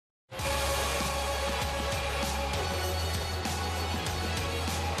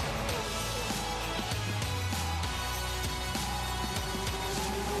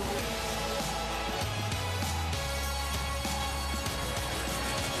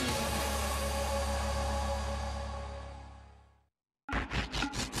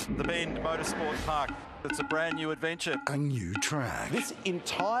the Bend Motorsport Park. It's a brand new adventure. A new track. This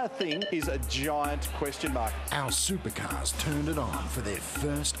entire thing is a giant question mark. Our Supercars turned it on for their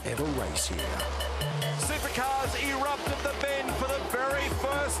first ever race here. Supercars erupted the Bend for the very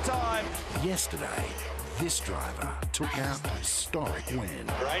first time. Yesterday, this driver took out a historic win.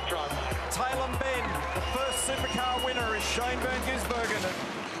 Great drive, mate. Tailem Bend, the first Supercar winner is Shane van Gisbergen.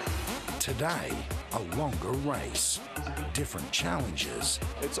 Today, a longer race, different challenges,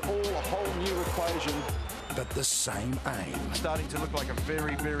 It's all a whole new equation. but the same aim. Starting to look like a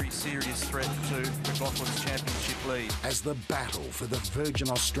very, very serious threat to McLaughlin's championship lead. As the battle for the Virgin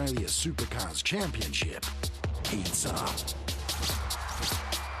Australia Supercars Championship heats up.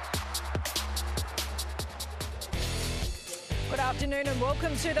 Good afternoon and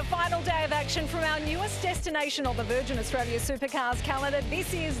welcome to the final day of action from our newest destination on the Virgin Australia Supercars calendar.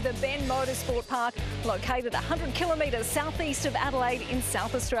 This is the Bend Motorsport Park, located 100 kilometres southeast of Adelaide in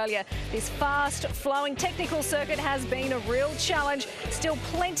South Australia. This fast-flowing technical circuit has been a real challenge. Still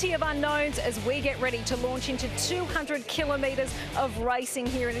plenty of unknowns as we get ready to launch into 200 kilometres of racing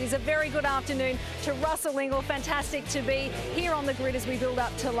here. And it is a very good afternoon to Russell Ingall. Fantastic to be here on the grid as we build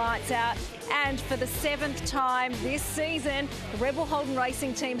up to lights out. And for the 7th time this season, the Rebel Holden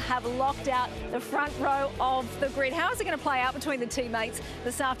Racing team have locked out the front row of the grid. How is it going to play out between the teammates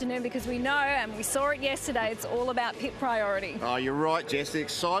this afternoon? Because we know, and we saw it yesterday, it's all about pit priority. Oh, you're right, Jess. The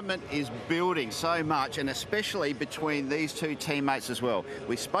excitement is building so much, and especially between these two teammates as well.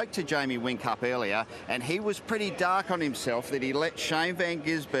 We spoke to Jamie Whincup earlier, and he was pretty dark on himself that he let Shane van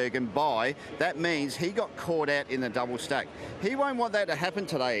Gisbergen by. That means he got caught out in the double stack. He won't want that to happen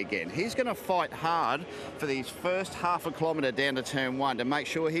today again. He's going to fight hard for these first half a kilometre down to turn one to make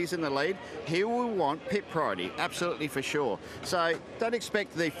sure he's in the lead. He will want pit priority, absolutely for sure. So don't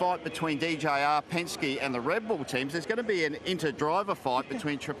expect the fight between DJR, Penske and the Red Bull teams. There's going to be an inter-driver fight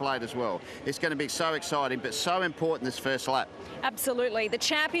between Triple Eight as well. It's going to be so exciting, but so important this first lap. Absolutely. The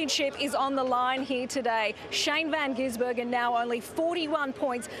championship is on the line here today. Shane van Gisbergen now only 41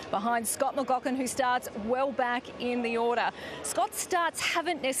 points behind Scott McLaughlin, who starts well back in the order. Scott's starts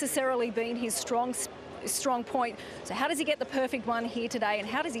haven't necessarily been his strong point. So how does he get the perfect one here today, and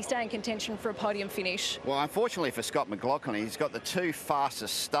how does he stay in contention for a podium finish? Well, unfortunately for Scott McLaughlin, he's got the two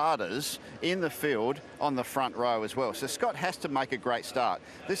fastest starters in the field on the front row as well. So Scott has to make a great start.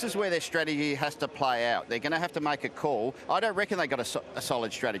 This is where their strategy has to play out. They're going to have to make a call. I don't reckon they got a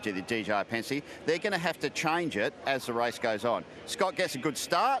solid strategy, the DJ Penske. They're going to have to change it as the race goes on. Scott gets a good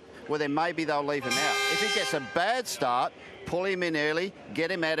start, well then maybe they'll leave him out. If he gets a bad start, pull him in early, get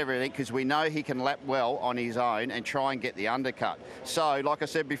him out of everything, because we know he can lap well on his own and try and get the undercut. So, like I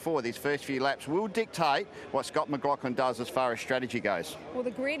said before, these first few laps will dictate what Scott McLaughlin does as far as strategy goes. Well, the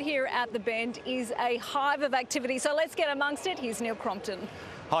grid here at the Bend is a hive of activity, so let's get amongst it. Here's Neil Crompton.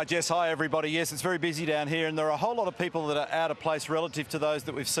 Hi Jess, hi everybody. Yes, it's very busy down here and there are a whole lot of people that are out of place relative to those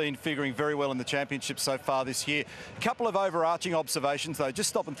that we've seen figuring very well in the championship so far this year. A couple of overarching observations though. Just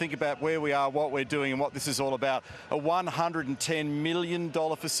stop and think about where we are, what we're doing and what this is all about. A $110 million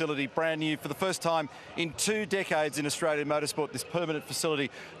facility, brand new for the first time in 2 decades in Australian motorsport, this permanent facility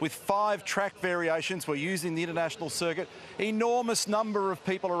with 5 track variations. We're using the international circuit. Enormous number of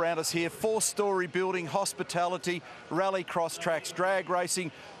people around us here, 4-storey building, hospitality, rally cross tracks, drag racing,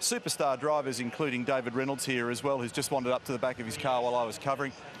 superstar drivers including David Reynolds here as well, who's just wandered up to the back of his car while I was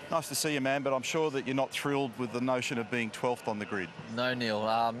covering. Nice to see you, man, but I'm sure that you're not thrilled with the notion of being 12th on the grid. No, Neil.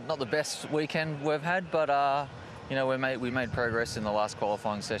 Not the best weekend we've had, but you know, we made progress in the last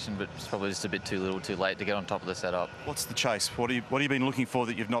qualifying session, but it's probably just a bit too little, too late to get on top of the setup. What's the chase? What have you been looking for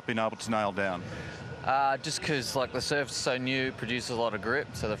that you've not been able to nail down? Just because like the surface is so new, it produces a lot of grip,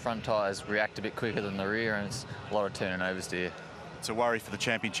 so the front tyres react a bit quicker than the rear, and it's a lot of turning over steer. It's a worry for the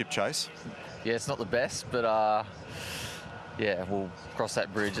championship chase. Yeah, it's not the best, but yeah, we'll cross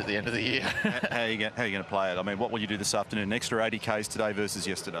that bridge at the end of the year. How are you going to play it? I mean, what will you do this afternoon? Extra 80 Ks today versus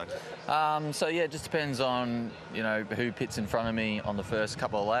yesterday? So yeah, it just depends on, you know, who pits in front of me on the first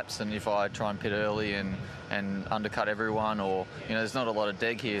couple of laps, and if I try and pit early and undercut everyone, or, you know, there's not a lot of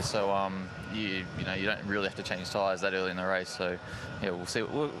deg here, so you know, you don't really have to change tyres that early in the race. So yeah, we'll see.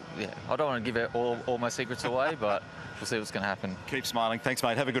 Yeah, I don't want to give all my secrets away, but we'll see what's going to happen. Keep smiling. Thanks,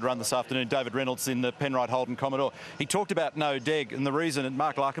 mate. Have a good run this afternoon. David Reynolds in the Penrite Holden Commodore. He talked about no deg, and the reason, and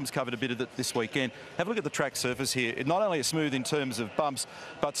Mark Larkham's covered a bit of it this weekend, have a look at the track surface here. It not only is smooth in terms of bumps,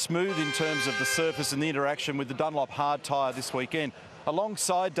 but smooth in terms of the surface and the interaction with the Dunlop hard tyre this weekend.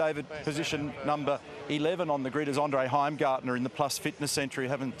 Alongside David, position number 11 on the grid is Andre Heimgartner in the Plus Fitness entry.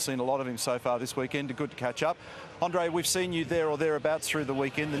 Haven't seen a lot of him so far this weekend. Good to catch up. Andre, we've seen you there or thereabouts through the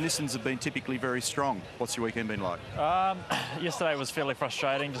weekend. The Nissans have been typically very strong. What's your weekend been like? Yesterday was fairly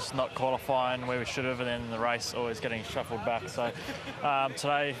frustrating, just not qualifying where we should have, and then the race always getting shuffled back. So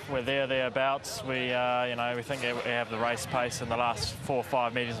today we're thereabouts. We we think we have the race pace, and the last 4 or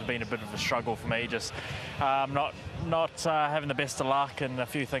 5 metres have been a bit of a struggle for me. Just not having the best of luck and a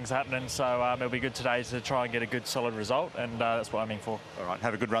few things happening. So it'll be good today to try and get a good solid result, and that's what I'm in for. All right,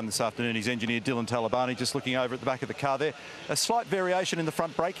 have a good run this afternoon. He's engineer Dylan Talabani just looking over at the back of the car there. A slight variation in the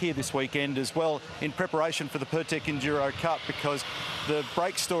front brake here this weekend as well in preparation for the Pertec Enduro Cup, because the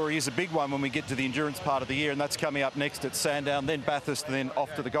brake story is a big one when we get to the endurance part of the year, and that's coming up next at Sandown, then Bathurst, and then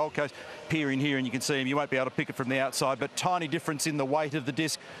off to the Gold Coast. Peer in here and you can see him. You won't be able to pick it from the outside, but tiny difference in the weight of the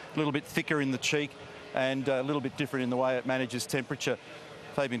disc, a little bit thicker in the cheek and a little bit different in the way it manages temperature.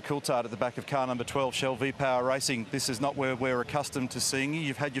 Fabian Coulthard at the back of car number 12, Shell V-Power Racing. This is not where we're accustomed to seeing you.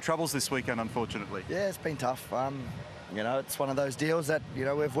 You've had your troubles this weekend, unfortunately. Yeah, it's been tough. It's one of those deals that,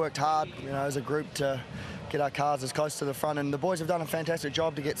 we've worked hard, as a group to get our cars as close to the front, and the boys have done a fantastic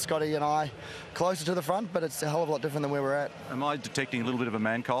job to get Scotty and I closer to the front, but it's a hell of a lot different than where we're at. Am I detecting a little bit of a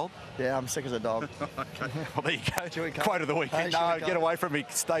man cold? Yeah, I'm sick as a dog. Okay. Well, there you go. Quote of the weekend. No, get away from me.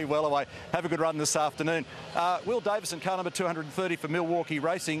 Stay well away. Have a good run this afternoon. Will Davison, car number 230 for Milwaukee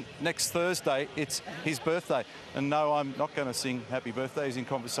Racing. Next Thursday, it's his birthday. And no, I'm not going to sing happy birthday. He's in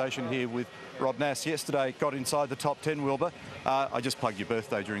conversation here with Rod Nass. Yesterday, got inside the top 10, Wilbur. I just plugged your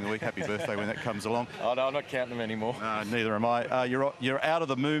birthday during the week. Happy birthday when that comes along. Oh, no, I'm not counting them anymore. Neither am I. You're out of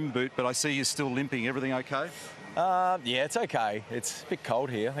the moon boot, but I see you're still limping. Everything okay? Yeah, it's okay. It's a bit cold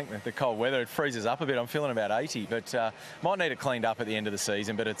here. I think the cold weather, it freezes up a bit. I'm feeling about 80, but might need it cleaned up at the end of the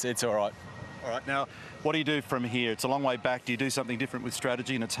season, but it's all right. All right, now, what do you do from here? It's a long way back. Do you do something different with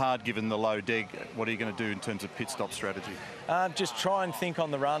strategy? And it's hard given the low deg. What are you going to do in terms of pit stop strategy? Just try and think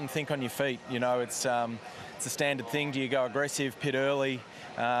on the run, think on your feet. It's a standard thing. Do you go aggressive, pit early?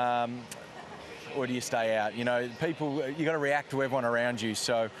 Or do you stay out? People, you've got to react to everyone around you.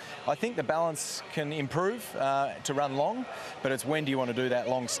 So I think the balance can improve to run long, but it's when do you want to do that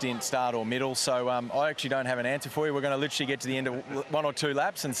long stint, start or middle. So I actually don't have an answer for you. We're going to literally get to the end of 1 or 2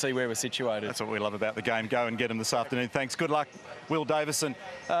 laps and see where we're situated. That's what we love about the game. Go and get him this afternoon. Thanks. Good luck, Will Davison.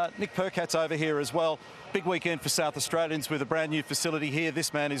 Nick Percat's over here as well. Big weekend for South Australians with a brand new facility here.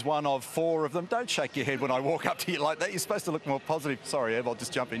 This man is one of 4 of them. Don't shake your head when I walk up to you like that. You're supposed to look more positive. Sorry, Ev, I'll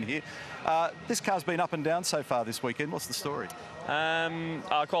just jump in here. This car's been up and down so far this weekend. What's the story?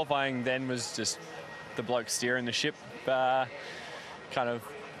 Qualifying then was just the bloke steering the ship. Kind of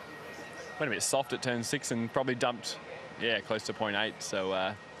went a bit soft at turn 6 and probably dumped, close to 0.8.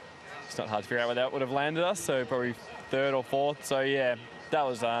 So it's not hard to figure out where that would have landed us. So probably 3rd or 4th. So yeah. That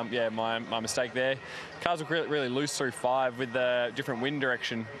was, my mistake there. Cars were really loose through 5 with the different wind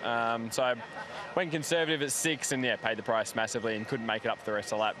direction. So I went conservative at 6 and, paid the price massively and couldn't make it up for the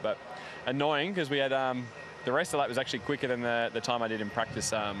rest of the lap. But annoying because we had the rest of the lap was actually quicker than the time I did in practice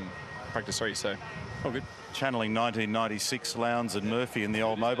 3. So all good. Channeling 1996 Lowndes and Murphy in the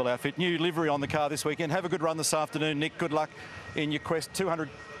old mobile outfit. New livery on the car this weekend. Have a good run this afternoon, Nick. Good luck in your quest. 200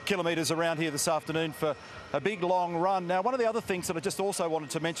 kilometres around here this afternoon for a big long run. Now, one of the other things that I just also wanted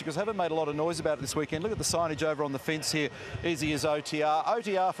to mention, because I haven't made a lot of noise about it this weekend, look at the signage over on the fence here. Easy as OTR.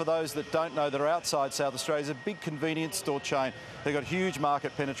 OTR, for those that don't know that are outside South Australia, is a big convenience store chain. They've got huge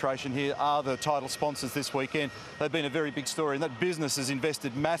market penetration here, are the title sponsors this weekend. They've been a very big story, and that business has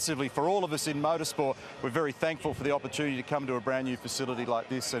invested massively for all of us in motorsport. We're very thankful for the opportunity to come to a brand new facility like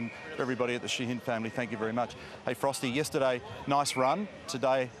this, and for everybody at the Sheehan family, thank you very much. Hey, Frosty, yesterday, nice run.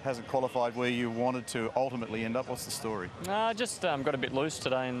 Today hasn't qualified where you wanted to ultimately end up. What's the story? Just got a bit loose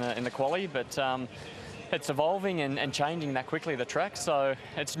today in the quali, but it's evolving and changing that quickly, the track. So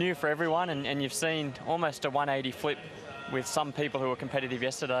it's new for everyone, and you've seen almost a 180 flip with some people who were competitive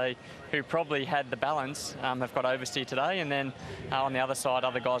yesterday who probably had the balance, have got oversteer today, and then on the other side,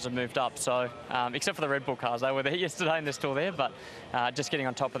 other guys have moved up. So except for the Red Bull cars, they were there yesterday and they're still there, but just getting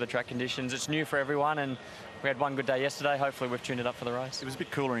on top of the track conditions. It's new for everyone, and we had one good day yesterday. Hopefully we've tuned it up for the race. It was a bit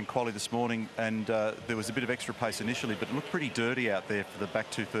cooler in quali this morning, and there was a bit of extra pace initially, but it looked pretty dirty out there for the back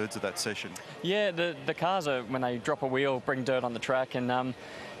 2/3 of that session. Yeah, the cars, are when they drop a wheel, bring dirt on the track, and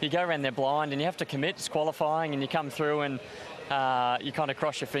you go around there blind and you have to commit. It's qualifying, and you come through and you kind of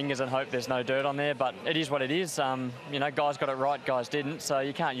cross your fingers and hope there's no dirt on there, but it is what it is. Guys got it right, guys didn't, so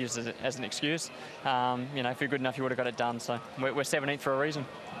you can't use it as an excuse. If you're good enough, you would have got it done. So we're 17th for a reason.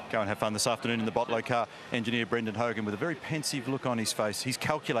 Go and have fun this afternoon in the Botlow car. Engineer Brendan Hogan with a very pensive look on his face. He's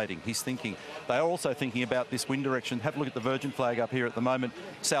calculating, he's thinking. They are also thinking about this wind direction. Have a look at the Virgin flag up here at the moment.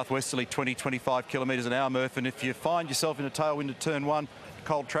 Southwesterly, 20, 25 kilometres an hour, Murph. And if you find yourself in a tailwind at turn 1,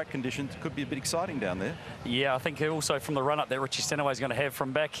 cold track conditions, could be a bit exciting down there. Yeah, I think also from the run-up that Richie Stenaway is going to have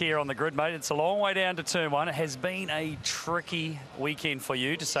from back here on the grid, mate. It's a long way down to turn one. It has been a tricky weekend for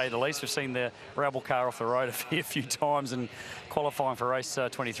you, to say the least. We've seen the Rebel car off the road a fair few times, and qualifying for race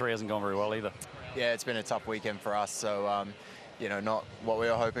 23 hasn't gone very well either. Yeah, it's been a tough weekend for us, so you know, not what we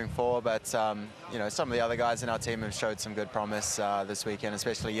were hoping for, but you know, some of the other guys in our team have showed some good promise this weekend,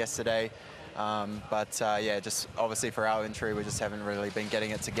 especially yesterday. Yeah, just obviously for our entry, we just haven't really been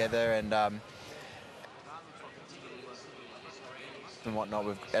getting it together, and whatnot.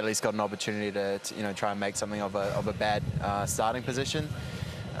 We've at least got an opportunity to you know, try and make something of a bad starting position.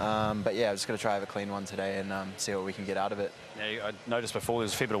 But yeah, I'm just going to try have a clean one today and see what we can get out of it. Yeah, I noticed before there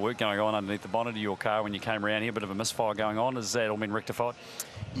was a fair bit of work going on underneath the bonnet of your car when you came around here, a bit of a misfire going on. Has that all been rectified?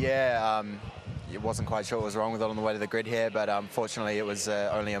 Yeah, it wasn't quite sure what was wrong with it on the way to the grid here, but fortunately it was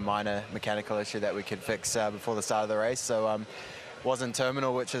only a minor mechanical issue that we could fix before the start of the race. So wasn't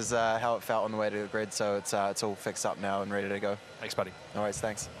terminal, which is how it felt on the way to the grid. So it's all fixed up now and ready to go. Thanks, buddy. All right,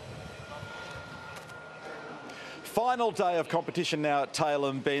 thanks. Final day of competition now at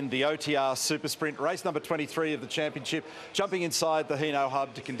Tailem Bend, the OTR Super Sprint, race number 23 of the championship. Jumping inside the Hino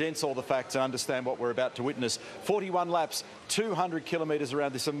hub to condense all the facts and understand what we're about to witness. 41 laps, 200 kilometres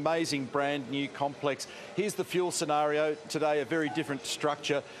around this amazing brand new complex. Here's the fuel scenario. Today, a very different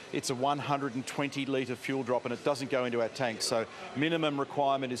structure. It's a 120 litre fuel drop and it doesn't go into our tank. So minimum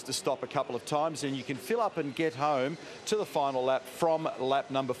requirement is to stop a couple of times and you can fill up and get home to the final lap from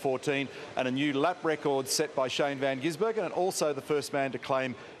lap number 14, and a new lap record set by Shane Van Gisbergen, and also the first man to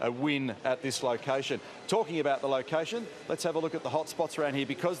claim a win at this location. Talking about the location, let's have a look at the hot spots around here,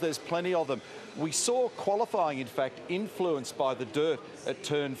 because there's plenty of them. We saw qualifying, in fact, influenced by the dirt at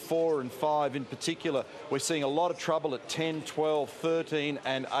turn 4 and 5 in particular. We're seeing a lot of trouble at 10, 12, 13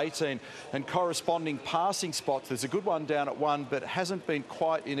 and 18, and corresponding passing spots. There's a good one down at 1, but hasn't been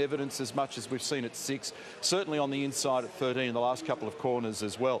quite in evidence as much as we've seen at 6, certainly on the inside at 13 in the last couple of corners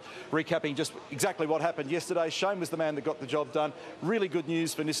as well. Recapping just exactly what happened yesterday, Shane was the man that got the job done. Really good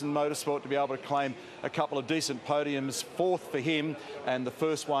news for Nissan Motorsport to be able to claim a couple of decent podiums, 4th for him and the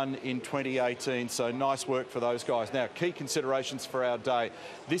first one in 2018. So nice work for those guys. Now, key considerations for our day.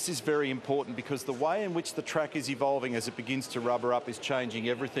 This is very important because the way in which the track is evolving as it begins to rubber up is changing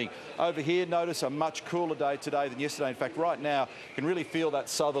everything. Over here, notice a much cooler day today than yesterday. In fact, right now, you can really feel that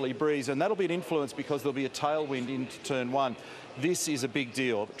southerly breeze, and that'll be an influence because there'll be a tailwind into turn 1. This is a big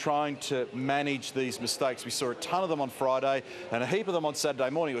deal, trying to manage these mistakes. We saw a ton of them on Friday and a heap of them on Saturday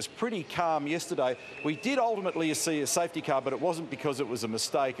morning. It was pretty calm yesterday. We did ultimately see a safety car, but it wasn't because it was a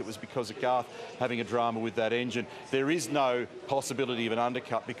mistake. It was because of Garth having a drama with that engine. There is no possibility of an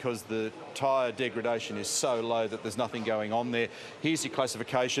undercut because the tyre degradation is so low that there's nothing going on there. Here's your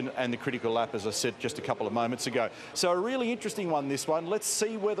classification and the critical lap, as I said just a couple of moments ago. So a really interesting one, this one. Let's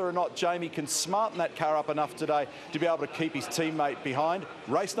see whether or not Jamie can smarten that car up enough today to be able to keep his teammate behind.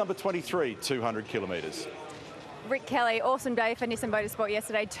 Race number 23, 200 kilometres. Rick Kelly, awesome day for Nissan Motorsport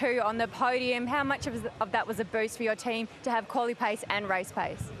yesterday too on the podium. How much of that was a boost for your team to have quali pace and race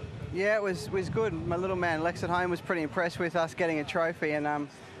pace? Yeah, it was good. My little man Lex at home was pretty impressed with us getting a trophy, and I'm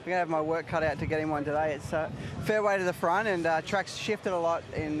going to have my work cut out to get him one today. It's a fair way to the front, and track's shifted a lot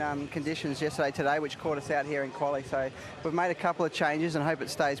in conditions yesterday today, which caught us out here in quali. So we've made a couple of changes and hope it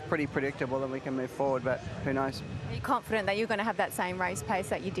stays pretty predictable and we can move forward, but who knows. Are you confident that you're going to have that same race pace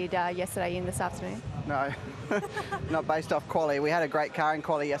that you did yesterday in this afternoon? No, not based off quali. We had a great car in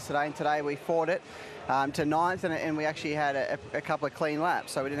quali yesterday, and today we fought it to 9th, and we actually had a couple of clean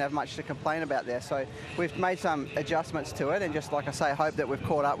laps, so we didn't have much to complain about there. So we've made some adjustments to it, and just like I say, hope that we've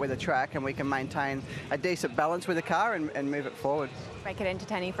caught up with the track and we can maintain a decent balance with the car and move it forward. Make it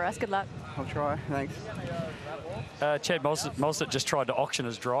entertaining for us. Good luck. I'll try. Thanks. Chad Mostert just tried to auction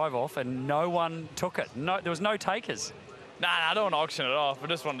his drive off and no one took it. No, there was no takers. Nah, I don't want to auction it off. I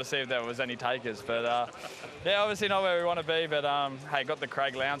just wanted to see if there was any takers. But yeah, obviously not where we want to be. But hey, got the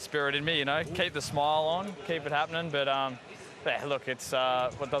Craig Lowndes spirit in me, you know. Keep the smile on, keep it happening. But yeah, look, it's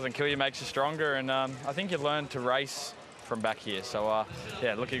what doesn't kill you makes you stronger. And I think you learn to race from back here. So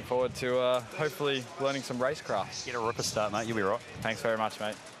yeah, looking forward to hopefully learning some racecraft. Get a ripper start, mate. You'll be right. Thanks very much,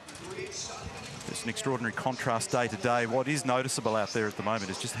 mate. It's an extraordinary contrast day to day. What is noticeable out there at the moment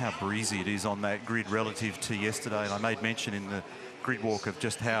is just how breezy it is on that grid relative to yesterday. And I made mention in the grid walk of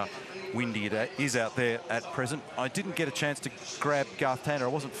just how windy it is out there at present. I didn't get a chance to grab Garth Tanner. I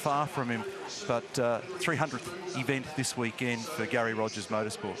wasn't far from him, but 300th event this weekend for Gary Rogers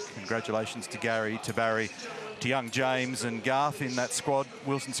Motorsport. Congratulations to Gary, to Barry, to young James and Garth in that squad,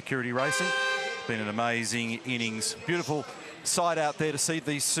 Wilson Security Racing. Been an amazing innings. Beautiful sight out there to see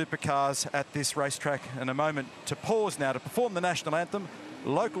these supercars at this racetrack. And a moment to pause now to perform the national anthem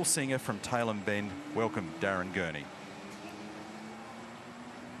local singer from Tailem Bend. Welcome, Darren Gurney.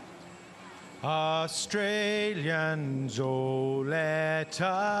 Australians, oh, let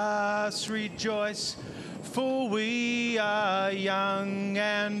us rejoice, for we are young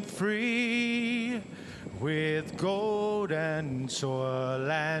and free, with gold and soil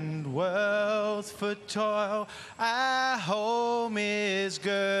and wealth for toil. Our home is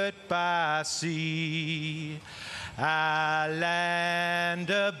girt by sea. Our land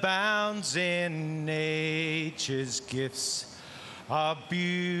abounds in nature's gifts, our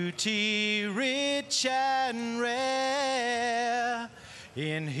beauty rich and rare.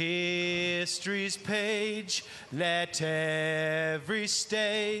 In history's page, let every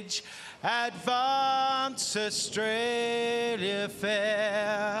stage advance Australia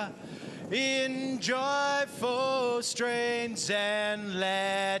fair in joyful strains, and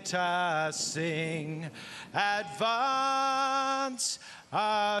let us sing, advance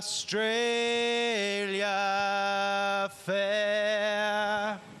Australia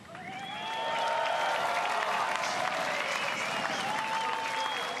fair.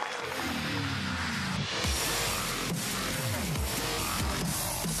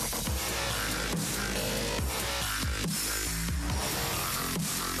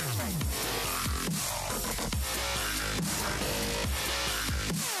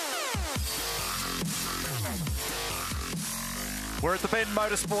 We're at the Bend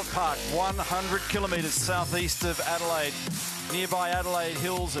Motorsport Park, 100 kilometres southeast of Adelaide. Nearby Adelaide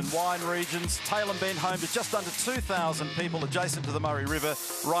Hills and wine regions. Tailem Bend home to just under 2,000 people adjacent to the Murray River,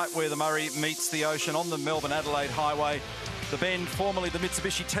 right where the Murray meets the ocean on the Melbourne-Adelaide Highway. The Bend, formerly the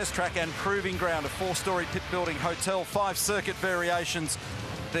Mitsubishi Test Track and Proving Ground, a 4-storey pit building hotel, 5 circuit variations.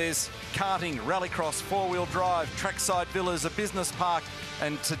 There's karting, rallycross, 4-wheel drive, trackside villas, a business park,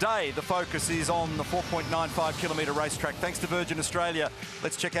 and today the focus is on the 4.95 kilometre racetrack. Thanks to Virgin Australia.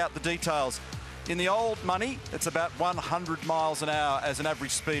 Let's check out the details. In the old money, it's about 100 miles an hour as an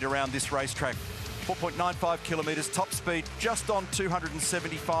average speed around this racetrack. 4.95 kilometres, top speed just on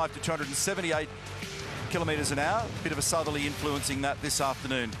 275 to 278 kilometres an hour. Bit of a southerly influencing that this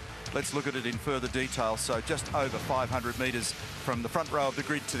afternoon. Let's look at it in further detail. So just over 500 metres from the front row of the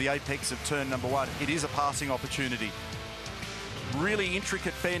grid to the apex of turn number 1. It is a passing opportunity. Really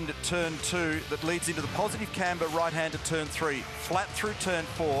intricate bend at turn 2 that leads into the positive camber right hand at turn 3. Flat through turn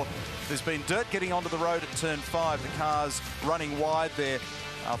 4. There's been dirt getting onto the road at turn 5. The cars running wide there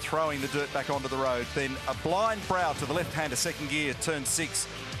are throwing the dirt back onto the road. Then a blind brow to the left hand of second gear, turn 6.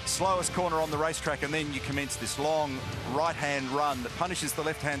 Slowest corner on the racetrack, and then you commence this long right-hand run that punishes the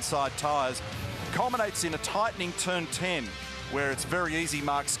left-hand side tyres. Culminates in a tightening turn 10, where it's very easy,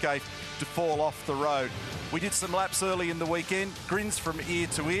 Mark Scaife, to fall off the road. We did some laps early in the weekend. Grins from ear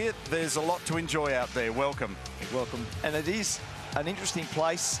to ear. There's a lot to enjoy out there. Welcome. Welcome. And it is an interesting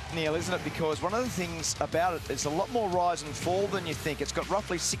place, Neil, isn't it? Because one of the things about it is a lot more rise and fall than you think. It's got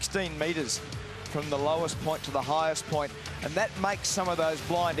roughly 16 metres from the lowest point to the highest point, and that makes some of those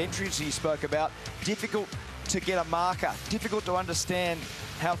blind entries you spoke about difficult to get a marker, difficult to understand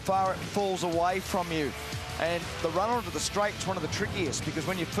how far it falls away from you. And the run onto the straight is one of the trickiest, because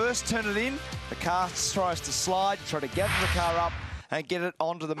when you first turn it in, the car tries to slide, try to gather the car up and get it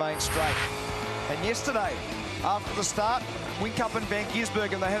onto the main straight. And yesterday, after the start, Whincup and Van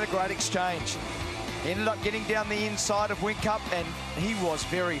Gisbergen, they had a great exchange. He ended up getting down the inside of Whincup, and he was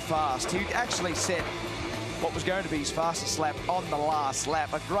very fast. He actually set what was going to be his fastest lap on the last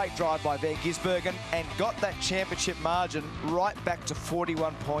lap. A great drive by Van Gisbergen, and got that championship margin right back to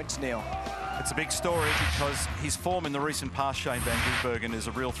 41 points, Neil. It's a big story because his form in the recent past, Shane Van Gisbergen, is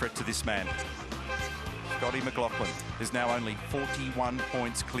a real threat to this man. Scotty McLaughlin is now only 41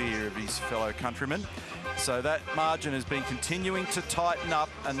 points clear of his fellow countrymen. So that margin has been continuing to tighten up,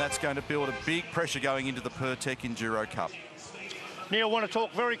 and that's going to build a big pressure going into the Pertec Enduro Cup. Neil, I want to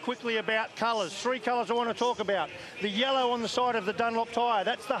talk very quickly about colours. 3 colours I want to talk about. The yellow on the side of the Dunlop tyre,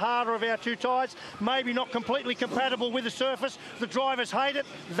 that's the harder of our 2 tyres. Maybe not completely compatible with the surface. The drivers hate it.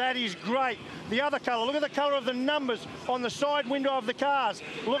 That is great. The other colour, look at the colour of the numbers on the side window of the cars.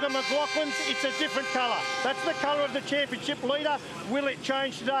 Look at McLaughlin's, it's a different colour. That's the colour of the championship leader. Will it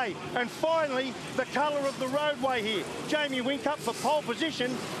change today? And finally, the colour of the roadway here. Jamie Whincup for pole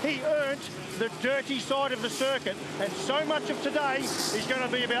position. He earned the dirty side of the circuit, and so much of today is going to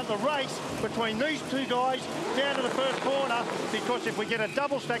be about the race between these 2 guys down to the first corner, because if we get a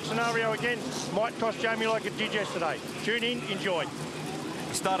double stack scenario again, might cost Jamie like it did yesterday. Tune in, enjoy.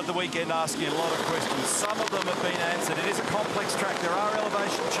 We started the weekend asking a lot of questions. Some of them have been answered. It is a complex track. There are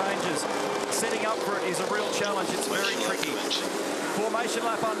elevation changes. Setting up for it is a real challenge. It's very tricky. Formation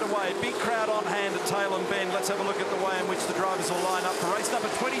lap underway. Big crowd on hand at Tailem Bend. Let's have a look at the way in which the drivers will line up for race number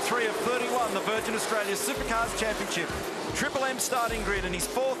 23 of 31, the Virgin Australia Supercars Championship. Triple M starting grid and his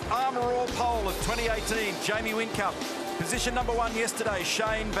fourth Armour All pole of 2018, Jamie Whincup. Position number 1 yesterday,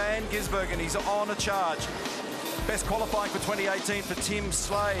 Shane Van Gisbergen. He's on a charge. Best qualifying for 2018 for Tim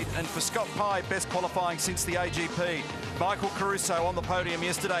Slade, and for Scott Pye, best qualifying since the AGP. Michael Caruso on the podium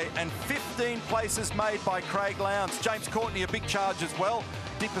yesterday, and 15 places made by Craig Lowndes. James Courtney, a big charge as well.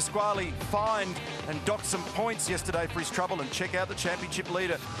 Di Pasquale fined and docked some points yesterday for his trouble. And check out the championship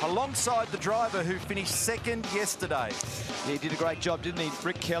leader alongside the driver who finished second yesterday. Yeah, he did a great job, didn't he?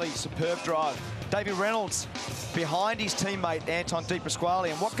 Rick Kelly, superb drive. Davey Reynolds behind his teammate Anton Di Pasquale.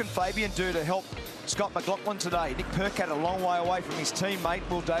 And what can Fabian do to help Scott McLaughlin today? Nick Percat a long way away from his teammate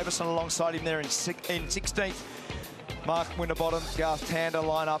Will Davison alongside him there in 16th. Mark Winterbottom, Garth Tander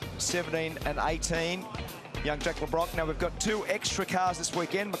line up 17 and 18. Young Jack LeBrock. Now we've got 2 extra cars this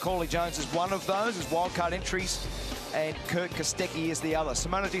weekend. Macaulay Jones is one of those as wildcard entries, and Kurt Kostecki is the other.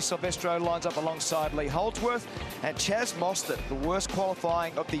 Simona Di Silvestro lines up alongside Lee Holdsworth, and Chaz Mostert, the worst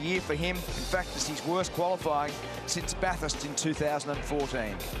qualifying of the year for him. In fact, it's his worst qualifying since Bathurst in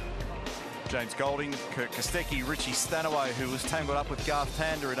 2014. James Golding, Kurt Kostecki, Richie Stanaway, who was tangled up with Garth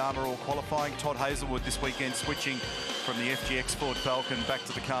Tander at Armour All qualifying. Todd Hazelwood this weekend switching from the FGX Ford Falcon back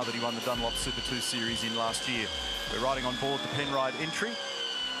to the car that he won the Dunlop Super 2 Series in last year. We're riding on board the Penride entry,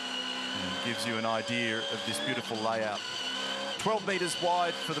 and gives you an idea of this beautiful layout. 12 metres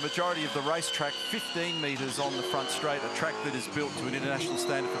wide for the majority of the racetrack, 15 metres on the front straight, a track that is built to an international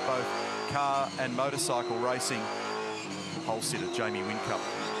standard for both car and motorcycle racing. Pole sitter Jamie Whincup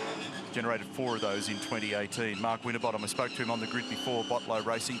generated 4 of those in 2018. Mark Winterbottom, I spoke to him on the grid before, Botlow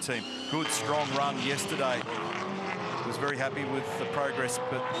Racing Team. Good, strong run yesterday. Was very happy with the progress,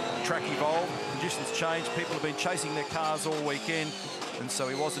 but the track evolved, conditions changed. People have been chasing their cars all weekend, and so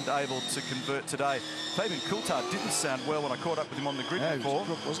he wasn't able to convert today. Fabian Coulthard didn't sound well when I caught up with him on the grid before.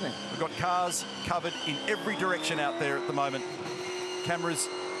 Wasn't he? We've got cars covered in every direction out there at the moment. Cameras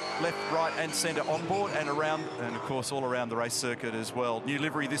left, right and centre on board and around, and of course all around the race circuit as well. New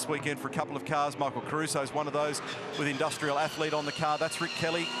livery this weekend for a couple of cars. Michael Caruso is one of those with Industrial Athlete on the car. That's Rick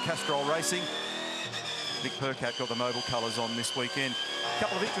Kelly, Castrol Racing. Nick Percat got the Mobil colours on this weekend. A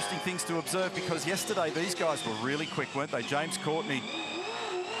couple of interesting things to observe, because yesterday these guys were really quick, weren't they? James Courtney,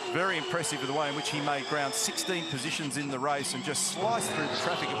 very impressive with the way in which he made ground, 16 positions in the race and just sliced through the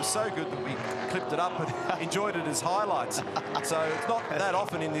traffic. It was so good that we clipped it up and enjoyed it as highlights. So it's not that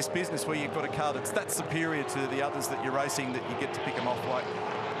often in this business where you've got a car that's that superior to the others that you're racing that you get to pick them off like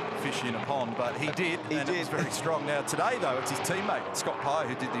fish in a pond, but he did, and it was very strong. Now today though, it's his teammate Scott Pye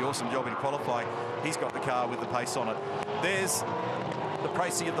who did the awesome job in qualifying. He's got the car with the pace on it. There's the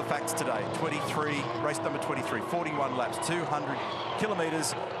précis of the facts today. 23, race number 23, 41 laps, 200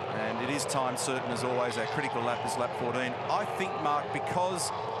 kilometres, and it is time certain as always. Our critical lap is lap 14. I think, Mark,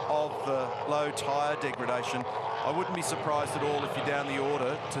 because of the low tyre degradation, I wouldn't be surprised at all if you're down the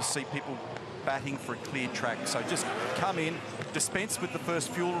order to see people batting for a clear track. So just come in, dispense with the first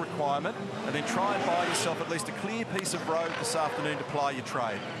fuel requirement, and then try and buy yourself at least a clear piece of road this afternoon to ply your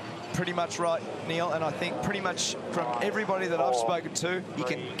trade. Pretty much right, Neil, and I think pretty much from everybody that I've spoken to, you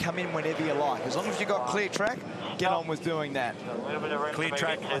can come in whenever you like. As long as you've got clear track, get on with doing that. Clear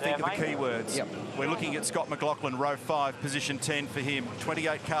track, I think, are the key words. Yep. We're looking at Scott McLaughlin, row 5, position 10 for him.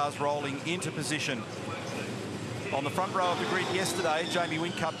 28 cars rolling into position. On the front row of the grid yesterday, Jamie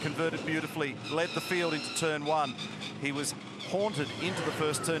Whincup converted beautifully, led the field into turn 1. He was haunted into the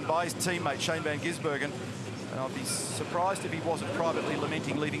first turn by his teammate, Shane Van Gisbergen. And I'd be surprised if he wasn't privately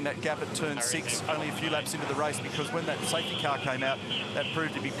lamenting leaving that gap at turn 6, only a few laps into the race, because when that safety car came out, that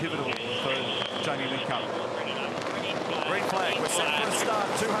proved to be pivotal for Jamie Whincup. Green flag, we're set for a start,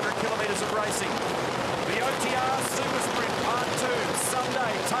 200 kilometres of racing. The OTR Super Sprint Part 2,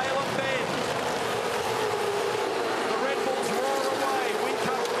 Sunday, Tailem Bend. The Red Bulls roar away,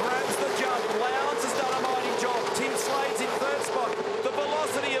 Whincup grabs the jump, Lowndes has done a mighty job, Tim Slade's in third spot. The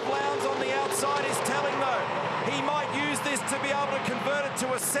velocity of Lowndes on the outside is telling though. He might use this to be able to convert it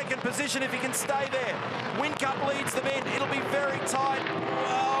to a second position if he can stay there. Whincup leads them in. It'll be very tight.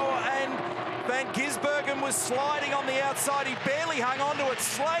 Oh, and Van Gisbergen was sliding on the outside. He barely hung on to it.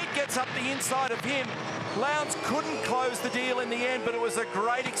 Slade gets up the inside of him. Lowndes couldn't close the deal in the end, but it was a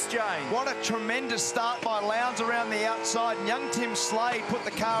great exchange. What a tremendous start by Lowndes around the outside. And young Tim Slade put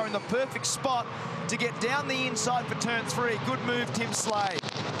the car in the perfect spot to get down the inside for turn 3. Good move, Tim Slade.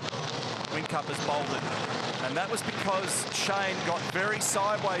 Whincup has bolted. And that was because Shane got very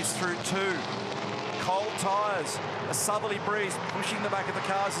sideways through 2. cold tyres, a southerly breeze pushing the back of the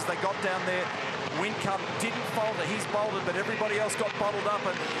cars as they got down there. Whincup didn't falter, he's bolted, but everybody else got bottled up.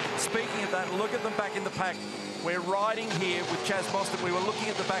 And speaking of that, look at them back in the pack. We're riding here with Chaz Mostert. We were looking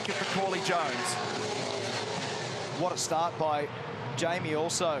at the back of Macaulay Jones. What a start by Jamie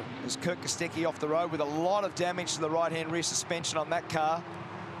also, as Kurt Kostecki off the road with a lot of damage to the right-hand rear suspension on that car.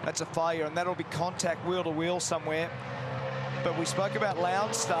 That's a failure, and that'll be contact wheel to wheel somewhere. But we spoke about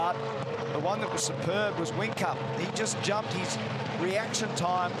Lowndes' start. The one that was superb was Whincup. He just jumped. His reaction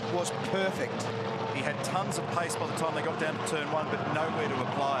time was perfect. He had tons of pace by the time they got down to turn 1, but nowhere to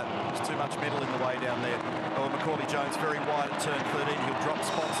apply it. There's too much metal in the way down there. Oh, Macaulay Jones very wide at turn 13. He'll drop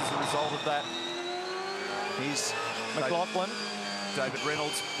spots as a result of that. He's McLaughlin. David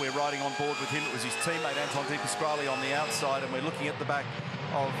Reynolds, we're riding on board with him. It was his teammate Anton De Pasquale on the outside, and we're looking at the back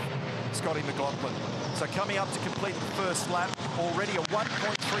of Scotty McLaughlin. So coming up to complete the first lap, already a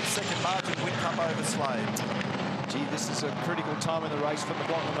 1.3-second margin, Whincup over Slade. Gee, this is a critical time in the race for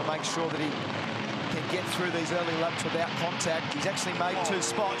McLaughlin to make sure that he can get through these early laps without contact. He's actually made 2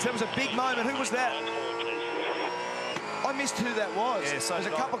 spots. That was a big moment. Who was that? I missed who that was. Yeah, so there's a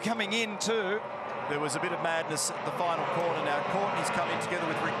couple coming in too. There was a bit of madness at the final corner. Now Courtney's come in together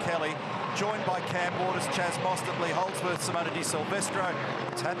with Rick Kelly, joined by Cam Waters, Chaz Mostert, Lee Holdsworth, Simona Di Silvestro.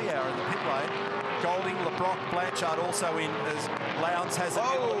 It's happy hour in the pit lane. Golding, LeBrock, Blanchard also in as Lowndes has it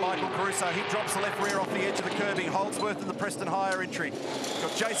in with Michael Caruso. He drops the left rear off the edge of the curbing. Holdsworth in the Preston Hire entry.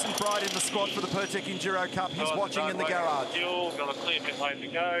 Got Jason Bright in the squad for the Pertec Enduro Cup. He's watching in the garage. Still got a clear pit lane to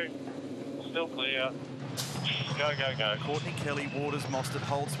go. Still clear. Go, go, go. Courtney, Kelly, Waters, Mostert,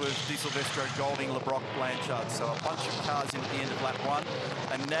 Holdsworth, Di Silvestro, Golding, LeBrock, Blanchard. So a bunch of cars in at the end of lap 1.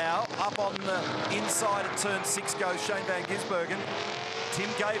 And now up on the inside at turn 6 goes Shane Van Gisbergen. Tim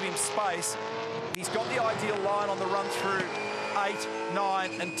gave him space. He's got the ideal line on the run through 8,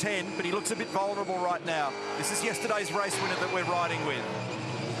 9 and 10, but he looks a bit vulnerable right now. This is yesterday's race winner that we're riding with.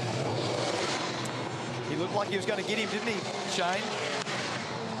 He looked like he was going to get him, didn't he, Shane?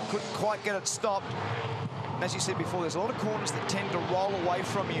 Couldn't quite get it stopped. And as you said before, there's a lot of corners that tend to roll away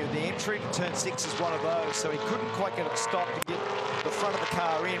from you. The entry to turn 6 is one of those, so he couldn't quite get it stopped to get the front of the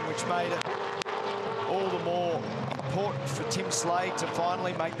car in, which made it all the more important for Tim Slade to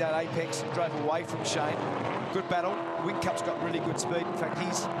finally make that apex and drove away from Shane. Good battle. Whincup's got really good speed. In fact,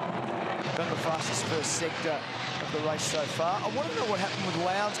 he's done the fastest first sector of the race so far. I want to know what happened with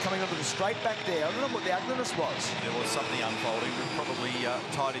Lowndes coming onto the straight back there. I don't know what the ugliness was. There was something unfolding. We'll probably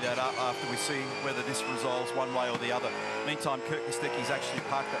tidy that up after we see whether this resolves one way or the other. Meantime, Kurt Kostecki's actually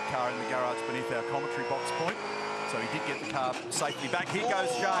parked that car in the garage beneath our commentary box point. So he did get the car safely back. Here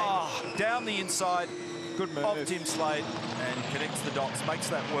goes Shane down the inside. Good move. Of Tim Slade and connects the dots, makes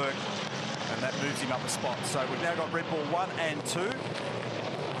that work, and that moves him up a spot. So we've now got Red Bull 1 and 2,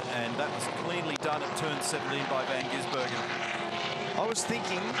 and that was cleanly done at turn 17 by Van Gisbergen. I was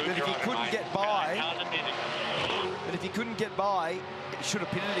thinking that if he couldn't get by, he should have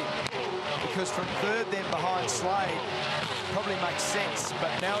pitted him, because from third then behind Slade probably makes sense.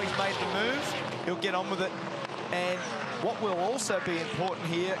 But now he's made the move, he'll get on with it. And what will also be important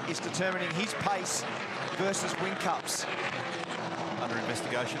here is determining his pace versus Whincup's. Under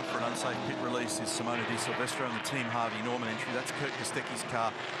investigation for an unsafe pit release is Simona Di Silvestro and the Team Harvey Norman entry. That's Kurt Kostecki's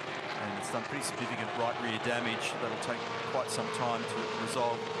car, and it's done pretty significant right rear damage. That'll take quite some time to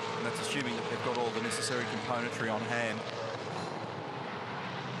resolve, and that's assuming that they've got all the necessary componentry on hand.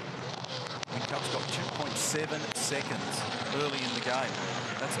 Whincup's got 2.7 seconds early in the game.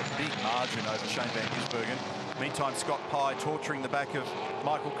 That's a big margin over Shane Van Gisbergen. Meantime, Scott Pye torturing the back of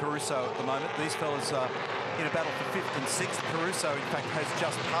Michael Caruso at the moment. These fellas are in a battle for 5th and 6th. Caruso, in fact, has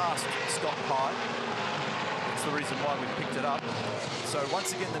just passed Scott Pye. That's the reason why we picked it up. So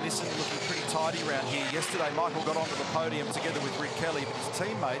once again, the Nissan looking pretty tidy around here. Yesterday, Michael got onto the podium together with Rick Kelly, but his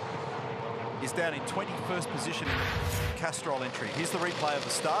teammate is down in 21st position in the Castrol entry. Here's the replay of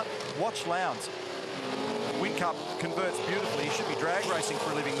the start. Watch Lowndes. Whincup converts beautifully. He should be drag racing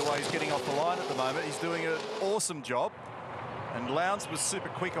for a living the way he's getting off the line at the moment. He's doing an awesome job. And Lowndes was super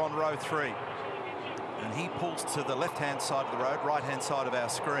quick on row 3. And he pulls to the left-hand side of the road, right-hand side of our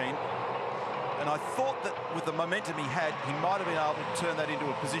screen. And I thought that with the momentum he had, he might have been able to turn that into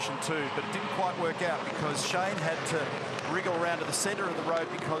a position 2, but it didn't quite work out because Shane had to wriggle around to the centre of the road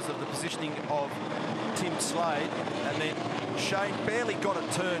because of the positioning of Tim Slade, and then Shane barely got a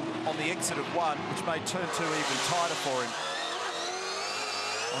turn on the exit of 1, which made turn 2 even tighter for him.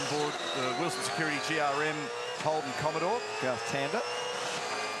 On board the Wilson Security GRM Holden Commodore. Gareth Tander.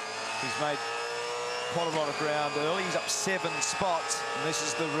 He's made quite a lot of ground early. He's up 7 spots, and this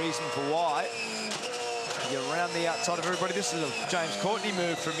is the reason for why. You're around the outside of everybody. This is a James Courtney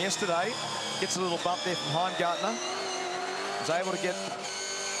move from yesterday. Gets a little bump there from Heimgartner. Was able to get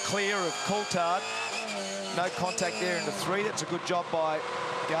clear of Coulthard. No contact there into 3. That's a good job by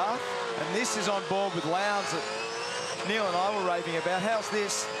Garth. And this is on board with Lowndes that Neil and I were raving about. How's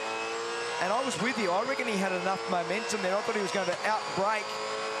this? And I was with you. I reckon he had enough momentum there. I thought he was going to outbrake.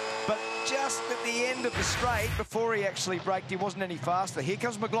 But just at the end of the straight, before he actually braked, he wasn't any faster. Here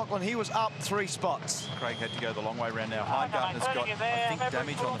comes McLaughlin. He was up 3 spots. Craig had to go the long way around now. Heimgartner's got, I think,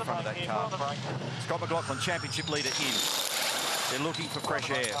 damage on the front of that car. Scott McLaughlin, championship leader in. They're looking for fresh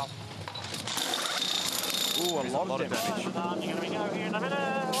air. Ooh, a lot of damage. He'll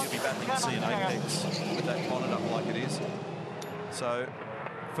be battling to see an apex with that bonnet up like it is. So,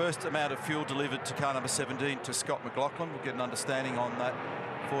 first amount of fuel delivered to car number 17 to Scott McLaughlin. We'll get an understanding on that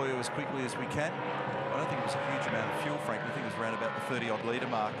for you as quickly as we can. I don't think it was a huge amount of fuel, frankly. I think it was around about the 30-odd litre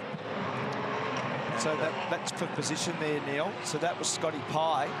mark. And so that's for position there, Neil. So that was Scotty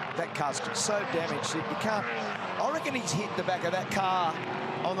Pye. That car's so damaged. You can't... I reckon he's hit the back of that car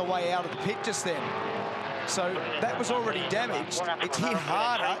on the way out of the pit just then. So that was already damaged. It's hit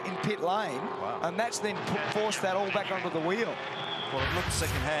harder in pit lane, and that's then forced that all back onto the wheel. Well, it looked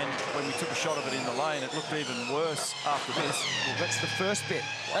second-hand when we took a shot of it in the lane. It looked even worse after this. Well, that's the first bit.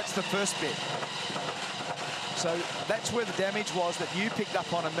 That's the first bit. So that's where the damage was that you picked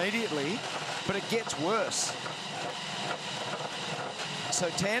up on immediately, but it gets worse. So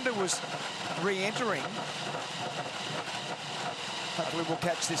Tander was re-entering. Hopefully we'll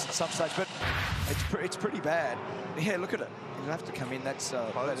catch this at some stage, but it's pretty bad. Yeah, look at it. It'll have to come in. That was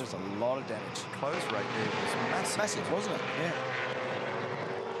a lot of damage. Close rate there was massive. Massive, wasn't it? Yeah.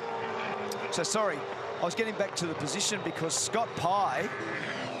 So, sorry, I was getting back to the position because Scott Pye...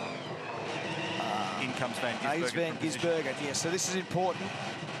 in comes Van Gisbergen. Van Gisbergen, yeah, so this is important.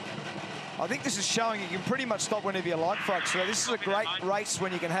 I think this is showing you can pretty much stop whenever you like, folks. So this is a great race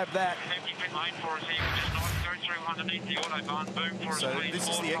when you can have that. So this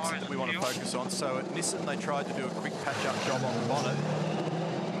is the exit that we want to focus on. So at Nissan, they tried to do a quick patch-up job on the bonnet.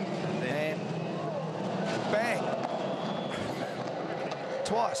 And bang.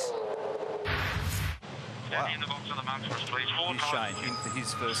 Twice. Wow. Here's Shane in for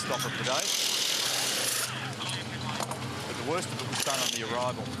his first stop of the day. But the worst of it was done on the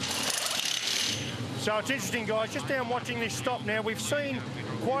arrival. So it's interesting, guys, just down watching this stop now, we've seen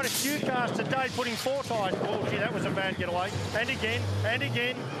quite a few cars today putting 4 tyres. Oh, gee, that was a bad getaway. And again,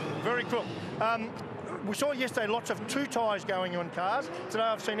 very crook. We saw yesterday lots of 2 tyres going on cars. Today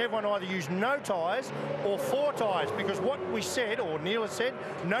I've seen everyone either use no tyres or 4 tyres, because what we said, or Neil has said,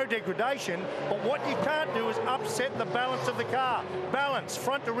 no degradation, but what you can't do is upset the balance of the car. Balance,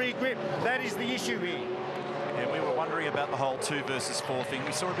 front to rear grip, that is the issue here. Yeah, we were wondering about the whole 2 versus 4 thing.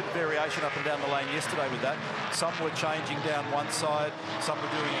 We saw a bit of variation up and down the lane yesterday with that. Some were changing down one side, some were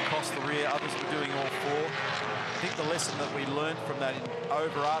doing across the rear, others were doing all 4. I think the lesson that we learned from that in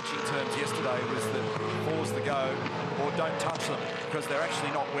overarching terms yesterday was that 4's the go, or don't touch them, because they're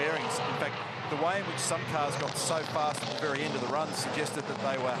actually not wearing. In fact, the way in which some cars got so fast at the very end of the run suggested that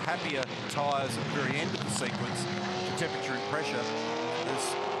they were happier tyres at the very end of the sequence for temperature and pressure.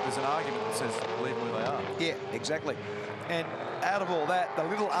 There's an argument that says leave them where they are. Yeah, exactly. And out of all that, the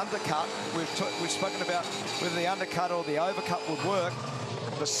little undercut, we've spoken about whether the undercut or the overcut would work.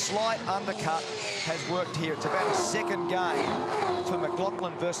 The slight undercut has worked here. It's about a second gain for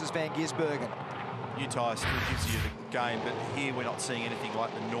McLaughlin versus Van Gisbergen. New tyre still gives you the gain, but here we're not seeing anything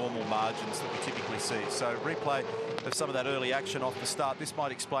like the normal margins that we typically see. So replay of some of that early action off the start. This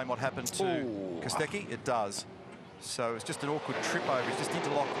might explain what happened to Kostecki. It does. So it's just an awkward trip over. It's just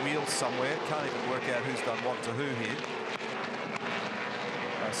interlocked wheels somewhere. Can't even work out who's done what to who here.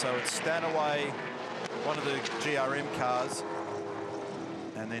 So it's Stanaway, one of the GRM cars,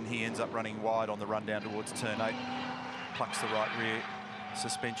 and then he ends up running wide on the run down towards turn 8. Plucks the right rear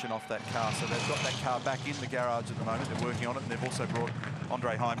suspension off that car. So they've got that car back in the garage at the moment. They're working on it, and they've also brought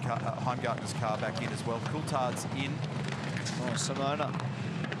Andre Heimgartner's car back in as well. Coulthard's in. Oh, Simona.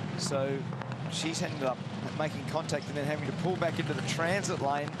 So she's ended up making contact and then having to pull back into the transit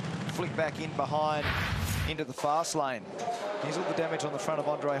lane, flick back in behind into the fast lane. Here's all the damage on the front of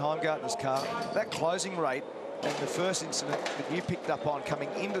Andre Heimgartner's car. That closing rate and the first incident that you picked up on coming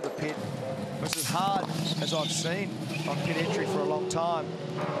into the pit was as hard as I've seen on pit entry for a long time.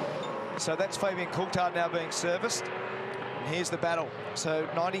 So that's Fabian Coulthard now being serviced. And here's the battle. So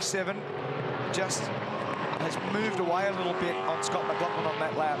 97 just has moved away a little bit on Scott McLaughlin on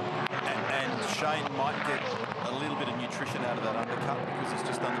that lap. And Shane might get a little bit of nutrition out of that undercut because he's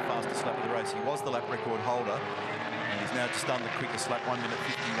just done the fastest lap of the race. He was the lap record holder. He's now just done the quickest lap, 1 minute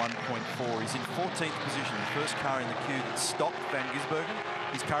 51.4. He's in 14th position, the first car in the queue that stopped Van Gisbergen.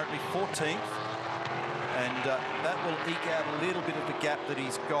 He's currently 14th, and that will eke out a little bit of the gap that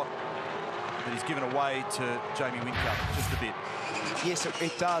he's got, that he's given away to Jamie Whincup, just a bit. Yes,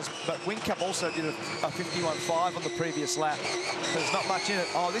 it does, but Whincup also did a 51.5 on the previous lap. There's not much in it.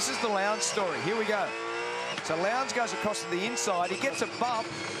 Oh, this is the Lowndes story. Here we go. So Lowndes goes across to the inside. He gets a bump.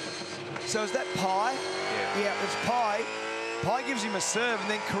 So is that Pye? Yeah, it's Pye. Pye gives him a serve, and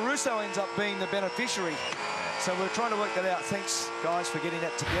then Caruso ends up being the beneficiary. So we're trying to work that out. Thanks, guys, for getting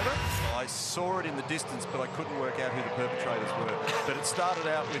that together. I saw it in the distance, but I couldn't work out who the perpetrators were. But it started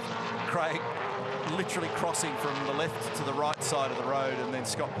out with Craig literally crossing from the left to the right side of the road, and then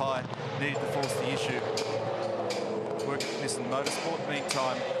Scott Pye needed to force the issue. Working at Nissan Motorsport.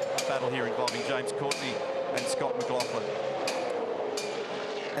 Meantime, a battle here involving James Courtney and Scott McLaughlin.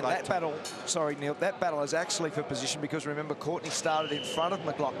 And that battle, sorry, Neil, that battle is actually for position because remember, Courtney started in front of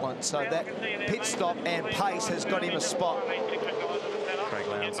McLaughlin, so that pit stop and pace has got him a spot. Craig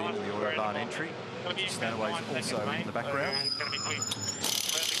Lowndes into the Autobahn entry. Stanaway's also in the background.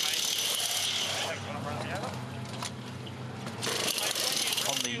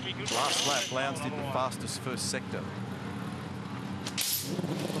 On the last lap, Lowndes did the fastest first sector.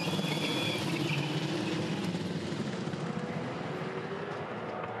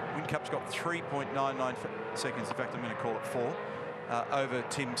 Whincup's got 3.99 seconds. In fact, I'm going to call it 4 over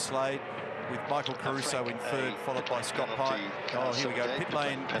Tim Slade, with Michael Caruso in third, followed by Scott Pye. Oh, here we go. Pit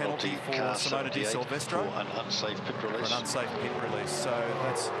lane penalty for Simona Di Silvestro for an unsafe pit release. For an unsafe pit release. So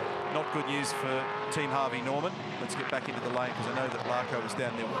that's not good news for Team Harvey Norman. Let's get back into the lane because I know that Larko was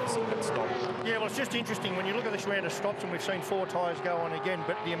down there witnessing that stop. Yeah, well, it's just interesting when you look at this round of stops, and we've seen 4 tyres go on again,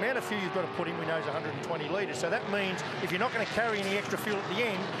 but the amount of fuel you've got to put in, we know, is 120 litres. So that means if you're not going to carry any extra fuel at the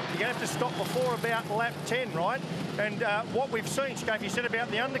end, you're going to have to stop before about lap 10, right? And what we've seen, Scapey, you said about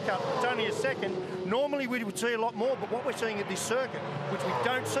the undercut, it's only a second. Normally we would see a lot more, but what we're seeing at this circuit, which we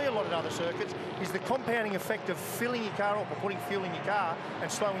don't see a lot at other circuits, is the compounding effect of filling your car up or putting fuel in your car and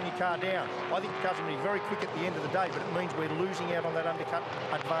slowing your car down. I think the car's going to be very quick at the end of the day, but it means we're losing out on that undercut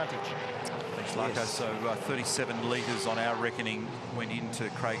advantage. Thanks, Larko. Yes. So 37 litres on our reckoning went into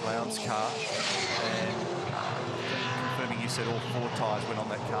Craig Lowndes' car. And confirming you said all 4 tyres went on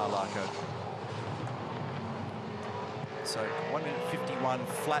that car, Larko. So 1 minute 51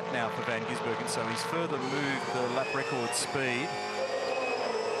 flat now for Van Gisbergen. So he's further moved the lap record speed.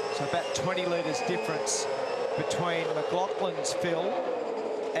 So about 20 litres difference between McLaughlin's fill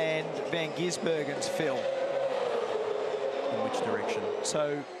and Van Gisbergen's fill. In which direction?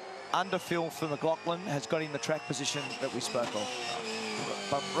 So underfill for McLaughlin has got him the track position that we spoke of.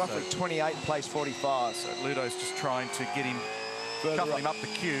 But roughly 28 place 45. So Ludo's just trying to get him, couple him up the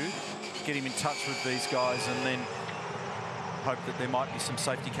queue, get him in touch with these guys, and then hope that there might be some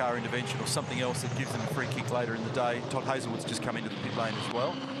safety car intervention or something else that gives them a free kick later in the day. Todd Hazelwood's just come into the pit lane as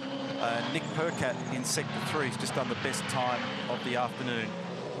well. Nick Percat in sector 3 has just done the best time of the afternoon.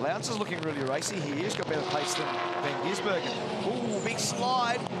 Lowndes is looking really racy here. He's got better pace than Van Gisbergen. Ooh, big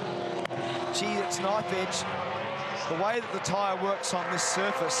slide. Gee, it's knife edge. The way that the tyre works on this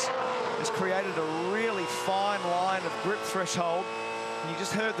surface has created a really fine line of grip threshold. And you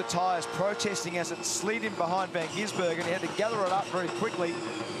just heard the tyres protesting as it slid in behind Van Gisbergen. He had to gather it up very quickly.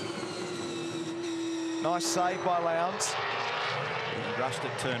 Nice save by Lowndes. He rushed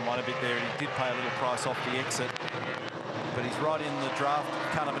at turn 1 a bit there, and he did pay a little price off the exit. But he's right in the draft,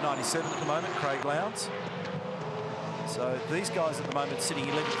 car number 97 at the moment, Craig Lowndes. So these guys at the moment sitting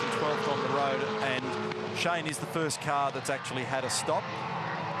 11th and 12th on the road, and Shane is the first car that's actually had a stop.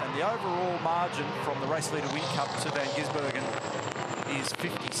 And the overall margin from the race leader Whincup to Van Gisbergen is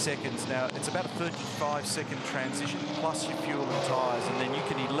 50 seconds. Now, it's about a 35-second transition plus your fuel and tyres, and then you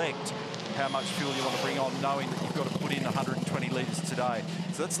can elect how much fuel you want to bring on, knowing that you've got to put in 120 litres today.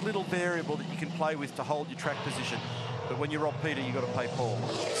 So that's a little variable that you can play with to hold your track position. But when you're Rob Peter, you've got to pay Paul.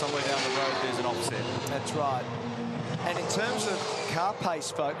 Somewhere down the road, there's an offset. That's right. And in terms of car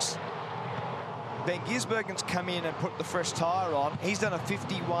pace, folks, Van Gisbergen's come in and put the fresh tyre on. He's done a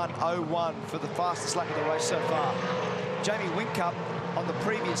 51.01 for the fastest lap of the race so far. Jamie Whincup on the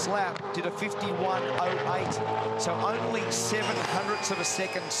previous lap did a 51.08, so only 0.07 of a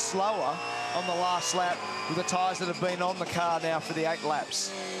second slower on the last lap with the tyres that have been on the car now for the 8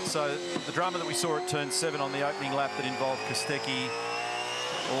 laps. So the drama that we saw at turn 7 on the opening lap that involved Kostecki,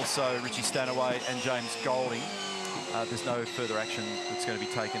 also Richie Stanaway and James Golding, there's no further action that's going to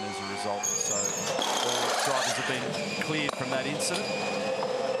be taken as a result. So all drivers have been cleared from that incident.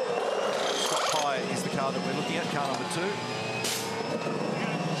 Scott Pye is the car that we're looking at, car number 2.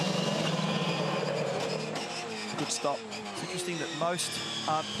 good stop. It's interesting that most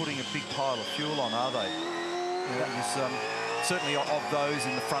aren't putting a big pile of fuel on, are they? Certainly of those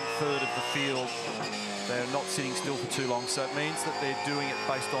in the front third of the field, they're not sitting still for too long, so it means that they're doing it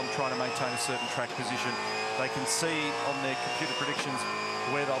based on trying to maintain a certain track position. They can see on their computer predictions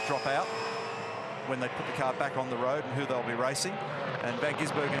where they'll drop out when they put the car back on the road and who they'll be racing. And Van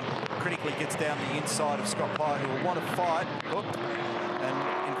Gisbergen critically gets down the inside of Scott Pye, who will want to fight. And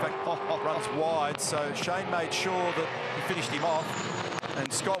in fact, runs wide. So Shane made sure that he finished him off.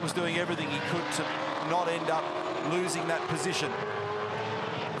 And Scott was doing everything he could to not end up losing that position.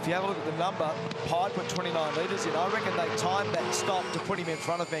 If you have a look at the number, Pye put 29 litres in. I reckon they timed that stop to put him in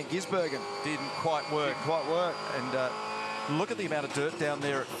front of Van Gisbergen. Didn't quite work. And look at the amount of dirt down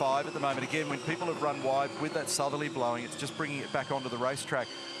there at 5 at the moment. Again, when people have run wide with that southerly blowing, it's just bringing it back onto the racetrack.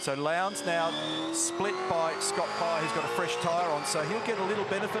 So Lowndes now split by Scott Pye, who's got a fresh tyre on, so he'll get a little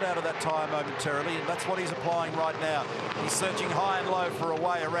benefit out of that tyre momentarily, and that's what he's applying right now. He's searching high and low for a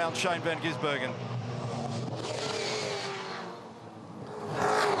way around Shane Van Gisbergen.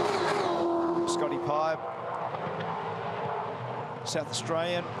 Scotty Pye, South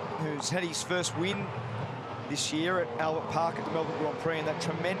Australian, who's had his first win this year at Albert Park at the Melbourne Grand Prix, and that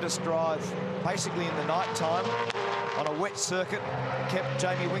tremendous drive basically in the night time on a wet circuit kept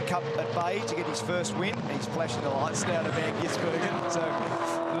Jamie Whincup at bay to get his first win. He's flashing the lights now to Van Gisbergen, so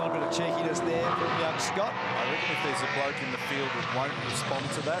a little bit of cheekiness there from young Scott. I reckon if there's a bloke in the field that won't respond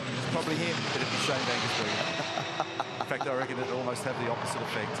to that, it's probably him. It'd be Shane Van Gisbergen. In fact, I reckon it'd almost have the opposite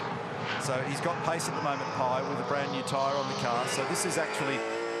effect. So he's got pace at the moment, Pye, with a brand new tyre on the car. So this is actually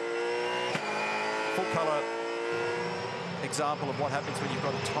full colour example of what happens when you've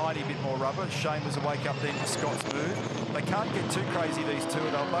got a tiny bit more rubber. Shane was a wake-up then to Scott's move. They can't get too crazy, these two,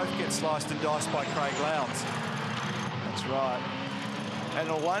 and they'll both get sliced and diced by Craig Lowndes. That's right. And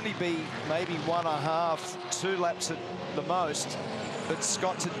it'll only be maybe 1.5, 2 laps at the most, but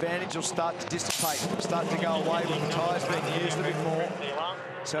Scott's advantage will start to dissipate, start to go away with the tyres being used a bit more.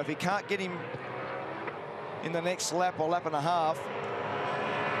 So if he can't get him in the next lap or lap and a half,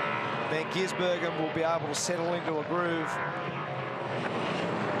 Van Gisbergen will be able to settle into a groove.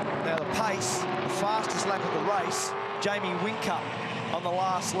 Now the pace, the fastest lap of the race, Jamie Whincup on the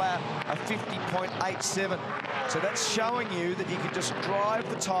last lap, a 50.87. So that's showing you that you can just drive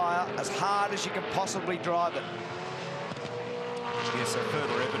the tyre as hard as you can possibly drive it. Yeah, so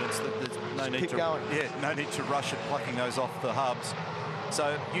further evidence that there's no need to going. Yeah, no need to rush at plucking those off the hubs.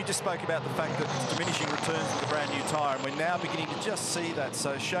 So you just spoke about the fact that it's diminishing returns with a brand new tyre, and we're now beginning to just see that.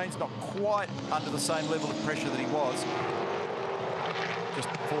 So Shane's not quite under the same level of pressure that he was just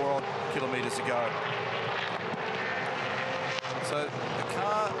 4 odd kilometres ago. So the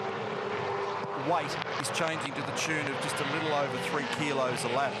car weight is changing to the tune of just a little over 3 kilos a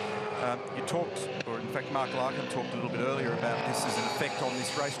lap. You talked, or in fact Mark Larkin talked a little bit earlier about this as an effect on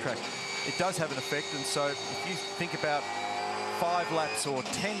this racetrack. It does have an effect, and so if you think about 5 laps or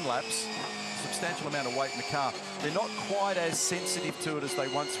 10 laps, substantial amount of weight in the car. They're not quite as sensitive to it as they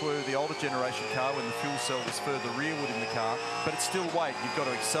once were, the older generation car, when the fuel cell was further rearward in the car, but it's still weight. You've got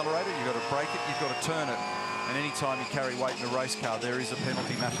to accelerate it, you've got to brake it, you've got to turn it. And any time you carry weight in a race car, there is a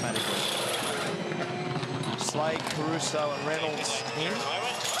penalty mathematically. Slade, Caruso and Reynolds in.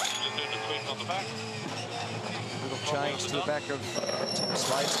 Little change to the back of Tim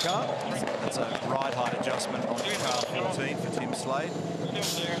Slade's car. It's a ride height adjustment on car 14 for Tim Slade.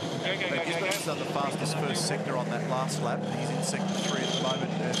 He's done the fastest first sector on that last lap. He's in sector 3 at the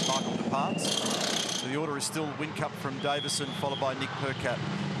moment as Michael departs. So the order is still Whincup from Davison, followed by Nick Percat,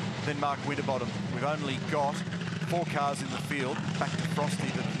 then Mark Winterbottom. We've only got 4 cars in the field, back to Frosty,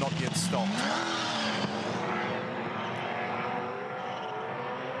 that have not yet stopped.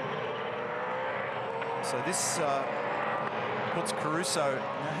 So this puts Caruso.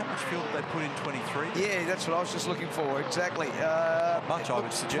 Now, how much fuel did they put in 23? Yeah, that's what I was just looking for, exactly. Much, I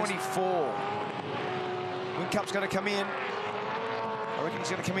would suggest. 24. Whincup's going to come in. I reckon he's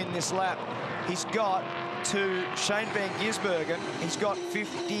going to come in this lap. He's got to Shane Van Gisbergen. He's got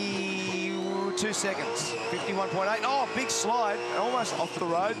 52 seconds, 51.8. Oh, big slide, almost off the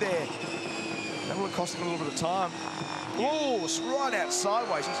road there. That would have cost him a little bit of time. Oh, it's right out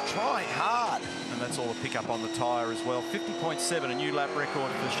sideways. He's trying hard. And that's all a pick up on the tyre as well. 50.7, a new lap record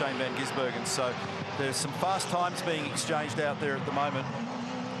for Shane Van Gisbergen. So there's some fast times being exchanged out there at the moment.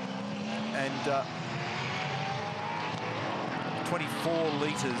 And 24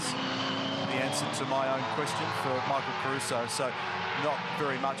 litres, the answer to my own question for Michael Caruso. So not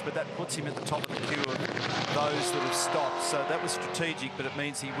very much, but that puts him at the top of the queue of those that have stopped. So that was strategic, but it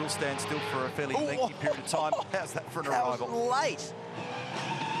means he will stand still for a fairly lengthy period of time. How's that for an arrival? That was late.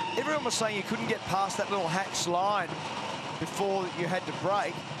 everyone was saying you couldn't get past that little hatch line before you had to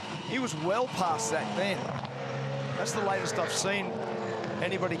brake. He was well past that then. That's the latest I've seen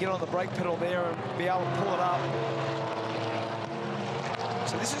anybody get on the brake pedal there and be able to pull it up.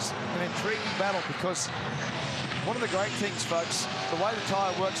 So this is an intriguing battle because one of the great things, folks, the way the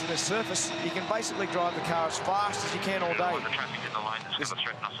tyre works on this surface, you can basically drive the car as fast as you can all day. There's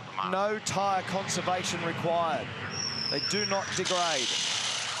no tyre conservation required. They do not degrade.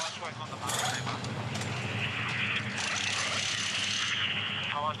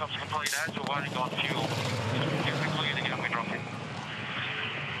 Tyres up to complete ads, we've only got fuel. If we're clear to go, we're dropping.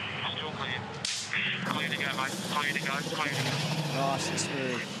 Still clear. Clear to go, mate. Clear to go, clear to go. Nice and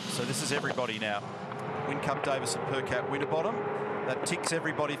smooth. So this is everybody now. Whincup, Davis and Percat, Winterbottom. That ticks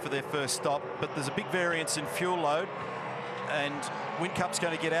everybody for their first stop, but there's a big variance in fuel load, and Whincup's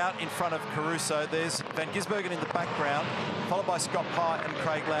going to get out in front of Caruso. There's Van Gisbergen in the background, followed by Scott Pye and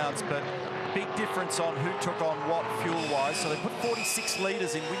Craig Lowndes, but big difference on who took on what fuel-wise. So they put 46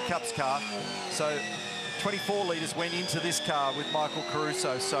 litres in Whincup's car, so 24 litres went into this car with Michael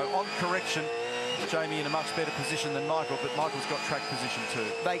Caruso. So on correction, Jamie in a much better position than Michael, but Michael's got track position too.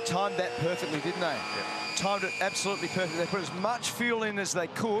 They timed that perfectly, didn't they? Yep. Timed it absolutely perfectly. They put as much fuel in as they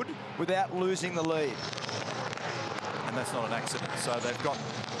could without losing the lead. And that's not an accident. So they've got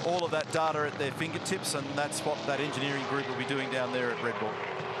all of that data at their fingertips, and that's what that engineering group will be doing down there at Red Bull.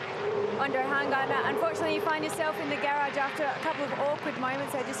 Andre Hangana, unfortunately you find yourself in the garage after a couple of awkward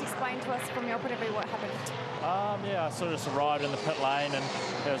moments, so just explain to us from your point of view what happened. Yeah, I sort of just arrived in the pit lane and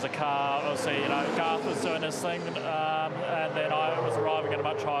there was a car, obviously, you know, Garth was doing his thing, and then I was arriving at a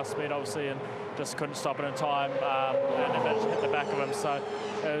much higher speed, obviously, and just couldn't stop it in time, and then managed to hit the back of him. So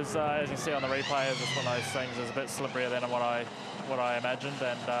it was, as you can see on the replay, it was just one of those things. It was a bit slipperier than what I imagined,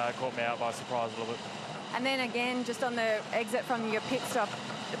 and caught me out by surprise a little bit. And then again, just on the exit from your pit stop,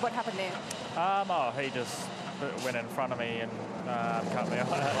 what happened there? He just went in front of me and cut me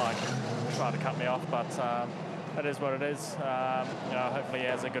off, like tried to cut me off, but it is what it is. You know, hopefully he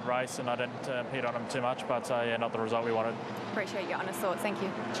has a good race and I didn't impede on him too much, but yeah, not the result we wanted. Appreciate your honest thoughts, thank you.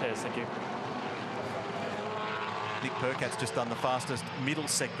 Cheers, thank you. Nick Percat's just done the fastest middle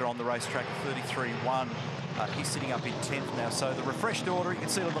sector on the racetrack, 33.1. He's sitting up in 10th now. So the refreshed order, you can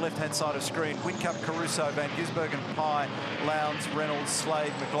see it on the left-hand side of screen. Whincup, Caruso, Van Gisbergen, Pye, Lowndes, Reynolds,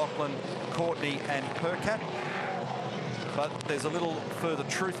 Slade, McLaughlin, Courtney and Percat. But there's a little further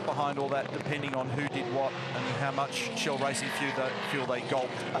truth behind all that, depending on who did what and how much Shell Racing fuel they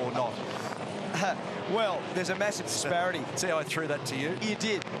gulped or not. Well, there's a massive disparity. See how I threw that to you? You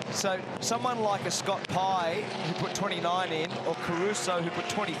did. So someone like a Scott Pye, who put 29 in, or Caruso, who put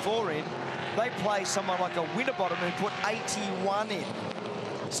 24 in, they play someone like a Winterbottom who put 81 in.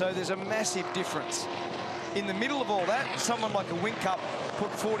 So there's a massive difference. In the middle of all that, someone like a Whincup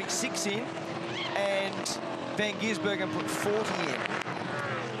put 46 in, and Van Gisbergen put 40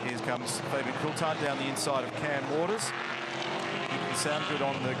 in. Here comes Fabian Coulthard down the inside of Cam Waters. He can sound good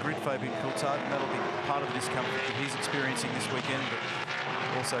on the grid, Fabian Coulthard, and that'll be part of the discomfort that he's experiencing this weekend,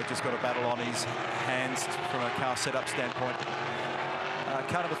 but also just got a battle on his hands from a car setup standpoint.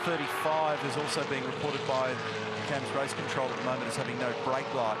 Car number 35 is also being reported by Cam's race control at the moment as having no brake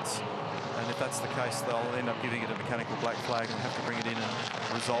lights. And if that's the case, they'll end up giving it a mechanical black flag and have to bring it in and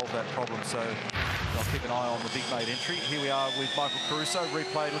resolve that problem. So I'll keep an eye on the big mate entry. Here we are with Michael Caruso,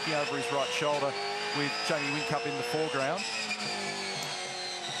 replay looking over his right shoulder with Jamie Whincup in the foreground.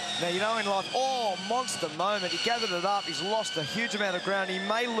 Now, you know in life, monster moment. He gathered it up. He's lost a huge amount of ground. He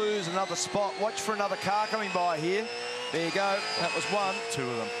may lose another spot. Watch for another car coming by here. There you go. That was one. Two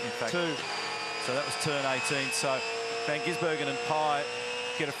of them, in fact. Two. So that was turn 18. So Van Gisbergen and Pye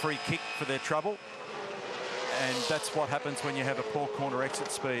get a free kick for their trouble. And that's what happens when you have a poor corner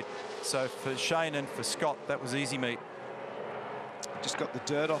exit speed. So for Shane and for Scott, that was easy meat. Just got the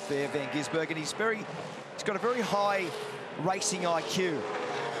dirt off there, Van Gisbergen. He's got a very high racing IQ.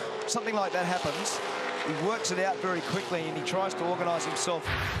 Something like that happens, he works it out very quickly and he tries to organise himself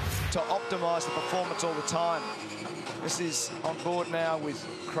to optimise the performance all the time. This is on board now with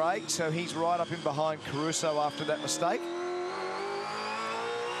Craig, so he's right up in behind Caruso after that mistake.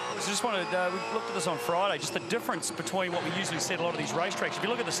 I just wanted, we looked at this on Friday, just the difference between what we usually see at a lot of these racetracks. If you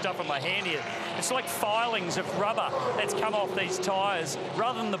look at the stuff in my hand here, it's like filings of rubber that's come off these tyres,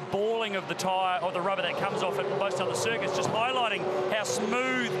 rather than the balling of the tyre or the rubber that comes off at most other circuits, just highlighting how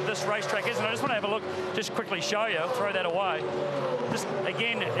smooth this racetrack is. And I just want to have a look, just quickly show you, I'll throw that away. Just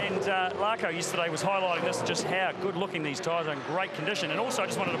again, and Larko yesterday was highlighting this, just how good looking these tyres are in great condition. And also I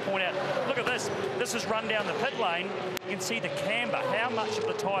just wanted to point out, look at this. This is run down the pit lane. You can see the camber, how much of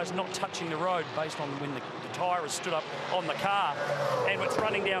the tyres it's not touching the road based on when the tyre is stood up on the car. And it's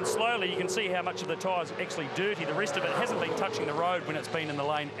running down slowly. You can see how much of the tyre is actually dirty. The rest of it hasn't been touching the road when it's been in the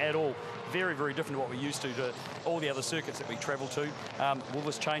lane at all. Very, very different to what we're used to all the other circuits that we travel to. Will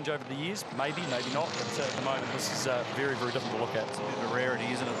this change over the years? Maybe, maybe not. But at the moment, this is very, very different to look at. It's a bit of a rarity,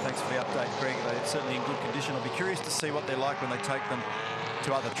 isn't it? Thanks for the update, Greg. They're certainly in good condition. I'll be curious to see what they're like when they take them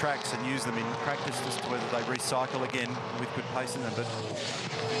to other tracks and use them in practice, just whether they recycle again with good pace in them. But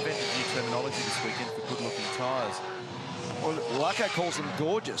invented new terminology this weekend for good-looking tyres. Well, Lacko calls them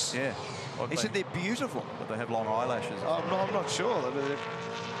gorgeous. Yeah. He said they're beautiful. But they have long eyelashes. I'm not sure.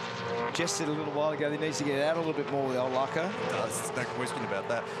 Jess said a little while ago he needs to get out a little bit more with old Lacko. There's no question about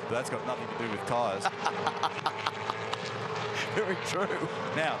that. But that's got nothing to do with tyres. Very true.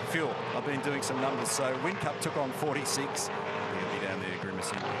 Now, fuel. I've been doing some numbers. So Whincup took on 46. He'll be down there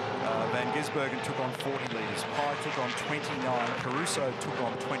grimacing. Van Gisbergen took on 40 litres. Pye took on 29. Caruso took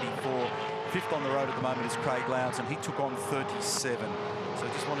on 24. Fifth on the road at the moment is Craig Lowndes, and he took on 37. So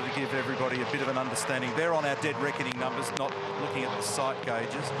just wanted to give everybody a bit of an understanding. They're on our dead reckoning numbers, not looking at the sight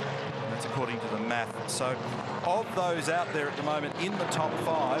gauges. And that's according to the math. So of those out there at the moment in the top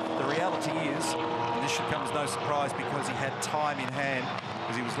 5, the reality is, and this should come as no surprise because he had time in hand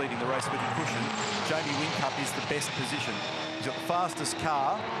because he was leading the race with a cushion, Jamie Whincup is the best position. He's got the fastest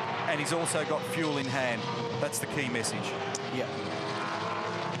car and he's also got fuel in hand. That's the key message. Yeah.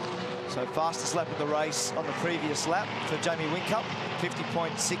 So fastest lap of the race on the previous lap for Jamie Whincup,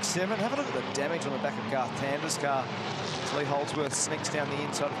 50.67. Have a look at the damage on the back of Garth Tander's car. As Lee Holdsworth sneaks down the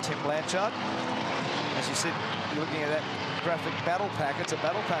inside of Tim Blanchard. As you said, you're looking at that graphic battle pack. It's a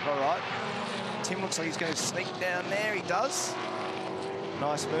battle pack, all right. Tim looks like he's going to sneak down there. He does.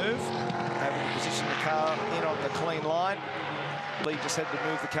 Nice move. Having to position the car in on the clean line. Lee just had to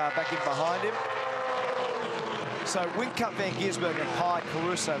move the car back in behind him. So Whincup, Van Gisbergen, Pye,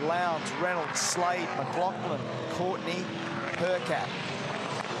 Caruso, Lowndes, Reynolds, Slade, McLaughlin, Courtney, Percat.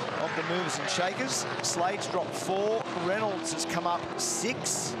 Of the movers and shakers, Slade's dropped 4. Reynolds has come up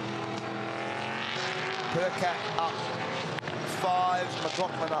 6. Percat up 5.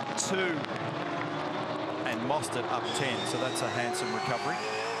 McLaughlin up 2. And Mostert up 10, so that's a handsome recovery.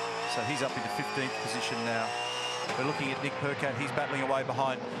 So he's up into 15th position now. We're looking at Nick Percat. He's battling away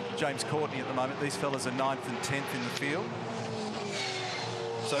behind James Courtney at the moment. These fellas are 9th and 10th in the field.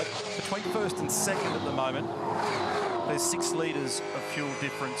 So between 1st and 2nd at the moment, there's 6 litres of fuel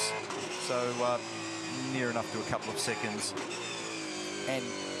difference. So near enough to a couple of seconds. And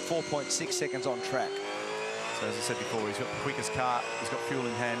 4.6 seconds on track. So as I said before, he's got the quickest car, he's got fuel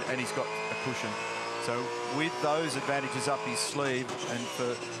in hand, and he's got a cushion. So with those advantages up his sleeve, and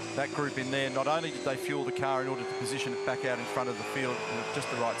for that group in there, not only did they fuel the car in order to position it back out in front of the field in just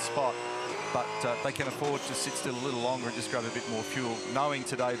the right spot, but they can afford to sit still a little longer and just grab a bit more fuel, knowing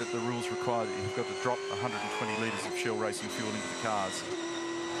today that the rules require that you've got to drop 120 litres of Shell Racing fuel into the cars.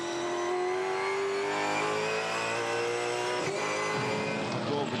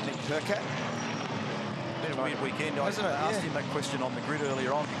 With Nick Percat. Been a weird weekend. I asked him that question on the grid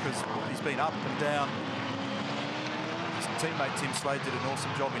earlier on because he's been up and down. His teammate Tim Slade did an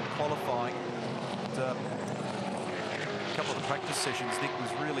awesome job in qualifying. And, a couple of the practice sessions, Nick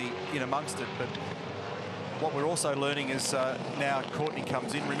was really in amongst it. But what we're also learning is now Courtney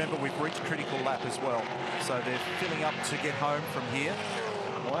comes in. Remember, we've reached critical lap as well. So they're filling up to get home from here.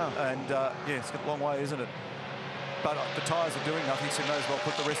 Wow. And yeah, it's got a long way, isn't it? But the tyres are doing nothing, so may as well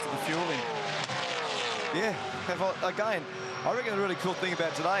put the rest of the fuel in. Yeah, again, I reckon the really cool thing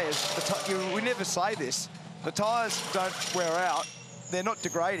about today is we never say this. The tyres don't wear out. They're not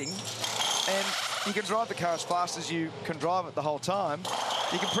degrading. And you can drive the car as fast as you can drive it the whole time.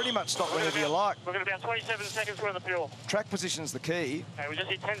 You can pretty much stop whenever you like. We're going to be about 27 seconds worth of fuel. Track position's the key. Okay, we just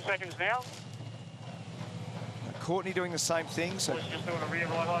hit 10 seconds now. Courtney doing the same thing. So just doing a rear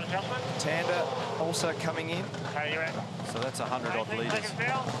right line adjustment. Tander also coming in. Okay, you're at. So that's 100 odd litres. Seconds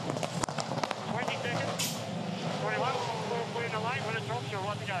now. 20 seconds. 21. We're in the lane. When it drops, you're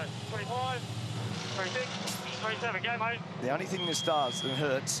right to go. 25. 26. 27. Go, mate. The only thing this does that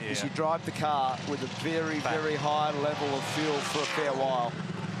hurts is you drive the car with a very, very high level of fuel for a fair while.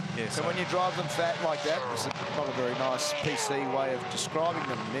 Yeah, so when you drive them fat like that, it's not a very nice PC way of describing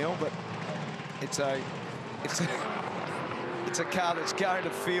them, Neil, but it's a car that's going to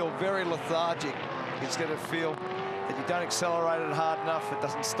feel very lethargic. It's going to feel that you don't accelerate it hard enough, it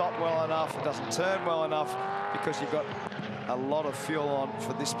doesn't stop well enough, it doesn't turn well enough, because you've got a lot of fuel on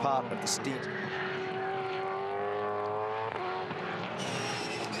for this part of the stint.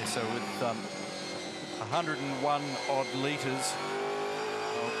 Yeah, so with 101 odd litres,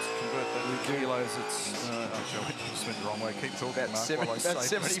 I'll good. But the kilos, it's... I just went the wrong way. Keep talking, about Mark. About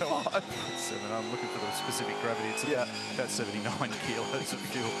 75. I'm looking for the specific gravity. It's about 79 kilos of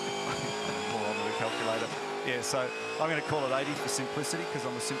fuel. More on the calculator. Yeah, so I'm going to call it 80 for simplicity because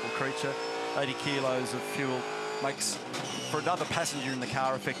I'm a simple creature. 80 kilos of fuel makes for another passenger in the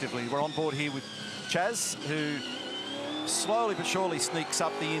car effectively. We're on board here with Chaz, who slowly but surely sneaks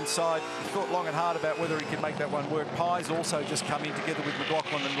up the inside. He thought long and hard about whether he could make that one work. Pye's also just come in together with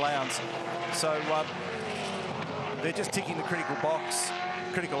McLaughlin and Lowndes. So they're just ticking the critical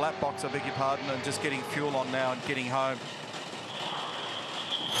lap box, I beg your pardon, and just getting fuel on now and getting home.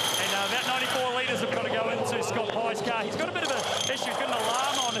 And about 94 litres have got to go into Scott Pye's car. He's got a bit of an issue. He's got an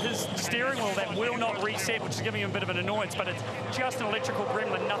alarm on his steering wheel that will not reset, which is giving him a bit of an annoyance, but it's just an electrical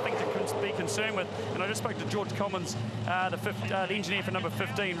gremlin, nothing to be concerned with. And I just spoke to George Commons, the engineer for number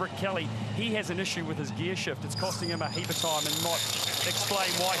 15, Rick Kelly. He has an issue with his gear shift. It's costing him a heap of time and might explain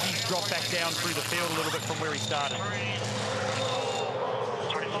why he's dropped back down through the field a little bit from where he started.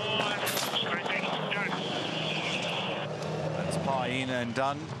 That's Pye in and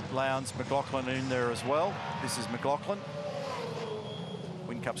done. Lowndes, McLaughlin in there as well. This is McLaughlin.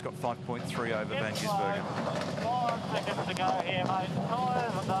 Whincup's got 5.3 over Van Gisbergen. 5 seconds to go here, mate.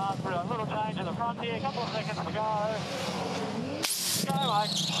 Tyres are done. A little change in the front here. A couple of seconds to go. Go,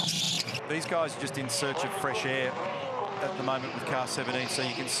 mate. These guys are just in search of fresh air at the moment with car 17, so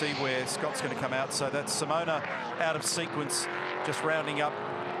you can see where Scott's going to come out. So that's Simona out of sequence, just rounding up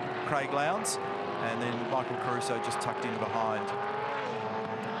Craig Lowndes, and then Michael Caruso just tucked in behind.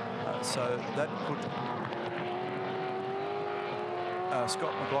 So that put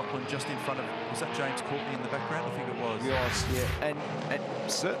Scott McLaughlin just in front of, was that James Courtney in the background? I think it was. Yes, yeah. And it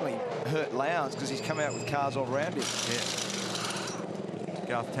certainly hurt Lowndes because he's come out with cars all around him. Yeah.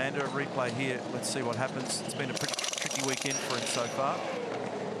 Garth Tander, a replay here. Let's see what happens. It's been a pretty tricky weekend for him so far.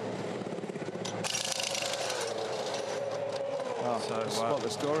 So that's what the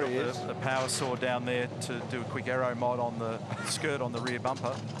story is. The power saw down there to do a quick aero mod on the skirt on the rear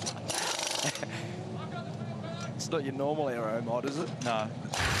bumper. It's not your normal aero mod, is it? No.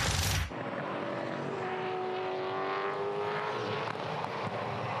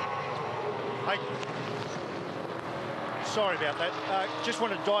 Hey, sorry about that. Just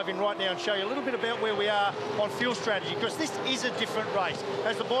want to dive in right now and show you a little bit about where we are on fuel strategy, because this is a different race.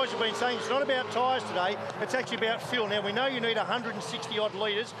 As the boys have been saying, it's not about tyres today, it's actually about fuel. Now, we know you need 160 odd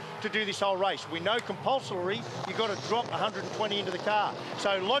litres to do this whole race. We know compulsorily you've got to drop 120 into the car.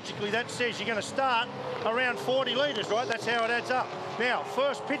 So logically that says you're going to start around 40 litres, right? That's how it adds up. Now,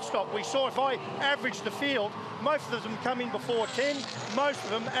 first pit stop, we saw if I average the field, most of them come in before 10, most of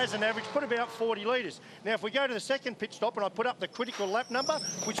them, as an average, put about 40 litres. Now, if we go to the second pit stop and I put up the critical lap number,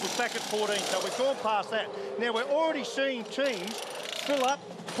 which was back at 14, so we've gone past that. Now, we're already seeing teams fill up,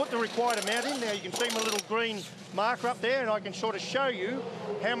 put the required amount in. Now, you can see my little green marker up there, and I can sort of show you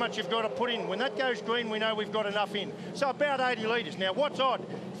how much you've got to put in. When that goes green, we know we've got enough in. So about 80 litres. Now, what's odd?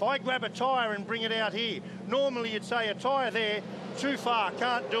 If I grab a tyre and bring it out here, normally you'd say a tyre there, too far,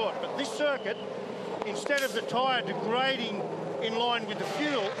 can't do it. But this circuit, instead of the tyre degrading in line with the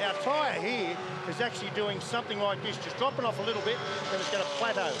fuel, our tyre here is actually doing something like this, just dropping off a little bit, and it's going to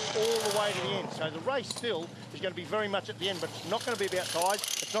plateau all the way to the end. So the race still is going to be very much at the end, but it's not going to be about tyres,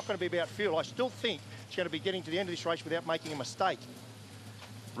 it's not going to be about fuel. I still think it's going to be getting to the end of this race without making a mistake.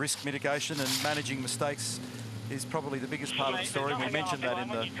 Risk mitigation and managing mistakes is probably the biggest part of the story. We mentioned that in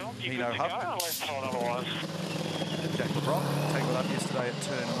the Hino Hub. Jack LeBron tackled up yesterday at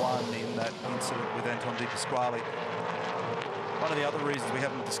turn 1 in that incident with Anton Di Pasquale. One of the other reasons we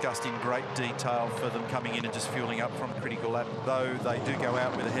haven't discussed in great detail for them coming in and just fueling up from critical lap, though they do go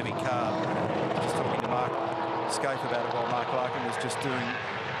out with a heavy car. Just talking to Mark Scape about it while Mark Larkin was just doing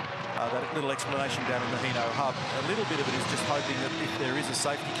that little explanation down in the Hino Hub. A little bit of it is just hoping that if there is a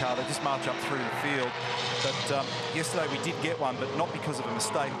safety car, they just march up through the field. But yesterday we did get one, but not because of a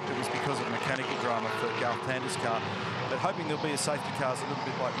mistake. It was because of a mechanical drama for Garth Tander's car. But hoping there'll be a safety car is a little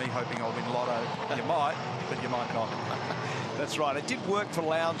bit like me hoping I'll win Lotto. You might, but you might not. That's right. It did work for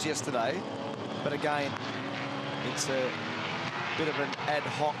Lowndes yesterday, but again, it's a bit of an ad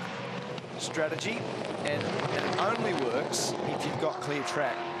hoc strategy, and it only works if you've got clear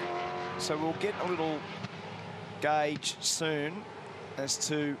track. So we'll get a little gauge soon as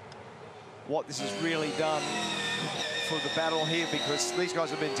to what this has really done for the battle here, because these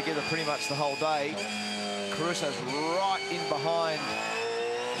guys have been together pretty much the whole day. Caruso's right in behind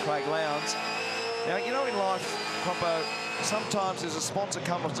Craig Lowndes. Now, you know, in life, Croppo, sometimes there's a sponsor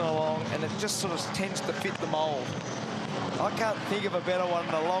comes along and it just sort of tends to fit the mould. I can't think of a better one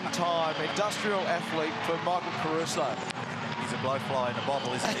in a long time. Industrial athlete for Michael Caruso. He's a blowfly in a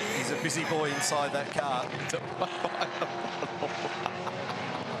bottle, isn't he? He's a busy boy inside that car.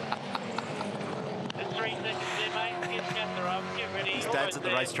 There's 3 seconds there, mate. Get the up, get ready. His dad's at the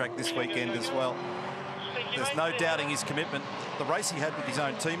racetrack this weekend as well. There's no doubting his commitment. The race he had with his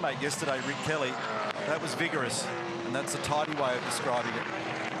own teammate yesterday, Rick Kelly, that was vigorous, and that's a tidy way of describing it.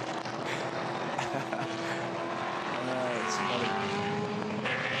 It's funny.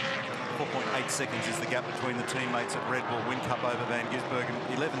 4.8 seconds is the gap between the teammates at Red Bull Whincup over Van Gisbergen.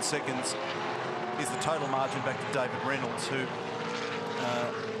 11 seconds is the total margin back to David Reynolds, who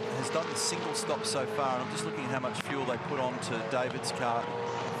has done the single stop so far. And I'm just looking at how much fuel they put onto David's car,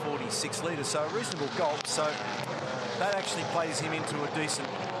 46 litres, so a reasonable gulp. So that actually plays him into a decent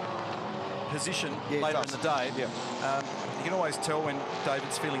position later in the day. Yeah. You can always tell when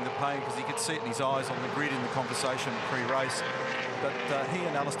David's feeling the pain because you could see it in his eyes on the grid in the conversation pre-race. But he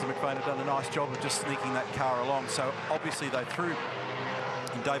and Alistair McVeigh have done a nice job of just sneaking that car along. So obviously they threw,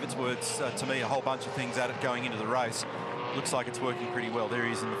 in David's words to me, a whole bunch of things at it going into the race. Looks like it's working pretty well. There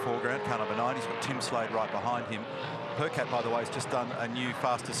he is in the foreground, car number 9. He's got Tim Slade right behind him. Percat, by the way, has just done a new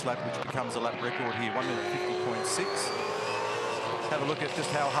fastest lap, which becomes a lap record here, 1:50.6. Have a look at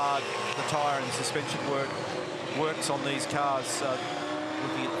just how hard the tyre and the suspension works on these cars.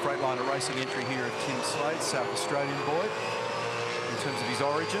 Looking at the Freightliner Racing entry here of Tim Slade, South Australian boy, in terms of his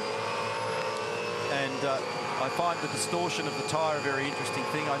origin. And I find the distortion of the tyre a very interesting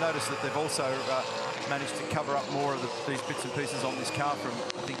thing. I noticed that they've also managed to cover up more of these bits and pieces on this car from,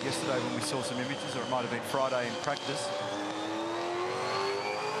 I think, yesterday when we saw some images, or it might have been Friday in practice.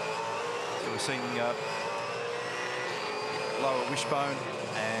 So we're seeing lower wishbone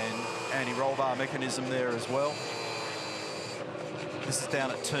and anti-roll bar mechanism there as well. This is down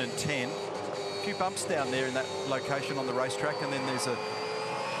at turn 10. A few bumps down there in that location on the racetrack, and then there's a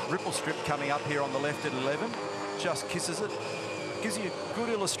ripple strip coming up here on the left at 11. Just kisses it. Gives you a good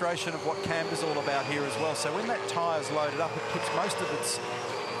illustration of what camber's all about here as well. So when that tyre's loaded up, it puts most of its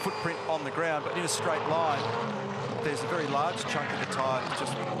footprint on the ground, but in a straight line, there's a very large chunk of the tyre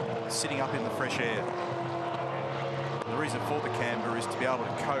just sitting up in the fresh air. The reason for the camber is to be able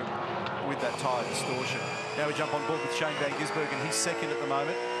to cope with that tyre distortion. Now we jump on board with Shane Van Gisbergen. He's second at the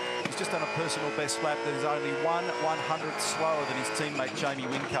moment. He's just done a personal best lap that is only 1/100th slower than his teammate Jamie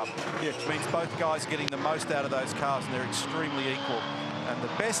Whincup, which means both guys are getting the most out of those cars, and they're extremely equal. And the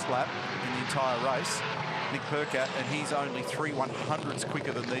best lap in the entire race, Nick Percat, and he's only 3/100ths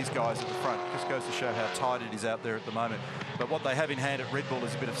quicker than these guys at the front. Just goes to show how tight it is out there at the moment. But what they have in hand at Red Bull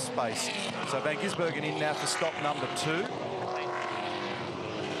is a bit of space. So Van Gisbergen in now for stop number 2.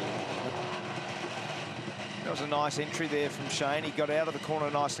 That was a nice entry there from Shane. He got out of the corner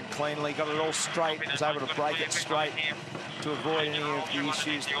nice and cleanly, got it all straight, was able to break it straight to avoid any of the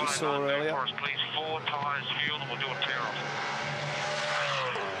issues that we saw earlier. 4 tyres, fuel, and we'll do a tear off.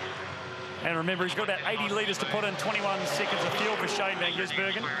 And remember, he's got about 80 litres to put in, 21 seconds of fuel for Shane Van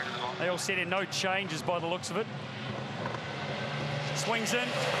Gisbergen. They all set in no changes by the looks of it. Swings in,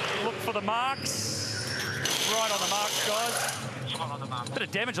 look for the marks. Right on the marks, guys. Bit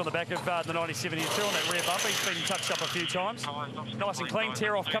of damage on the back of the 97 here too on that rear bumper. He's been touched up a few times. Nice and clean,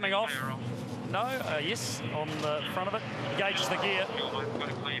 tear off coming off. No, yes, on the front of it. Engages the gear.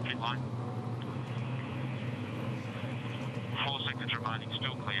 4 seconds remaining,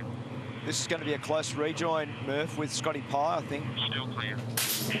 still clear. This is going to be a close rejoin, Murph, with Scotty Pye, I think. Still clear.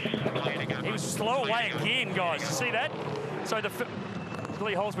 He was slow away again, guys. You see that? So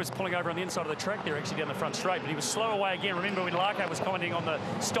Lee Holdsworth's pulling over on the inside of the track there, actually down the front straight, but he was slow away again. Remember when Larko was commenting on the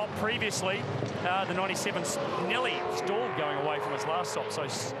stop previously, the 97's nearly stalled going away from his last stop, so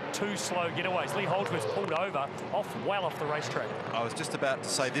 2 slow getaways. Lee Holdsworth's pulled over, well off the racetrack. I was just about to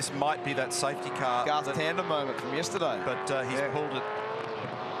say this might be that safety car. Garth Tander moment from yesterday. But he's pulled it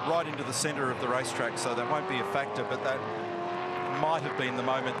right into the centre of the racetrack, so that won't be a factor, but that might have been the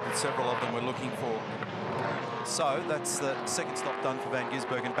moment that several of them were looking for. So that's the second stop done for Van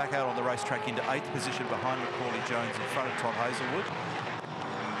Gisbergen, back out on the racetrack into 8th position behind Macaulay Jones in front of Todd Hazelwood.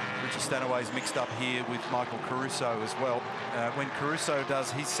 Richard Stanaway's mixed up here with Michael Caruso as well. When Caruso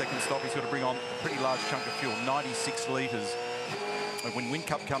does his second stop, he's got to bring on a pretty large chunk of fuel, 96 litres. When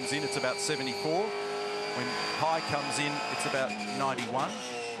Whincup comes in, it's about 74. When Pye comes in, it's about 91.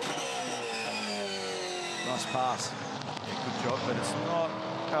 Nice pass. Yeah, good job, but it's not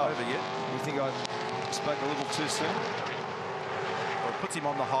over yet. You think I spoke a little too soon? Well, it puts him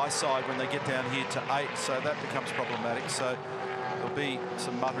on the high side when they get down here to 8, so that becomes problematic. So there'll be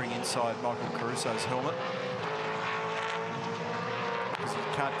some muttering inside Michael Caruso's helmet, because you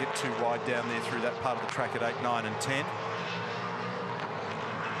can't get too wide down there through that part of the track at 8, 9 and 10.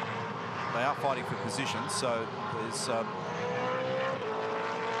 They are fighting for position, so there's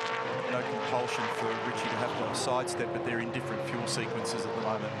no compulsion for Richie to have to sidestep, but they're in different fuel sequences at the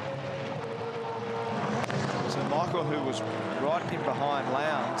moment. So Michael, who was right in behind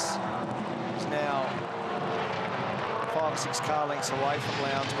Lowndes, is now 5 or 6 car lengths away from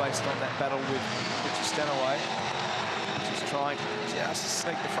Lowndes based on that battle with Richie Stanaway. Just trying just to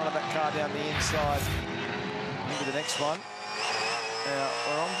sneak the front of that car down the inside into the next one. Now,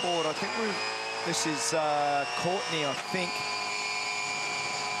 we're on board. I think this is Courtney, I think.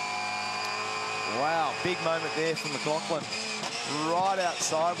 Wow, big moment there from McLaughlin. Right out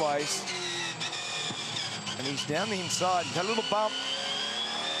sideways. And he's down the inside. He's had a little bump.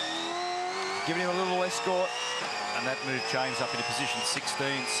 Giving him a little escort. And that moved James up into position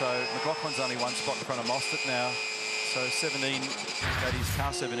 16. So McLaughlin's only 1 spot in front of Mostert now. So 17, that is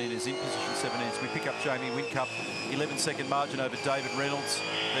car 17 is in position 17. So we pick up Jamie Whincup, 11-second margin over David Reynolds.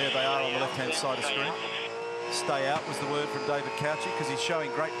 There they are on the left-hand side of screen. Stay out was the word from David Couchy because he's showing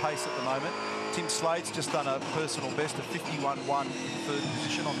great pace at the moment. Tim Slade's just done a personal best of 51.1 in third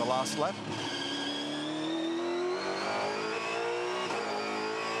position on the last lap.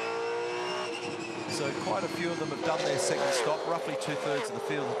 So quite a few of them have done their second stop. Roughly 2/3 of the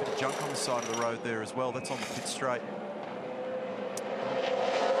field. A bit of junk on the side of the road there as well. That's on the pit straight.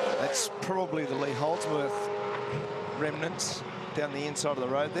 That's probably the Lee Holdsworth remnants down the inside of the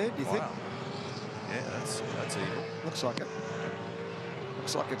road there, do you think? Yeah, that's evil. Looks like it.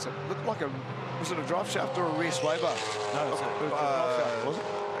 Looks like it's looked like a, was it a drive shaft or a rear sway bar? No, it's a drive shaft, was it?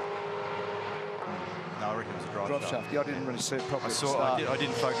 No, I reckon it was a drive shaft. Yeah, I didn't really see it properly. I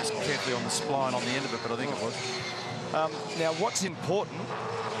didn't focus carefully on the spline on the end of it, but I think it was. Now, what's important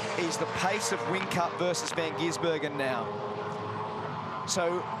is the pace of Whincup versus Van Gisbergen now.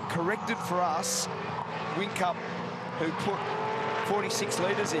 So, corrected for us, Whincup, who put 46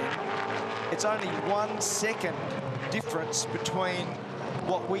 litres in, it's only 1 second difference between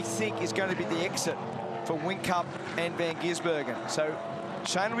what we think is going to be the exit for Whincup and Van Gisbergen. So,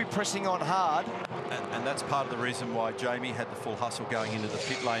 Shane will be pressing on hard. And that's part of the reason why Jamie had the full hustle going into the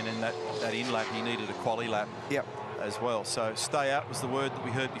pit lane, and that in-lap, he needed a quali lap as well. So stay out was the word that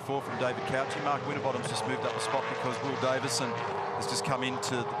we heard before from David Couchy. Mark Winterbottom's just moved up a spot because Will Davison has just come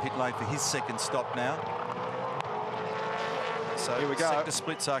into the pit lane for his second stop now. So here we go. Sector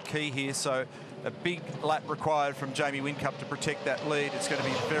splits are key here. So a big lap required from Jamie Whincup to protect that lead. It's going to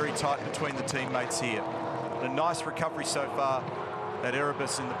be very tight between the teammates here. And a nice recovery so far at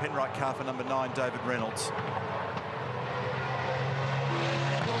Erebus in the Penrite car for number 9, David Reynolds.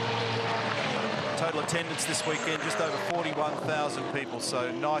 Total attendance this weekend, just over 41,000 people. So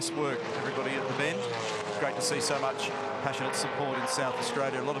nice work, everybody at the Bend. Great to see so much passionate support in South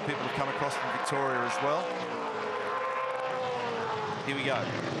Australia. A lot of people have come across from Victoria as well. Here we go.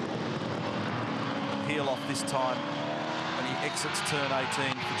 Peel off this time, and he exits turn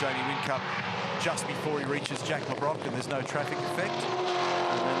 18 for Jamie Whincup just before he reaches Jack LeBrock, and there's no traffic effect.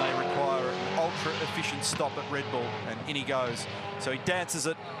 And then they require an ultra-efficient stop at Red Bull, and in he goes. So he dances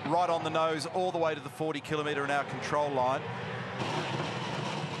it right on the nose all the way to the 40km/h control line.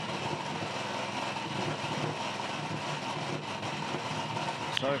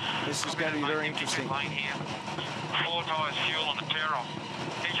 So this is going to be very interesting. 4 tyres fuel on the tear-off.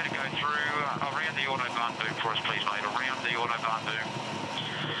 Need you to go through around the autobahn boom for us, please, mate. Around the autobahn boom.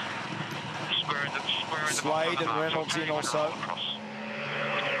 Slade and Reynolds in also.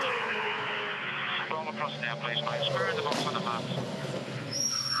 Roll across now, please, mate. Square in the box on the mark.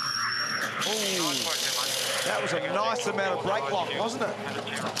 That was a nice amount of brake lock, wasn't it?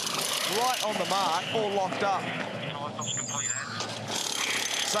 Right on the mark, all locked up.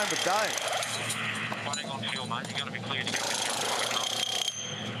 Same with Dave. Running on fuel, mate. You've got to be clear to get this truck.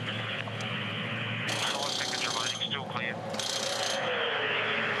 5 seconds remaining, still clear.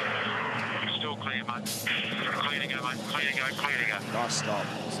 Still clear, mate. Clear to go, mate. Clear to go, clear to go. Nice stop.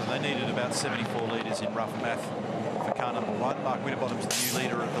 So they needed about 74 litres in rough math for car number 1. Mark Winterbottom's the new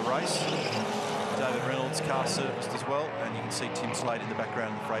leader of the race. David Reynolds, car serviced as well. And you can see Tim Slade in the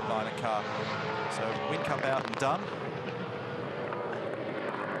background in the Freightliner car. So Whincup out and done.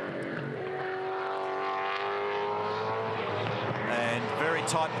 And very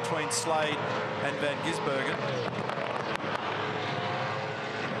tight between Slade and Van Gisbergen.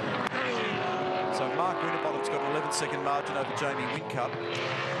 So Mark Winterbottom's got an 11-second margin over Jamie Whincup.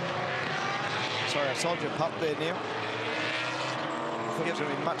 Sorry, I sold you a pup there, Neil. I thought it was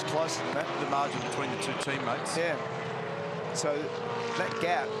going to be much closer than that. The margin between the two teammates. Yeah. So that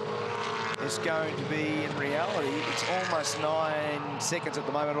gap is going to be, in reality, it's almost 9 seconds at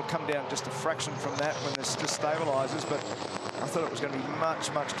the moment. It'll come down just a fraction from that when this just stabilises, but I thought it was going to be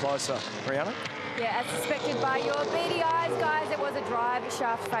much, much closer. Brianna? Yeah, as suspected by your beady eyes, guys, it was a drive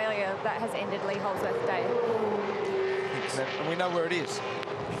shaft failure that has ended Lee Holdsworth's day. And we know where it is.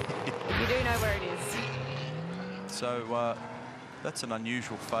 You do know where it is. So that's an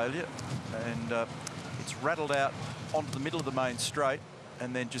unusual failure, and it's rattled out onto the middle of the main straight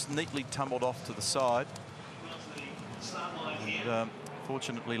and then just neatly tumbled off to the side. And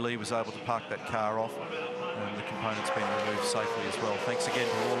fortunately, Lee was able to park that car off, and the component's been removed safely as well. Thanks again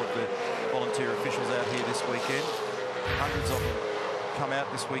to all of the volunteer officials out here this weekend. Hundreds of them come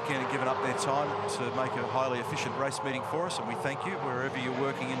out this weekend and given up their time to make a highly efficient race meeting for us, and we thank you wherever you're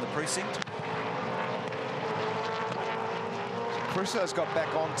working in the precinct. Crusoe's got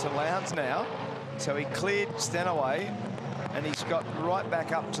back onto Lowndes now, so he cleared Stanaway, and he's got right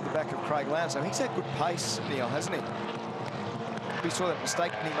back up to the back of Craig Lowndes. So he's had good pace, Neil, hasn't he? We saw that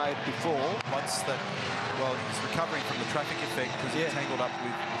mistake that he made before. Once that, well, he's recovering from the traffic effect because he tangled up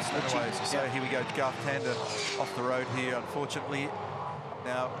with Stanaway, as you say. Here we go, Garth Tander off the road here, unfortunately.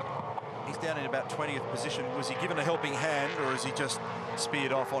 Now, he's down in about 20th position. Was he given a helping hand, or is he just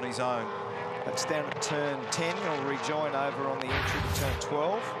speared off on his own? That's down at turn 10. He'll rejoin over on the entry to turn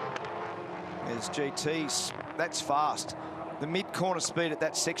 12. There's GT's. That's fast. The mid-corner speed at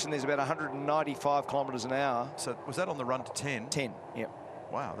that section, there's about 195 kilometres an hour. So was that on the run to 10? 10, yep.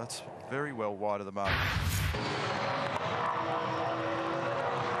 Wow, that's very well wide of the mark.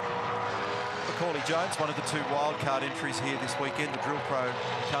 Macaulay Jones, one of the 2 wildcard entries here this weekend, the Drill Pro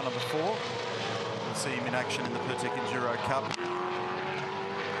car number 4. We'll see him in action in the Pertec Enduro Cup.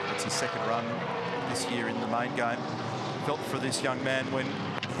 It's his 2nd run this year in the main game. Felt for this young man when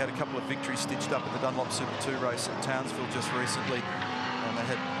he had a couple of victories stitched up at the Dunlop Super 2 race at Townsville just recently. And they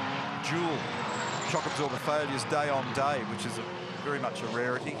had dual shock absorber failures day on day, which is very much a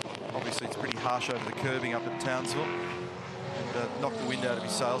rarity. Obviously, it's pretty harsh over the curbing up at Townsville. And knocked the wind out of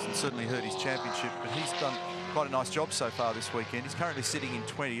his sails and certainly hurt his championship. But he's done quite a nice job so far this weekend. He's currently sitting in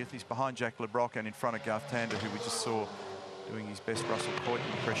 20th. He's behind Jack LeBrock and in front of Garth Tander, who we just saw doing his best Russell Coit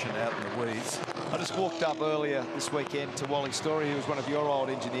impression out in the weeds. I just walked up earlier this weekend to Wally Story, who was one of your old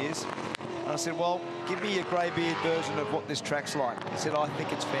engineers. And I said, well, give me a greybeard version of what this track's like. He said, I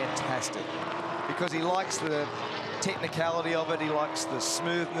think it's fantastic. Because he likes the technicality of it, he likes the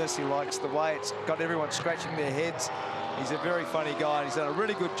smoothness, he likes the way it's got everyone scratching their heads. He's a very funny guy, and he's done a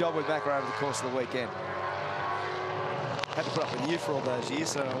really good job with Macra over the course of the weekend. Had to put up with you for all those years,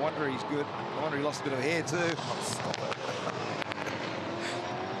 so no wonder he's good. No wonder he lost a bit of hair too. Oh, stop it.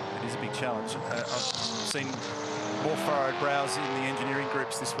 It is a big challenge. I've seen more furrowed brows in the engineering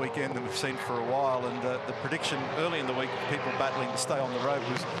groups this weekend than we've seen for a while, and the prediction early in the week of people battling to stay on the road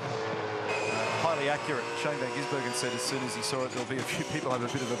was highly accurate. Shane Van Gisbergen said as soon as he saw it, there'll be a few people have a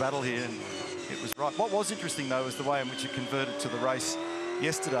bit of a battle here, and it was right. What was interesting, though, was the way in which it converted to the race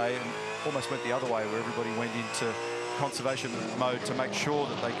yesterday and almost went the other way, where everybody went into conservation mode to make sure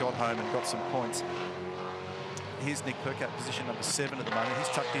that they got home and got some points. Here's Nick Percat, position number 7 at the moment. He's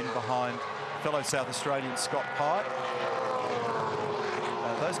chucked in behind fellow South Australian Scott Pye.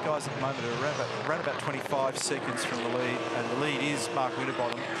 Those guys at the moment are around about 25 seconds from the lead, and the lead is Mark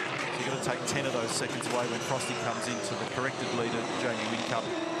Winterbottom. So you've got to take 10 of those seconds away when Frosty comes into the corrected leader, Jamie Whincup.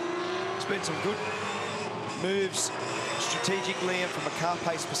 It's been some good moves strategically and from a car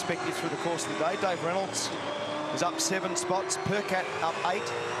pace perspective through the course of the day. Dave Reynolds is up 7 spots, Percat up 8,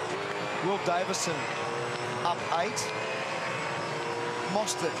 Will Davison up 8,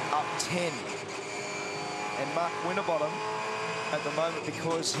 Mostert up 10, and Mark Winterbottom at the moment,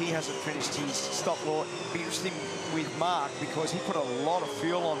 because he hasn't finished his stop law. It'll be interesting with Mark because he put a lot of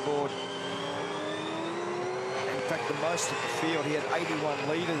fuel on board. In fact, the most of the field, he had 81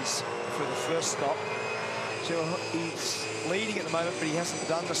 litres for the first stop. So he's leading at the moment, but he hasn't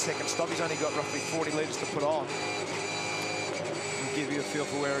done the second stop. He's only got roughly 40 litres to put on. We'll give you a feel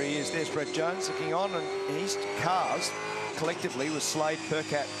for where he is. There's Brett Jones looking on, and his cars collectively with Slade,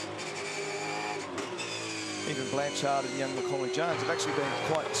 Percat, even Blanchard and young Macaulay Jones have actually been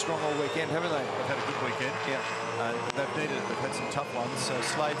quite strong all weekend, haven't they? They've had a good weekend. Yeah. They've had some tough ones. So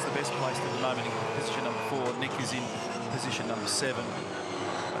Slade's the best placed at the moment in position number 4. Nick is in position number 7.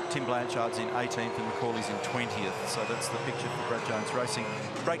 Tim Blanchard's in 18th and Macaulay's in 20th. So that's the picture for Brad Jones Racing.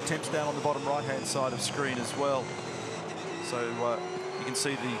 Brake temps down on the bottom right-hand side of screen as well. So you can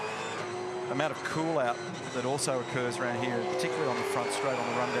see the amount of cool out that also occurs around here, particularly on the front straight on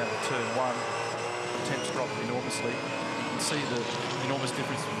the run down to turn 1. The temps drop enormously. You can see the enormous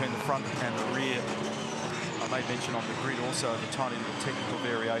difference between the front and the rear. I made mention on the grid also the tiny little technical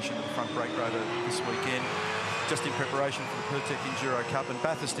variation of the front brake rotor this weekend, just in preparation for the Pertec Enduro Cup, and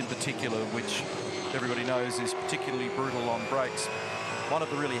Bathurst in particular, which everybody knows is particularly brutal on brakes. one of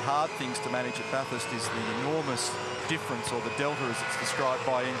the really hard things to manage at Bathurst is the enormous difference, or the delta as it's described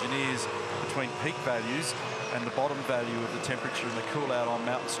by engineers, between peak values and the bottom value of the temperature and the cool out on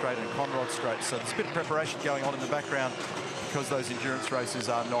Mountain Straight and Conrod Straight. So there's a bit of preparation going on in the background because those endurance races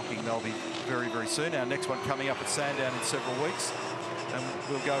are knocking. They'll be very, very soon. Our next one coming up at Sandown in several weeks. And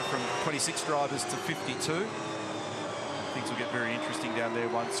we'll go from 26 drivers to 52. Things will get very interesting down there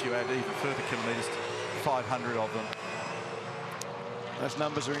once you add even further kilometres, 500 of them. Those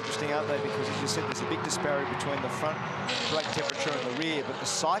numbers are interesting, aren't they? Because, as you said, there's a big disparity between the front brake temperature and the rear, but the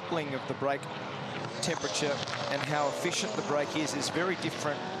cycling of the brake temperature and how efficient the brake is very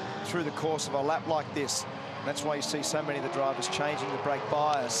different through the course of a lap like this. And that's why you see so many of the drivers changing the brake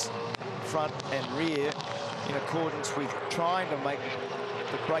bias, front and rear, in accordance with trying to make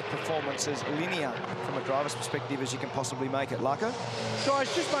the brake performance as linear from a driver's perspective as you can possibly make it. Lucka?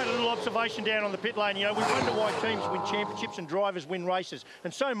 Guys, just made a little observation down on the pit lane. You know, we wonder why teams win championships and drivers win races,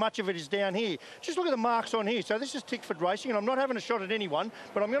 and so much of it is down here. Just look at the marks on here. So this is Tickford Racing, and I'm not having a shot at anyone,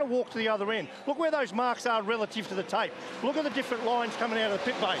 but I'm going to walk to the other end. Look where those marks are relative to the tape. Look at the different lines coming out of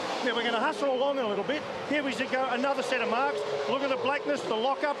the pit bay. Now, we're going to hustle along a little bit. Here we go, another set of marks. Look at the blackness, the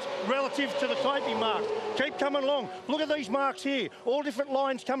lockups, relative to the taping marks. Keep coming along. Look at these marks here. All different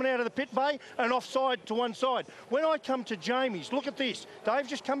lines coming out of the pit bay and offside to one side. When I come to Jamie's, look at this. Dave,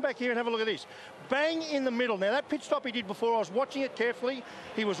 just come back here and have a look at this. Bang in the middle. Now, that pit stop he did before, I was watching it carefully.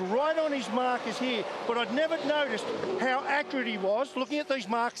 He was right on his markers here, but I'd never noticed how accurate he was, looking at these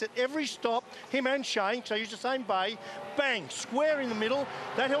marks at every stop, him and Shane, so he's the same bay. Bang, square in the middle.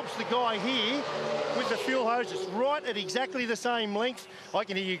 That helps the guy here with the fuel hoses right at exactly the same length. I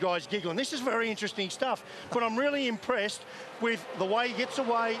can hear you guys giggling. This is very interesting stuff, but I'm really impressed with the way he gets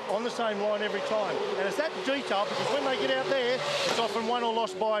away on the same line every time. And it's that detail, because when they get out there, it's often won or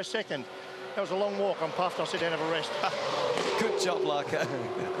lost by a second. That was a long walk. I'm puffed. I'll sit down and have a rest. Good job, Lucka.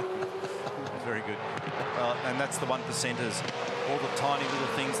 Very good. And that's the 1%ers. All the tiny little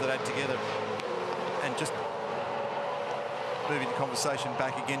things that add together. And just moving the conversation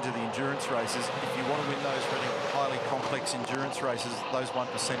back again to the endurance races, if you want to win those really highly complex endurance races, those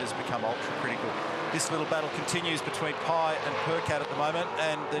 1%ers become ultra critical. This little battle continues between Pye and Percat at the moment,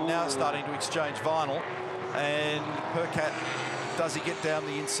 and they're now starting to exchange vinyl. And Percat, does he get down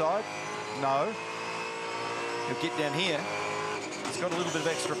the inside? No. He'll get down here. He's got a little bit of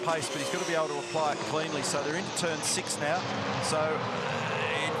extra pace, but he's got to be able to apply it cleanly. So they're into turn 6 now. So,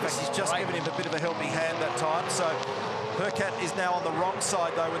 in fact, he's just given him a bit of a helping hand that time. So Percat is now on the wrong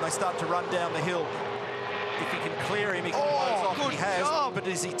side, though, when they start to run down the hill. If he can clear him, he can close off. He has, but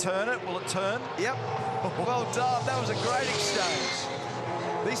does he turn it? Will it turn? Yep. Well done. That was a great exchange.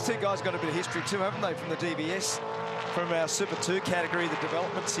 These two guys got a bit of history too, haven't they, from the DBS, from our Super 2 category, the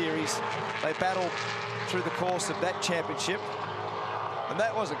development series. They battled through the course of that championship. And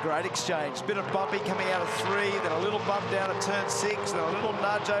that was a great exchange. Bit of bumpy coming out of 3, then a little bump down at turn 6, then a little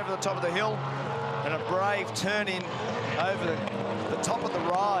nudge over the top of the hill, and a brave turn in over the top of the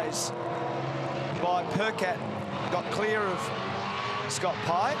rise by Percat. Got clear of Scott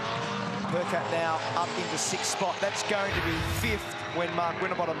Pye. Percat now up into 6th spot. That's going to be 5th when Mark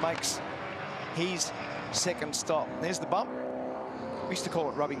Winterbottom makes his second stop. There's the bump. We used to call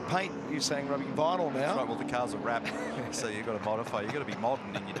it rubbing paint. You're saying rubbing vinyl now. That's right, well, the car's are wrapped, so you've got to modify. You've got to be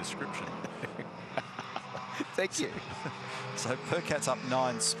modern in your description. Thank you. So Percat's up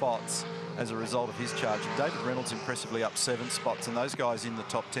 9 spots as a result of his charge. David Reynolds impressively up 7 spots, and those guys in the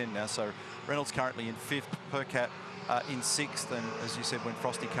top 10 now. So Reynolds currently in 5th, Percat in 6th, and as you said, when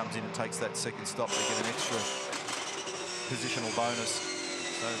Frosty comes in and takes that second stop, they get an extra positional bonus.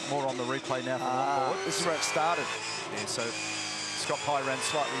 So more on the replay now from onboard. This is where it started. Yeah, so Scott Pye ran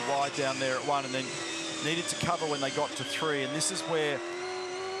slightly wide down there at 1 and then needed to cover when they got to 3. And this is where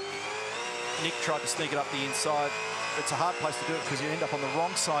Nick tried to sneak it up the inside. It's a hard place to do it because you end up on the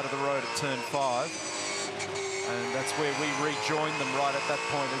wrong side of the road at turn 5. And that's where we rejoined them right at that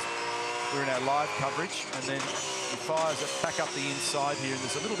point as we're in our live coverage. And then he fires it back up the inside here, and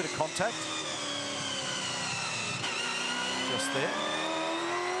there's a little bit of contact. Just there.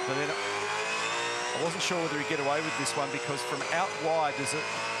 But then I wasn't sure whether he'd get away with this one because from out wide there's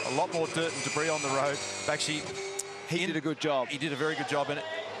a lot more dirt and debris on the road. Actually, he did a good job. He did a very good job, and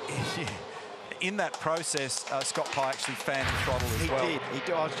in that process, Scott Pye actually fanned the throttle as well. He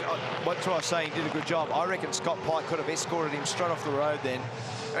did. That's why I was saying he did a good job. I reckon Scott Pye could have escorted him straight off the road then,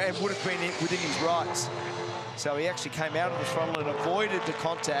 and would have been within his rights. So he actually came out of the throttle and avoided the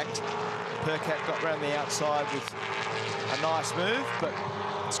contact. Percat got round the outside with a nice move, but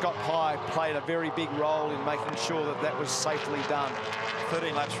Scott Pye played a very big role in making sure that that was safely done.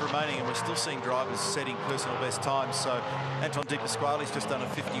 13 laps remaining, and we're still seeing drivers setting personal best times. So Anton De Pasquale's just done a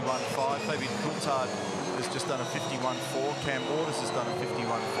 51.5. Fabian Coulthard has just done a 51.4. Cam Waters has done a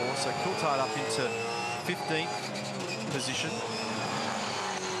 51.4. So Coulthard up into 15th position.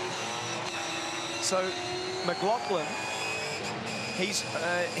 So McLaughlin, he's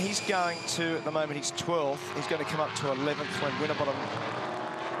going to, at the moment, he's 12th. He's going to come up to 11th when Winterbottom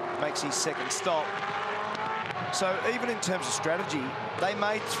makes his second stop. So even in terms of strategy, they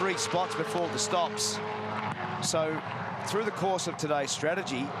made 3 spots before the stops. So through the course of today's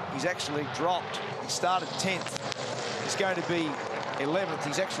strategy, he's actually dropped. He started 10th. He's going to be 11th.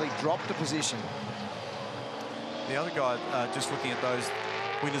 He's actually dropped a position. The other guy, just looking at those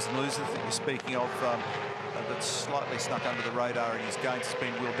winners and losers that you're speaking of, that's slightly snuck under the radar in his gains has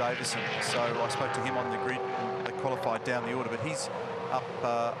been Will Davison. So I spoke to him on the grid, and they qualified down the order, but he's up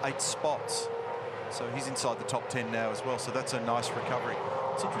 8 spots. So he's inside the top 10 now as well. So that's a nice recovery.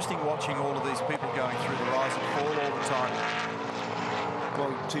 It's interesting watching all of these people going through the rise and fall all the time.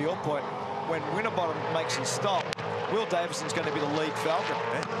 Well, to your point, when Winterbottom makes his stop, Will Davison's going to be the lead Falcon.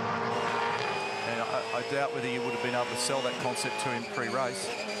 Yeah. And I doubt whether you would have been able to sell that concept to him pre-race.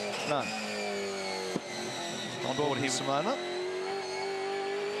 No. On board here with Simona.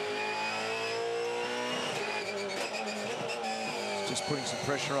 Just putting some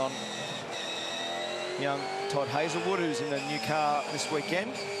pressure on young Todd Hazelwood, who's in a new car this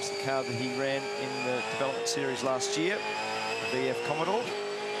weekend. It's the car that he ran in the development series last year, the VF Commodore.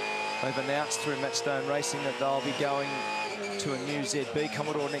 They've announced through Matchstone Racing that they'll be going to a new ZB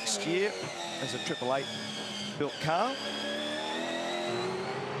Commodore next year as a 888 built car.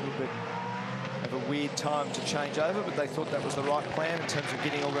 A little bit of a weird time to change over, but they thought that was the right plan in terms of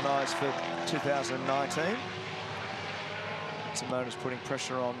getting organised for 2019. Simona's putting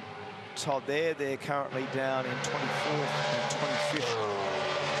pressure on Todd there. They're currently down in 24th and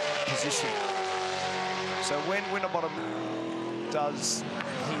 25th position. So when Winterbottom does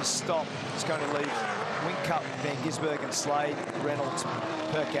his stop, it's going to leave Whincup, Van Gisbergen, Slade, Reynolds,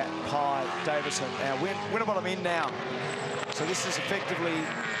 Percat, Pye, Davison. Now Winterbottom in now. So this is effectively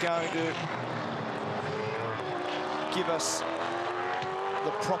going to give us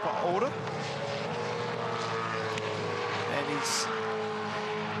the proper order. And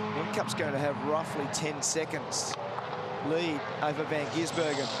Whincup's going to have roughly 10 seconds lead over Van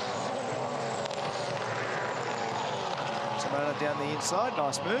Gisbergen. Simona down the inside,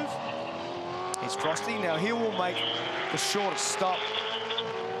 nice move. Here's Frosty. Now he will make the shortest stop.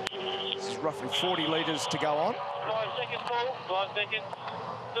 This is roughly 40 litres to go on. 5 seconds, Paul. 5 seconds.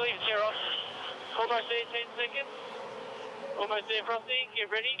 Believe it's here, Ross. Almost there, 10 seconds. Almost there, Frosty. Get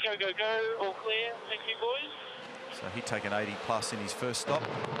ready. Go, go, go. All clear. Thank you, boys. So he'd taken 80 plus in his first stop.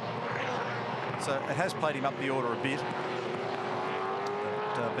 So it has played him up the order a bit.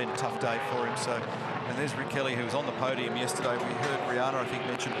 But, been a tough day for him. So, and there's Rick Kelly, who was on the podium yesterday. We heard Rihanna, I think,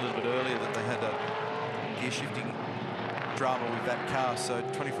 mention a little bit earlier that they had a gear shifting drama with that car. So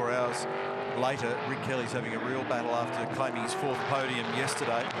 24 hours later, Rick Kelly's having a real battle after claiming his 4th podium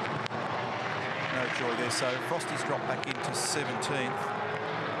yesterday. No joy there. So Frosty's dropped back into 17th.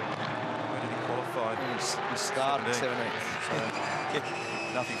 He started 17th. So,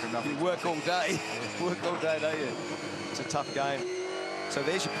 nothing from nothing. You work all day. Work all day, don't you? It's a tough game. So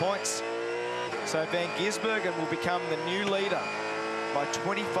there's your points. So Van Gisbergen will become the new leader by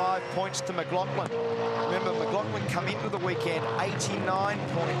 25 points to McLaughlin. Remember, McLaughlin come into the weekend 89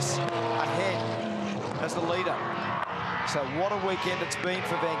 points ahead as the leader. So what a weekend it's been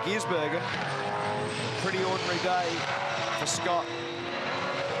for Van Gisbergen. Pretty ordinary day for Scott.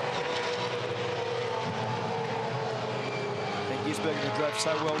 Gisbergen, who drove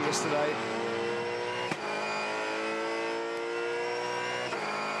so well yesterday.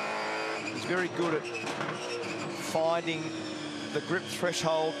 He's very good at finding the grip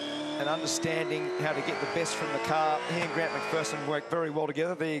threshold and understanding how to get the best from the car. He and Grant McPherson work very well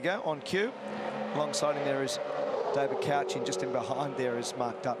together. There you go, on cue. Alongside him there is David Couch, and just in behind there is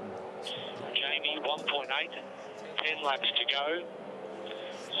Mark Dutton. Jamie, 1.8. 10 laps to go.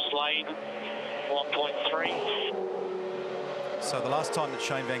 Slade, 1.3. So the last time that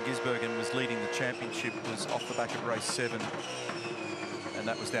Shane Van Gisbergen was leading the championship was off the back of race 7. And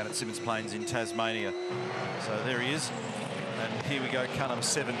that was down at Simmons Plains in Tasmania. So there he is. And here we go, car number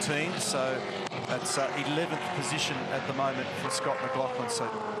 17. So that's 11th position at the moment for Scott McLaughlin. So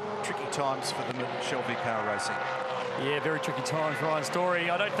tricky times for them at Shelby Power Racing. Yeah, very tricky times, Ryan Story.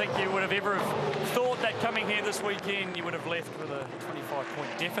 I don't think you would have ever thought that coming here this weekend, you would have left with a 25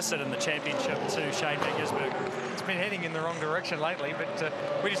 5-point deficit in the championship to Shane van Gisbergen. It's been heading in the wrong direction lately, but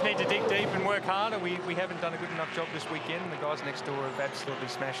we just need to dig deep and work harder. We haven't done a good enough job this weekend. The guys next door have absolutely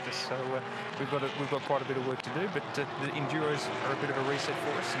smashed us, so we've got quite a bit of work to do. But the Enduros are a bit of a reset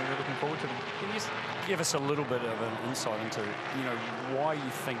for us, and we're looking forward to them. Can you just give us a little bit of an insight into, why you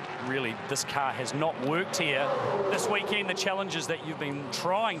think really this car has not worked here this weekend, the challenges that you've been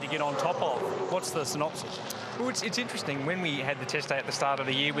trying to get on top of? What's the synopsis? Well, it's interesting. When we had the test day at the start of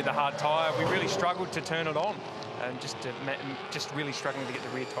the year with the hard tyre, we really struggled to turn it on. Just really struggling to get the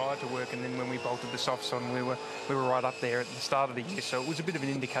rear tyre to work, and then when we bolted the softs on, we were right up there at the start of the year. So it was a bit of an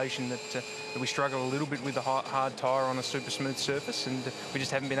indication that we struggle a little bit with the hard tyre on a super smooth surface, and we just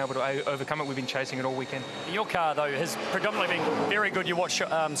haven't been able to overcome it. We've been chasing it all weekend. Your car, though, has predominantly been very good. You watch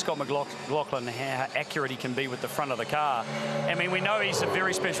Scott McLaughlin, how accurate he can be with the front of the car. I mean, we know he's a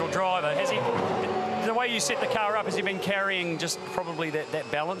very special driver. Has he? The way you set the car up, has he been carrying just probably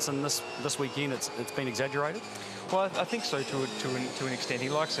that balance, and this weekend it's been exaggerated? Well, I think so to an extent. He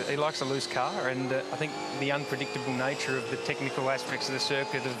likes a loose car, and I think the unpredictable nature of the technical aspects of the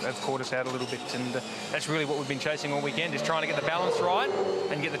circuit have caught us out a little bit, and that's really what we've been chasing all weekend, is trying to get the balance right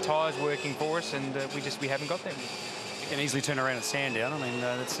and get the tyres working for us, and we haven't got them. Can easily turn around at Sandown. I mean,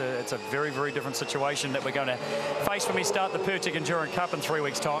 it's a very, very different situation that we're going to face when we start the Pertic Endurance Cup in 3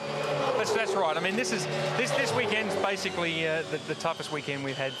 weeks' time. That's right. I mean, this weekend's basically the toughest weekend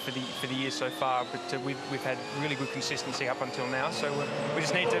we've had for the year so far. But we've had really good consistency up until now. So we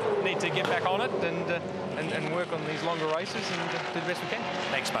just need to get back on it and work on these longer races and do the best we can.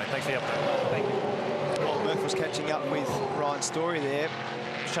 Thanks, mate. Thanks for the update. Thank you. Well, Murph was catching up with Ryan Story there.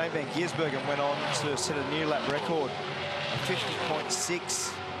 Shane van Gisbergen went on to set a new lap record.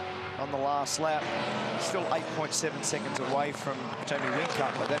 50.6 on the last lap. Still 8.7 seconds away from Jamie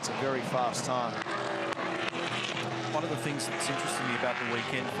Whincup, but that's a very fast time. One of the things that's interesting me about the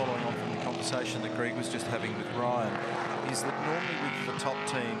weekend, following on from the conversation that Greg was just having with Ryan, is that normally with the top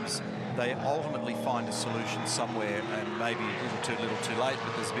teams, they ultimately find a solution somewhere, and maybe a little too late,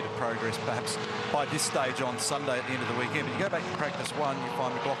 but there's a bit of progress perhaps by this stage on Sunday at the end of the weekend. But you go back to practice 1, you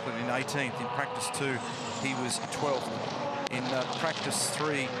find McLaughlin in 18th. In practice 2, he was 12th. In practice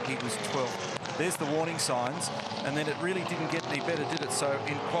 3, he was 12th. There's the warning signs, and then it really didn't get any better, did it? So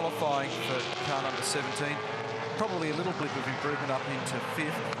in qualifying for car number 17, probably a little blip of improvement up into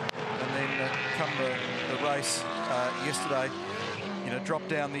 5th, and then come the race yesterday, drop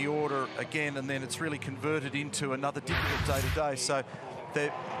down the order again, and then it's really converted into another difficult day-to-day. So they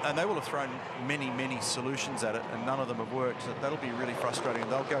will have thrown many solutions at it, and none of them have worked. So that'll be really frustrating,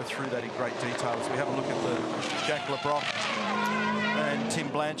 and they'll go through that in great detail as we have a look at the Jack LeBrock and Tim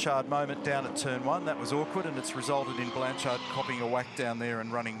Blanchard moment down at turn 1. That was awkward, and it's resulted in Blanchard copping a whack down there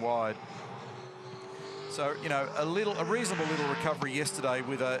and running wide. So, a reasonable little recovery yesterday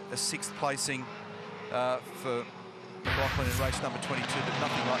with a 6th placing for McLaughlin in race number 22, but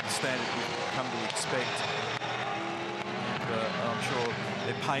nothing like the standard we've come to expect. And I'm sure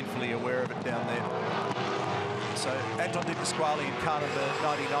they're painfully aware of it down there. So Anton Di Pasquale in car number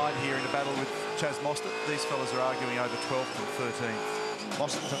 99 here in a battle with Chaz Mostert. These fellas are arguing over 12th and 13th.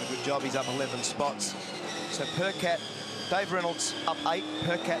 Mostert's done a good job. He's up 11 spots. So Percat, Dave Reynolds up 8,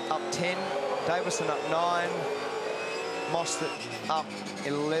 Percat up 10, Davison up 9, Mostert up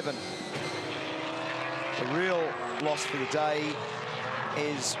 11. The real loss for the day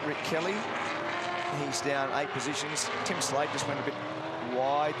is Rick Kelly. He's down 8 positions. Tim Slade just went a bit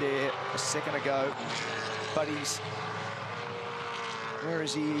wide there a second ago, but where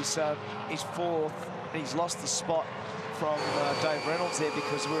is he? He's 4th. He's lost the spot from Dave Reynolds there,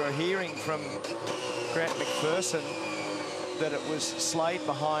 because we were hearing from Grant McPherson that it was Slade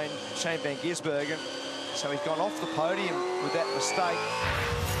behind Shane van Gisbergen. So he's gone off the podium with that mistake.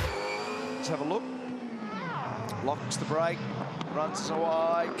 Let's have a look. Locks the brake, runs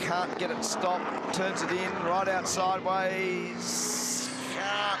wide, can't get it stopped, turns it in, right out sideways,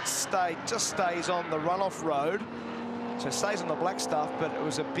 can't stay, just stays on the runoff road. So it stays on the black stuff, but it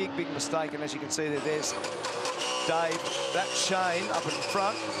was a big mistake. And as you can see there's Dave, that's Shane up in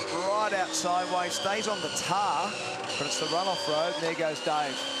front, right out sideways, stays on the tar, but it's the runoff road, and there goes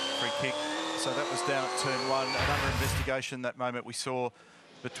Dave. Free kick. So that was down at turn 1. Another investigation that moment we saw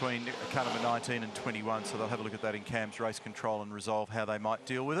between car number 19 and 21, so they'll have a look at that in Cam's race control and resolve how they might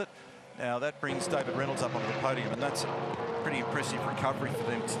deal with it. Now that brings David Reynolds up onto the podium, and that's a pretty impressive recovery for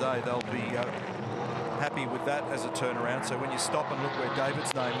them today. They'll be happy with that as a turnaround. So when you stop and look where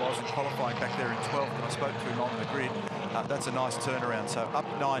David's name was in qualifying back there in 12th, and I spoke to him on the grid, that's a nice turnaround. So up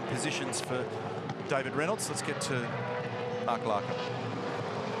 9 positions for David Reynolds. Let's get to Mark Larkin.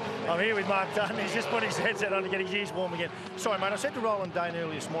 I'm here with Mark Dunn. He's just put his headset on to get his ears warm again. Sorry, mate, I said to Roland Dane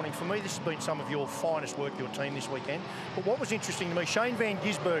earlier this morning, for me, this has been some of your finest work, your team this weekend. But what was interesting to me, Shane van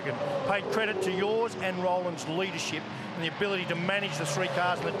Gisbergen paid credit to yours and Roland's leadership and the ability to manage the three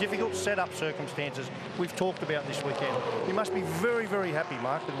cars in the difficult setup circumstances we've talked about this weekend. You must be very, very happy,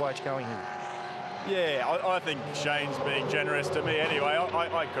 Mark, with the way it's going here. Yeah, I think Shane's being generous to me anyway.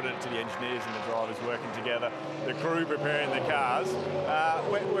 I credit it to the engineers and the drivers working together, the crew preparing the cars.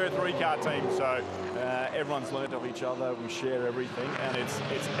 We're a three-car team, so everyone's learnt of each other. We share everything, and it's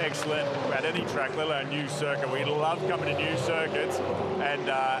excellent at any track, let alone new circuit. We love coming to new circuits and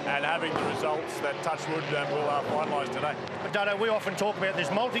having the results that Touchwood will finalise today. But Dado, we often talk about there's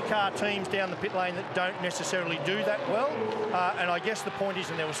multi-car teams down the pit lane that don't necessarily do that well, and I guess the point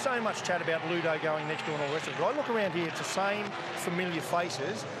is, and there was so much chat about Ludo going next door and all the rest of it, but I look around here, it's the same familiar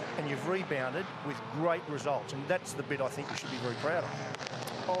faces, and you've rebounded with great results, and that's the bit I think you should be very proud of.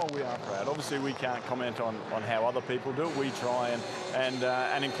 Oh, we are proud. Obviously, we can't comment on how other people do it. We try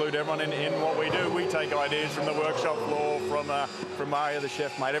and include everyone in what we do. We take ideas from the workshop floor, from Mario, the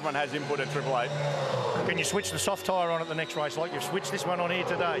chef, mate. Everyone has input at Triple Eight. Can you switch the soft tyre on at the next race like you've switched this one on here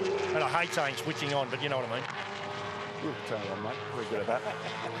today? And I hate saying switching on, but you know what I mean. We'll turn it on, mate. We're good at that.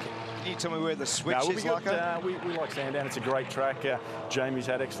 Can you tell me where the switch is, like? We like Sandown. It's a great track. Jamie's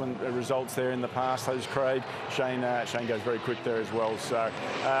had excellent results there in the past. So does Craig. Shane goes very quick there as well. So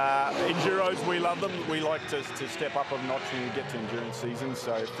Enduros, we love them. We like to step up a notch when we get to endurance season.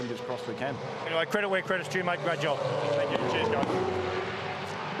 So fingers crossed we can. Anyway, credit where credit's due, mate. Great job. Thank you. Cheers, guys.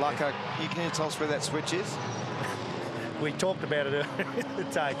 Lucko, can you tell us where that switch is? We talked about it earlier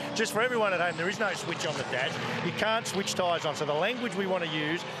today. Just for everyone at home, there is no switch on the dash. You can't switch tyres on. So the language we want to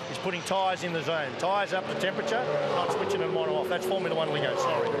use is putting tyres in the zone. Tyres up to temperature, not switching them on or off. That's Formula One lingo,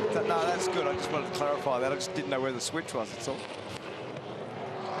 sorry. No, that's good. I just wanted to clarify that. I just didn't know where the switch was, that's all.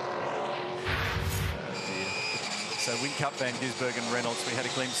 So Whincup, Van Gisbergen, Reynolds, we had a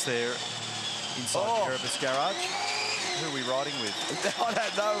glimpse there inside the Erebus garage. Who are we riding with? I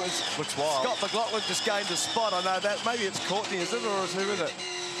don't know. Looks wild. Scott McLaughlin just gained a spot. I know that. Maybe it's Courtney, is it? Or is who is it?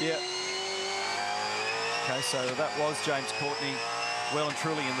 Yeah. Okay, so that was James Courtney well and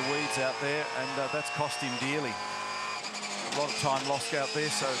truly in the weeds out there, and that's cost him dearly. A lot of time lost out there,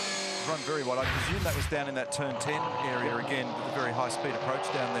 so run very well. I presume that was down in that turn 10 area again with a very high-speed approach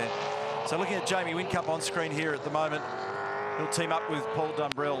down there. So looking at Jamie Whincup on screen here at the moment, he'll team up with Paul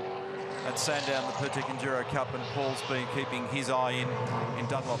Dumbrell at Sandown, the Pertec Enduro Cup, and Paul's been keeping his eye in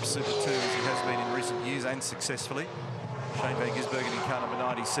Dunlop Super 2 as he has been in recent years, and successfully. Shane van Gisbergen in car number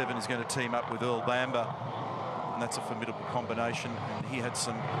 97 is going to team up with Earl Bamber, and that's a formidable combination. And he had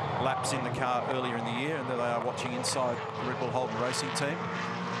some laps in the car earlier in the year, and there they are watching inside the Red Bull Holden Racing team.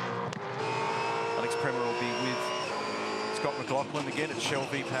 Alex Premer will be with Scott McLaughlin again at Shell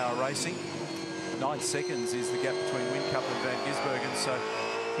V-Power Racing. 9 seconds is the gap between Whincup and Van Gisbergen, so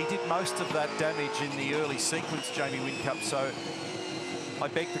he did most of that damage in the early sequence, Jamie Whincup, so I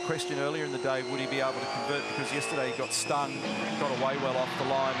begged the question earlier in the day, would he be able to convert, because yesterday he got stung, got away well off the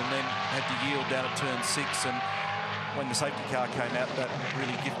line, and then had to yield down at turn 6, and when the safety car came out, that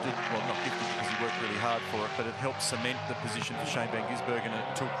really gifted, well, not gifted because he worked really hard for it, but it helped cement the position for Shane van Gisbergen, and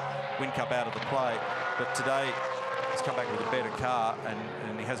it took Whincup out of the play. But today, he's come back with a better car, and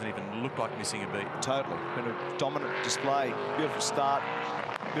he hasn't even looked like missing a beat. Totally. Been a dominant display. Beautiful start.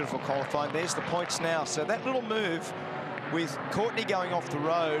 Beautiful qualifying. There's the points now. So that little move with Courtney going off the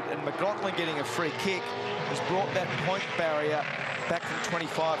road and McLaughlin getting a free kick has brought that point barrier back from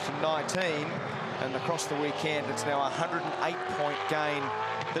 25 to 19. And across the weekend, it's now a 108-point gain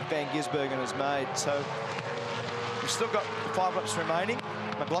that Van Gisbergen has made. So we've still got 5 laps remaining.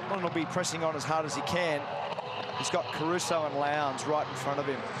 McLaughlin will be pressing on as hard as he can. He's got Caruso and Lowndes right in front of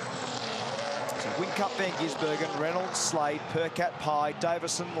him. So Whincup, Van Gisbergen, Reynolds, Slade, Percat, Pye,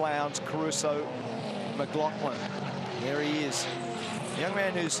 Davison, Lowndes, Caruso, McLaughlin. There he is. A young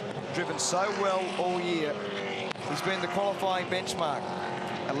man who's driven so well all year. He's been the qualifying benchmark.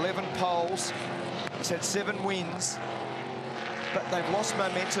 11 poles. He's had 7 wins. But they've lost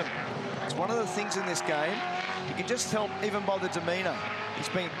momentum. It's one of the things in this game. You can just tell even by the demeanour. He's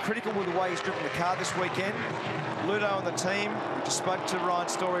been critical with the way he's driven the car this weekend. Ludo and the team, we just spoke to Ryan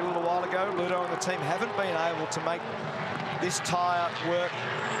Story a little while ago. Ludo and the team haven't been able to make this tyre work,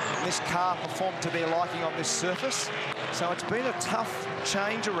 this car perform to their liking on this surface. So it's been a tough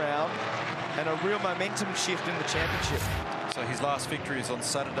change around and a real momentum shift in the championship. So his last victory is on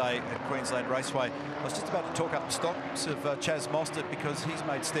Saturday at Queensland Raceway. I was just about to talk up the stocks of Chaz Mostert because he's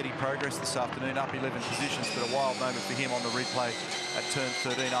made steady progress this afternoon, up 11 positions, but a wild moment for him on the replay at turn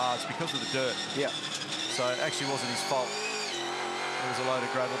 13. It's because of the dirt. Yeah. So it actually wasn't his fault. There was a load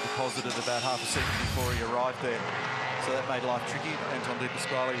of gravel deposited about half a second before he arrived there. So that made life tricky. Anton De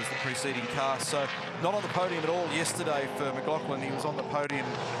Pasquale was the preceding car. So not on the podium at all yesterday for McLaughlin. He was on the podium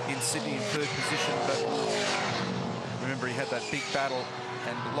in Sydney in 3rd position, but remember he had that big battle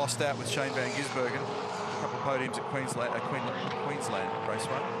and lost out with Shane Van Gisbergen. A couple of podiums at Queensland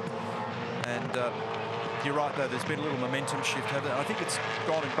Raceway. And you're right, though, there's been a little momentum shift, hasn't it? I think it's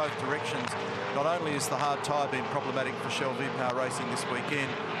gone in both directions. Not only has the hard tyre been problematic for Shell V-Power Racing this weekend,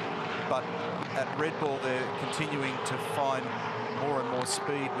 but at Red Bull, they're continuing to find more and more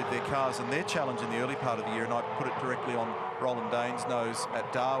speed with their cars, and their challenge in the early part of the year, and I put it directly on Roland Dane's nose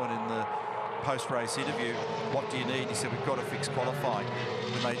at Darwin in the post-race interview, what do you need? He said, we've got to fix qualifying.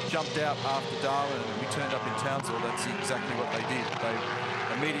 When they jumped out after Darwin and we turned up in Townsville, that's exactly what they did. They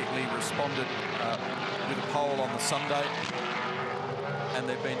immediately responded with a pole on the Sunday, and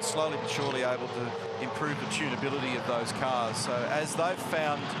they've been slowly but surely able to improve the tunability of those cars. So as they've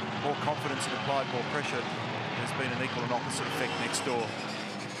found more confidence and applied more pressure, there's been an equal and opposite effect next door.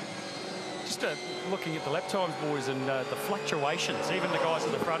 Just looking at the lap times, boys, and the fluctuations, even the guys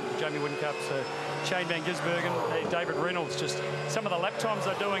at the front, Jamie Whincups, Shane Van Gisbergen, David Reynolds, just some of the lap times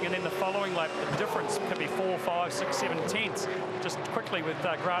they're doing, and then the following lap, the difference could be 4, 5, 6, 7 tenths. Just quickly with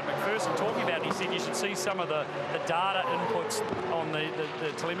Grant McPherson talking about it, he said you should see some of the data inputs on the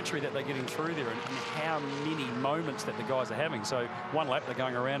telemetry that they're getting through there, and how many moments that the guys are having. So one lap they're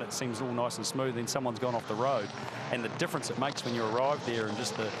going around, it seems all nice and smooth, then someone's gone off the road, and the difference it makes when you arrive there, and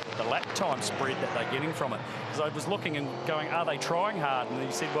just the lap time spread that they're getting from it. Because I was looking and going, are they trying hard? And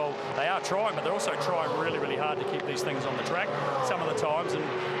he said, well, they are trying, but they're also trying really, really hard to keep these things on the track some of the times, and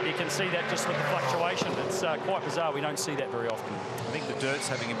you can see that just with the fluctuation. It's quite bizarre. We don't see that very often. I think the dirt's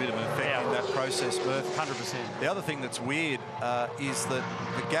having a bit of an effect in that process, Murph. 100%. The other thing that's weird is that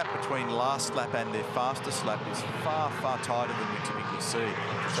the gap between last lap and their fastest lap is far, far tighter than we typically see.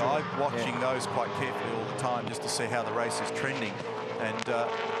 So I'm watching those quite carefully all the time just to see how the race is trending. And the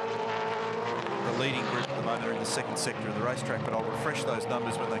leading group at the moment are in the 2nd sector of the racetrack, but I'll refresh those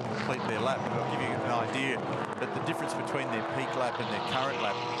numbers when they complete their lap, and I'll give you an idea that the difference between their peak lap and their current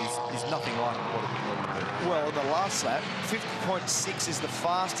lap is nothing like what it would normally be. Well, in the last lap, 50.6 is the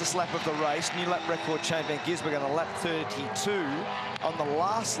fastest lap of the race. New lap record, Shane Van Gisbergen on lap 32. On the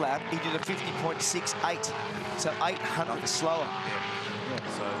last lap, he did a 50.68, so 800 slower.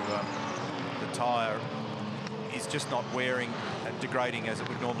 So the tyre is just not wearing and degrading as it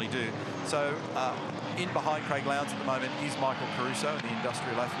would normally do. So in behind Craig Lowndes at the moment is Michael Caruso in the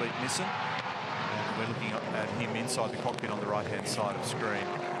Industrial Athlete Nissan. And we're looking at him inside the cockpit on the right-hand side of screen.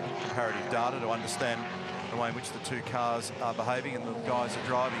 Comparative data to understand the way in which the two cars are behaving and the guys are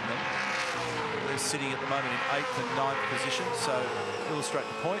driving them. They're sitting at the moment in 8th and 9th position. So to illustrate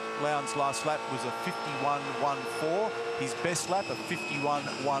the point, Lowndes' last lap was a 51.14. His best lap, a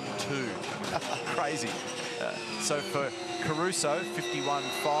 51.12. Crazy. So for Caruso,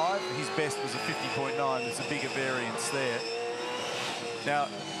 51.5. His best was a 50.9. There's a bigger variance there. Now,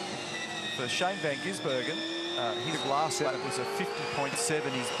 for Shane Van Gisbergen, his last lap was a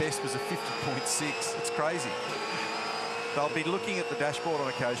 50.7. His best was a 50.6. It's crazy. They'll be looking at the dashboard on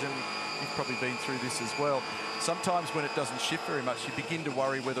occasion. You've probably been through this as well. Sometimes when it doesn't shift very much, you begin to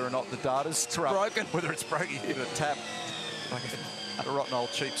worry whether or not the data's broken. Whether it's broken, you give it a tap. Like a rotten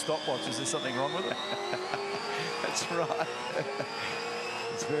old cheap stopwatch. Is there something wrong with it? That's right.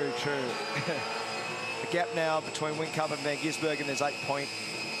 It's very true. The gap now between Whincup and Van Gisbergen is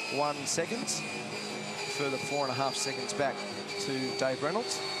 8.1 seconds. A further 4.5 seconds back to Dave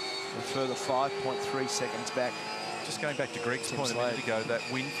Reynolds. A further 5.3 seconds back. Just going back to Greg's point a minute ago, that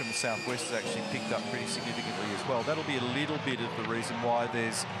wind from the southwest has actually picked up pretty significantly as well. That'll be a little bit of the reason why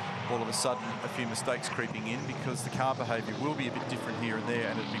there's all of a sudden a few mistakes creeping in, because the car behaviour will be a bit different here and there,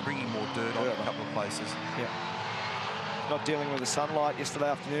 and it'll be bringing more dirt on a couple of places. Yeah. Not dealing with the sunlight yesterday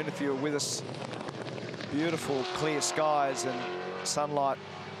afternoon. If you were with us, beautiful clear skies and sunlight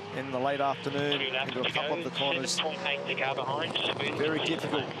in the late afternoon into a couple of the corners. Very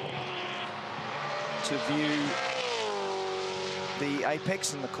difficult to view the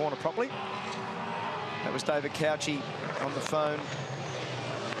apex in the corner properly. That was David Couchy on the phone.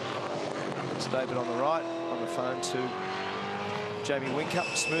 That's David on the right, on the phone to Jamie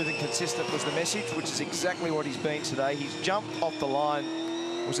Whincup. Smooth and consistent was the message, which is exactly what he's been today. His jump off the line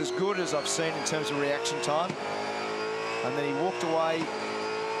was as good as I've seen in terms of reaction time. And then he walked away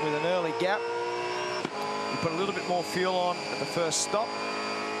with an early gap. He put a little bit more fuel on at the first stop.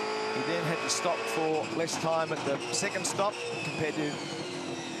 He then had to stop for less time at the second stop compared to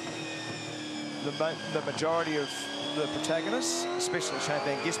the majority of the protagonists, especially Shane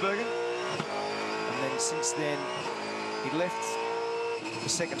Van Gisbergen. And then since then, he left the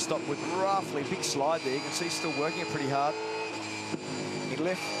second stop with roughly a big slide there. You can see he's still working it pretty hard. He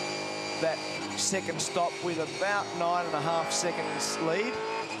left that second stop with about 9.5 seconds lead.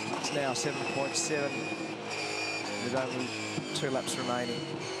 It's now 7.7 with only 2 laps remaining.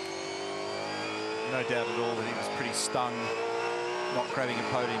 No doubt at all that he was pretty stung not grabbing a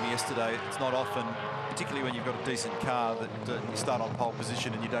podium yesterday. It's not often, particularly when you've got a decent car, that you start on pole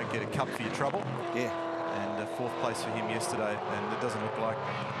position and you don't get a cup for your trouble. Yeah. And 4th place for him yesterday, and it doesn't look like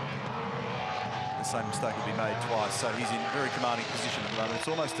the same mistake will be made twice. So he's in very commanding position at the moment. It's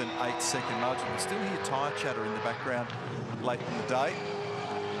almost an 8-second margin. We still hear tyre chatter in the background late in the day.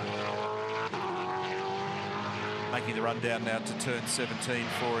 Making the run down now to turn 17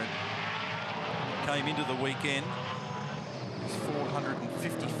 for him. Came into the weekend.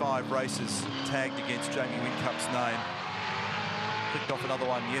 455 races tagged against Jamie Whincup's name. Picked off another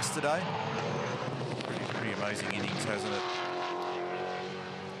one yesterday. Pretty amazing innings, hasn't it?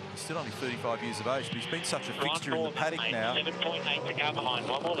 He's still only 35 years of age, but he's been such a fixture in the paddock now. 7.8 to go behind.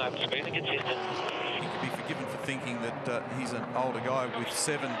 One more lap, speed and consistent. He could be forgiven for thinking that he's an older guy with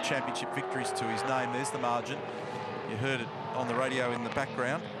 7 championship victories to his name. There's the margin. You heard it on the radio in the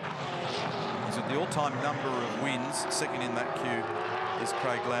background. He's at the all-time number of wins. Second in that queue is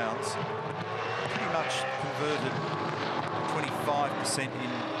Craig Lowndes. Pretty much converted 25%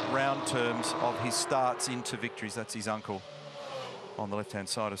 in round terms of his starts into victories. That's his uncle on the left-hand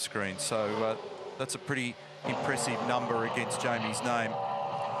side of screen. So that's a pretty impressive number against Jamie's name.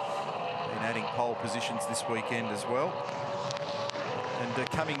 And adding pole positions this weekend as well. And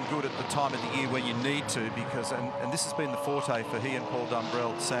coming good at the time of the year when you need to, because, and this has been the forte for he and Paul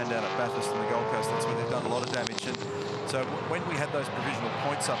Dumbrell, Sandown at Bathurst and the Gold Coast. That's where they've done a lot of damage. And so when we had those provisional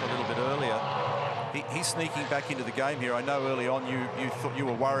points up a little bit earlier, he's sneaking back into the game here. I know early on you thought you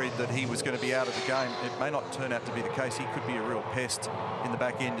were worried that he was going to be out of the game. It may not turn out to be the case. He could be a real pest in the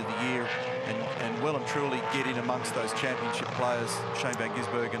back end of the year and well and truly get in amongst those championship players, Shane Van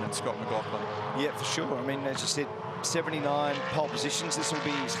Gisbergen and Scott McLaughlin. Yeah, for sure. I mean, as you said, 79 pole positions. This will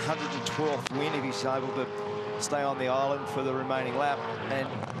be his 112th win if he's able to stay on the island for the remaining lap. And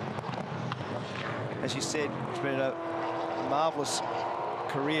as you said, it's been a marvellous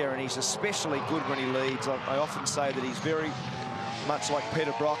career, and he's especially good when he leads. I often say that he's very much like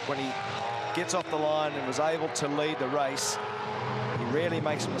Peter Brock when he gets off the line and was able to lead the race. He rarely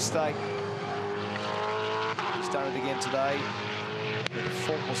makes a mistake. He's done it again today. The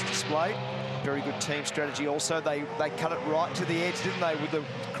faultless display. Very good team strategy also. They cut it right to the edge, didn't they, with the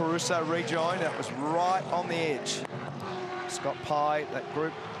Caruso rejoin? That was right on the edge. Scott Pye, that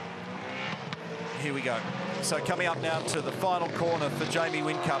group. Here we go. So coming up now to the final corner for Jamie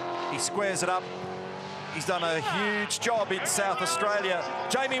Whincup. He squares it up. He's done a huge job in South Australia.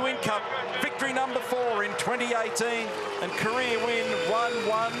 Jamie Whincup, victory number 4 in 2018 and career win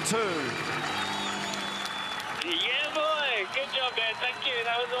 1-1-2. Yeah, boy. Good job, man. Thank you.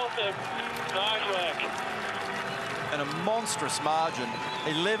 That was awesome. Nice work. And a monstrous margin,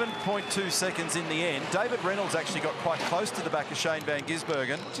 11.2 seconds in the end. David Reynolds actually got quite close to the back of Shane Van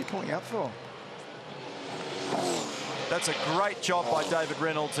Gisbergen. What's he pulling up for? That's a great job by David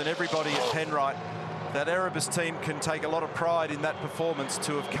Reynolds and everybody at Penrite. That Erebus team can take a lot of pride in that performance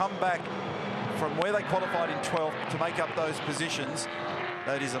to have come back from where they qualified in 12th to make up those positions.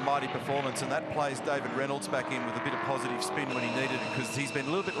 That is a mighty performance, and that plays David Reynolds back in with a bit of positive spin when he needed it, because he's been a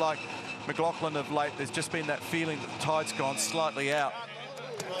little bit like McLaughlin of late. There's just been that feeling that the tide's gone slightly out.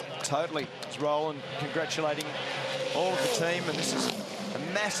 Totally. It's rolling, congratulating all of the team, and this is a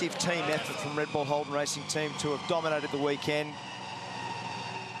massive team effort from Red Bull Holden Racing Team to have dominated the weekend.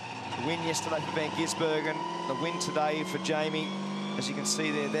 The win yesterday for Van Gisbergen, the win today for Jamie. As you can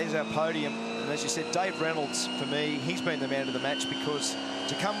see there, there's our podium. And as you said, Dave Reynolds, for me, he's been the man of the match, because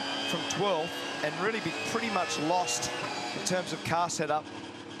to come from 12th and really be pretty much lost in terms of car setup,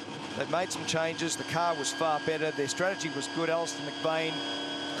 they've made some changes. The car was far better. Their strategy was good. Alistair McBain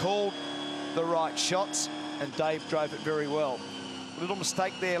called the right shots, and Dave drove it very well. A little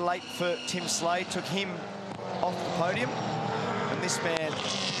mistake there late for Tim Slade, took him off the podium. And this man,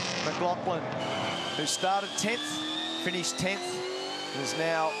 McLaughlin, who started 10th, finished 10th, and is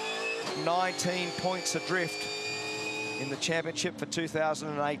now 19 points adrift in the championship for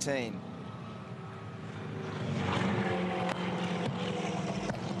 2018.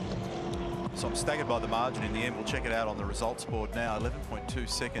 So I'm staggered by the margin in the end. We'll check it out on the results board now. 11.2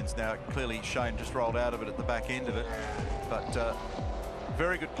 seconds now. Clearly Shane just rolled out of it at the back end of it. But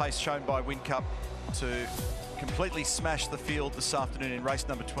very good pace shown by Whincup to completely smash the field this afternoon in race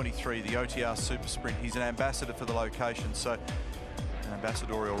number 23, the OTR Super Sprint. He's an ambassador for the location, so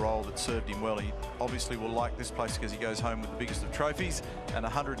ambassadorial role that served him well. He obviously will like this place because he goes home with the biggest of trophies, and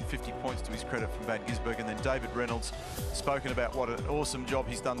 150 points to his credit from Van Gisbergen. And then David Reynolds, spoken about what an awesome job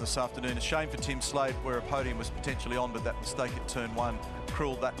he's done this afternoon. A shame for Tim Slade, where a podium was potentially on, but that mistake at turn 1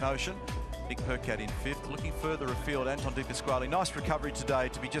 cruelled that notion. Nick Percat in 5th. Looking further afield, Anton De Pasquale. Nice recovery today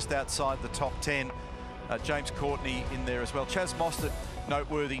to be just outside the top 10. James Courtney in there as well. Chaz Mostert,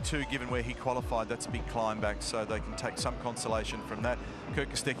 noteworthy too, given where he qualified. That's a big climb back, so they can take some consolation from that. Kurt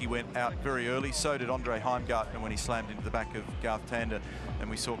Kostecki went out very early. So did Andre Heimgartner when he slammed into the back of Garth Tander. And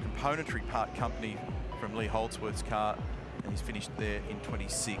we saw componentry part company from Lee Holdsworth's car, and he's finished there in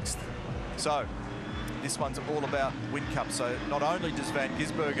 26th. So this one's all about Whincup. So not only does Van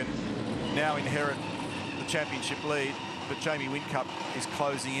Gisbergen now inherit the championship lead, but Jamie Whincup is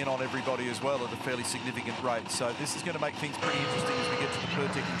closing in on everybody as well at a fairly significant rate. So this is going to make things pretty interesting as we get to the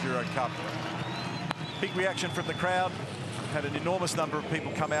Pertec Enduro Cup. Big reaction from the crowd. Had an enormous number of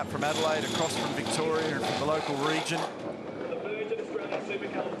people come out from Adelaide, across from Victoria and from the local region.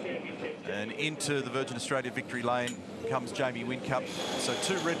 And into the Virgin Australia victory lane comes Jamie Whincup. So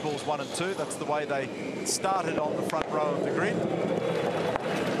 2 Red Bulls, 1 and 2. That's the way they started on the front row of the grid.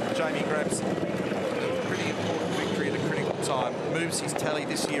 Jamie grabs a pretty important victory at a critical time. Moves his tally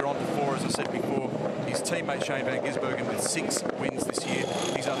this year on to 4, as I said before. His teammate Shane Van Gisbergen with 6 wins this year.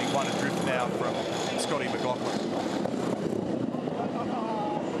 He's only 1 adrift now from Scotty McLaughlin.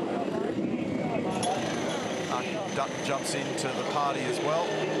 Dutton jumps into the party as well.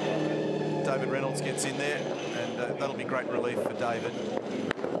 David Reynolds gets in there, and that'll be great relief for David.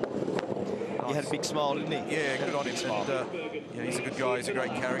 He had a big smile, didn't he? Yeah, good on him. And yeah, he's a good guy. He's a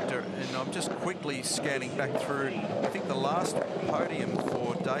great character. And I'm just quickly scanning back through. I think the last podium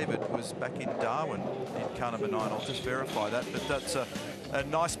for David was back in Darwin in Carnival 9. I'll just verify that. But that's a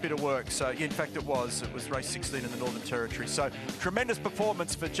nice bit of work. So, in fact, it was race 16 in the Northern Territory. So, tremendous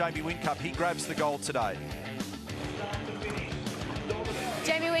performance for Jamie Whincup. He grabs the gold today.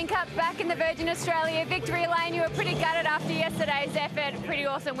 Jamie Whincup back in the Virgin Australia victory lane. You were pretty gutted after yesterday's effort. Pretty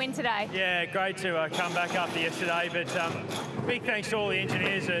awesome win today. Yeah, great to come back after yesterday. But big thanks to all the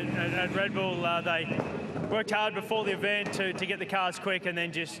engineers at Red Bull. They worked hard before the event to get the cars quick, and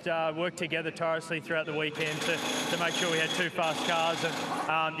then just worked together tirelessly throughout the weekend to make sure we had 2 fast cars.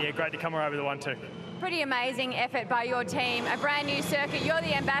 And yeah, great to come away with the 1-2. Pretty amazing effort by your team. A brand new circuit. You're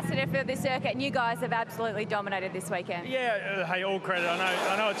the ambassador for this circuit, and you guys have absolutely dominated this weekend. Yeah, hey, all credit.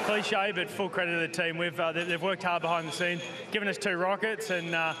 I know it's cliche, but full credit to the team. They've worked hard behind the scenes, given us 2 rockets,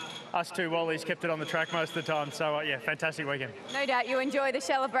 and us 2 Wallies kept it on the track most of the time. So yeah, fantastic weekend. No doubt you enjoy the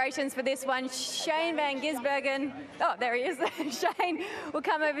celebrations for this one. Shane Van Gisbergen. Oh, there he is. Shane, we'll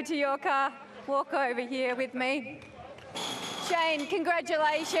come over to your car. Walk over here with me. Shane,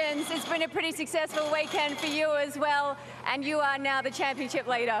 congratulations. It's been a pretty successful weekend for you as well, and you are now the championship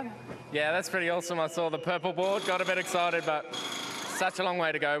leader. Yeah, that's pretty awesome. I saw the purple board, got a bit excited, but such a long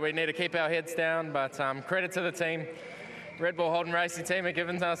way to go. We need to keep our heads down, but credit to the team. Red Bull Holden Racing team have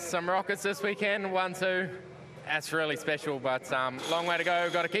given us some rockets this weekend, 1-2. That's really special, but long way to go.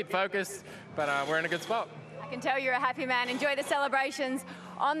 We've got to keep focused, but we're in a good spot. I can tell you're a happy man. Enjoy the celebrations.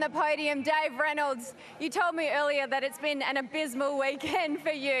 On the podium, Dave Reynolds, you told me earlier that it's been an abysmal weekend for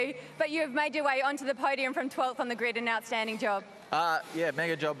you, but you've made your way onto the podium from 12th on the grid. An outstanding job. Yeah,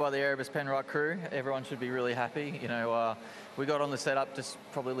 mega job by the Erebus Penrite crew. Everyone should be really happy. You know, we got on the setup just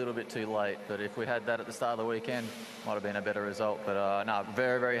probably a little bit too late, but if we had that at the start of the weekend, might have been a better result. But no,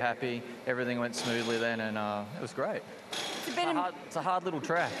 very, very happy. Everything went smoothly then, and it was great. It's a hard little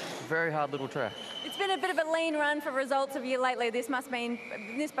track, very hard little track. It's been a bit of a lean run for results of you lately. This must mean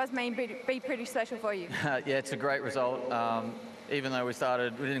be pretty special for you. Yeah, it's a great result. Even though we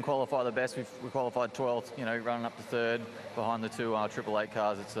didn't qualify the best, we qualified 12th, you know, running up to 3rd behind the 2 888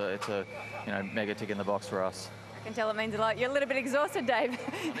 cars. It's a you know, mega tick in the box for us. I can tell it means a lot. You're a little bit exhausted, Dave.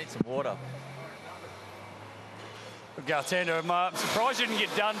 I need some water. Gartender, I'm surprised you didn't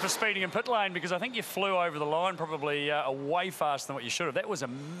get done for speeding in pit lane, because I think you flew over the line probably way faster than what you should have. That was a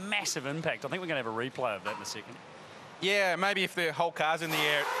massive impact. I think we're going to have a replay of that in a second. Yeah, maybe if the whole car's in the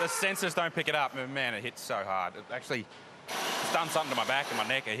air, the sensors don't pick it up. Man, it hits so hard. It actually, it's done something to my back and my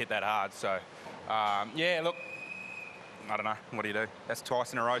neck. It hit that hard. So, yeah, look, I don't know. What do you do? That's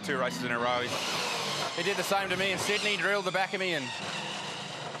twice in a row, 2 races in a row. He did the same to me in Sydney, drilled the back of me, and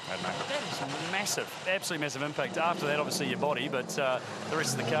I don't know. That is massive, absolutely massive impact. After that, obviously, your body, but the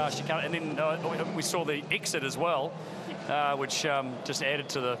rest of the car, she can't. And then we saw the exit as well, which just added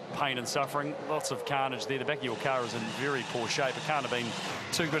to the pain and suffering. Lots of carnage there. The back of your car is in very poor shape. It can't have been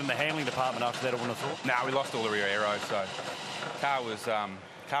too good in the handling department after that, I wouldn't have thought. No, we lost all the rear aero, so car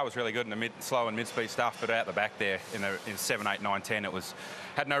car was really good in the slow and mid-speed stuff, but out the back there in 7, 8, 9, 10, it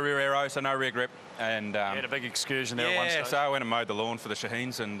had no rear aero, so no rear grip. And had a big excursion there at one stage. So I went and mowed the lawn for the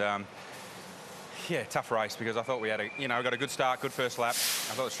Shaheens, and yeah, tough race because I thought we had got a good start, good first lap.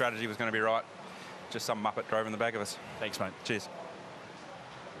 I thought the strategy was going to be right. Just some muppet drove in the back of us. Thanks, mate. Cheers.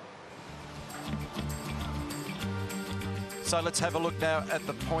 So let's have a look now at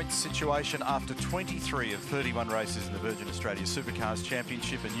the points situation after 23 of 31 races in the Virgin Australia Supercars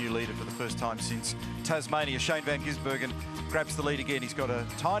Championship. A new leader for the first time since Tasmania. Shane van Gisbergen grabs the lead again. He's got a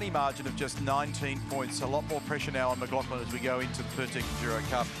tiny margin of just 19 points. A lot more pressure now on McLaughlin as we go into the Pertec Enduro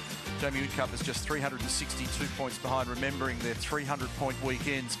Cup. Jamie Whincup is just 362 points behind, remembering their 300-point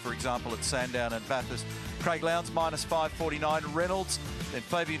weekends, for example, at Sandown and Bathurst. Craig Lowndes, minus 549. Reynolds, then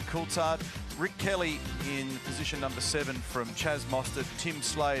Fabian Coulthard. Rick Kelly in position number 7 from Chaz Mostert. Tim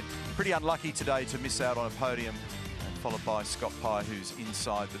Slade, pretty unlucky today to miss out on a podium, and followed by Scott Pye, who's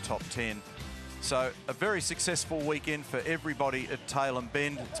inside the top 10. So a very successful weekend for everybody at Tailem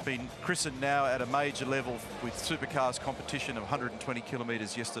Bend. It's been christened now at a major level with Supercars competition of 120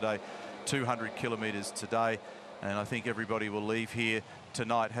 kilometres yesterday, 200 kilometres today. And I think everybody will leave here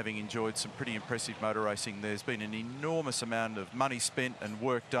tonight having enjoyed some pretty impressive motor racing. There's been an enormous amount of money spent and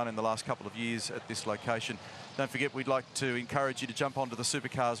work done in the last couple of years at this location. Don't forget, we'd like to encourage you to jump onto the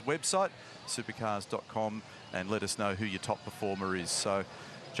Supercars website, supercars.com, and let us know who your top performer is. So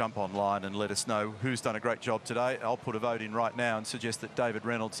jump online and let us know who's done a great job today. I'll put a vote in right now and suggest that David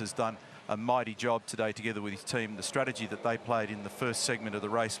Reynolds has done a mighty job today together with his team. The strategy that they played in the first segment of the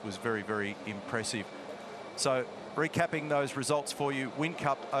race was very, very impressive. So recapping those results for you: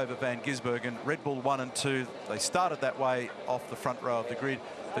 Whincup over Van Gisbergen, Red Bull 1 and 2. They started that way off the front row of the grid.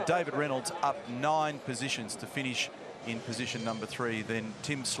 For David Reynolds, up 9 positions to finish in position number 3. Then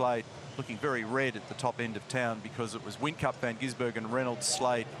Tim Slade looking very red at the top end of town because it was Whincup, Van Gisbergen, Reynolds,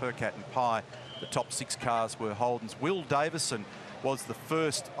 Slade, Percat and Pye. The top 6 cars were Holden's. Will Davison was the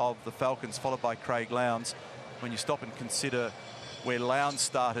first of the Falcons, followed by Craig Lowndes. When you stop and consider where Lowndes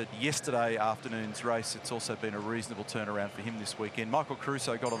started yesterday afternoon's race, it's also been a reasonable turnaround for him this weekend. Michael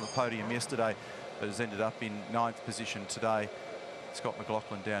Caruso got on the podium yesterday, but has ended up in 9th position today. Scott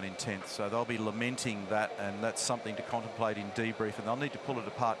McLaughlin down in 10th, so they'll be lamenting that, and that's something to contemplate in debrief, and they'll need to pull it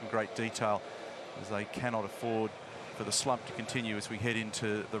apart in great detail, as they cannot afford for the slump to continue as we head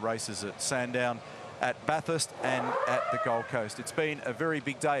into the races at Sandown, at Bathurst and at the Gold Coast. It's been a very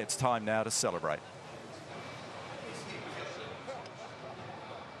big day. It's time now to celebrate.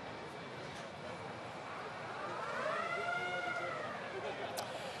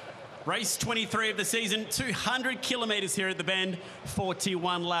 Race 23 of the season, 200 kilometres here at the Bend,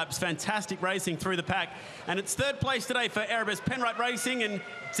 41 laps. Fantastic racing through the pack. And it's 3rd place today for Erebus Penrite Racing and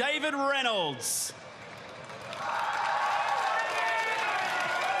David Reynolds.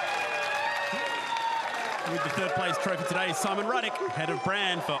 With the 3rd place trophy today, Simon Ruddick, head of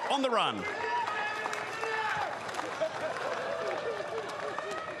brand for On the Run.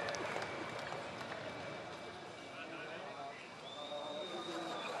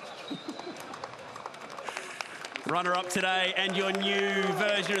 Runner-up today, and your new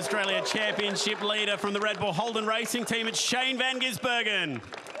Virgin Australia Championship leader from the Red Bull Holden Racing team, it's Shane van Gisbergen.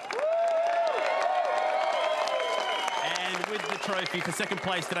 And with the trophy for 2nd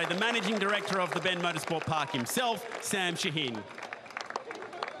place today, the Managing Director of the Bend Motorsport Park himself, Sam Shaheen.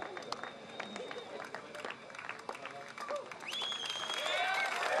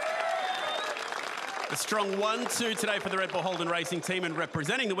 A strong 1-2 today for the Red Bull Holden Racing team, and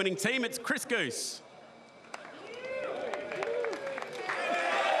representing the winning team, it's Chris Goose.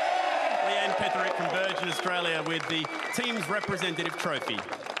 Petherick from Virgin Australia with the team's representative trophy.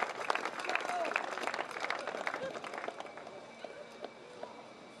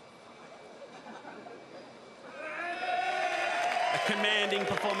 A commanding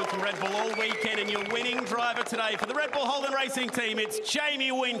performance from Red Bull all weekend, and your winning driver today for the Red Bull Holden Racing team, it's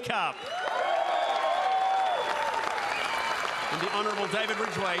Jamie Whincup. And the Honourable David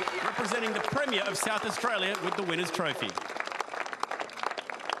Ridgway representing the Premier of South Australia with the winner's trophy.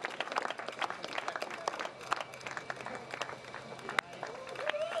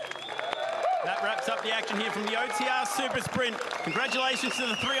 That wraps up the action here from the OTR Super Sprint. Congratulations to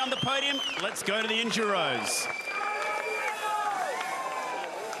the 3 on the podium. Let's go to the Enduros.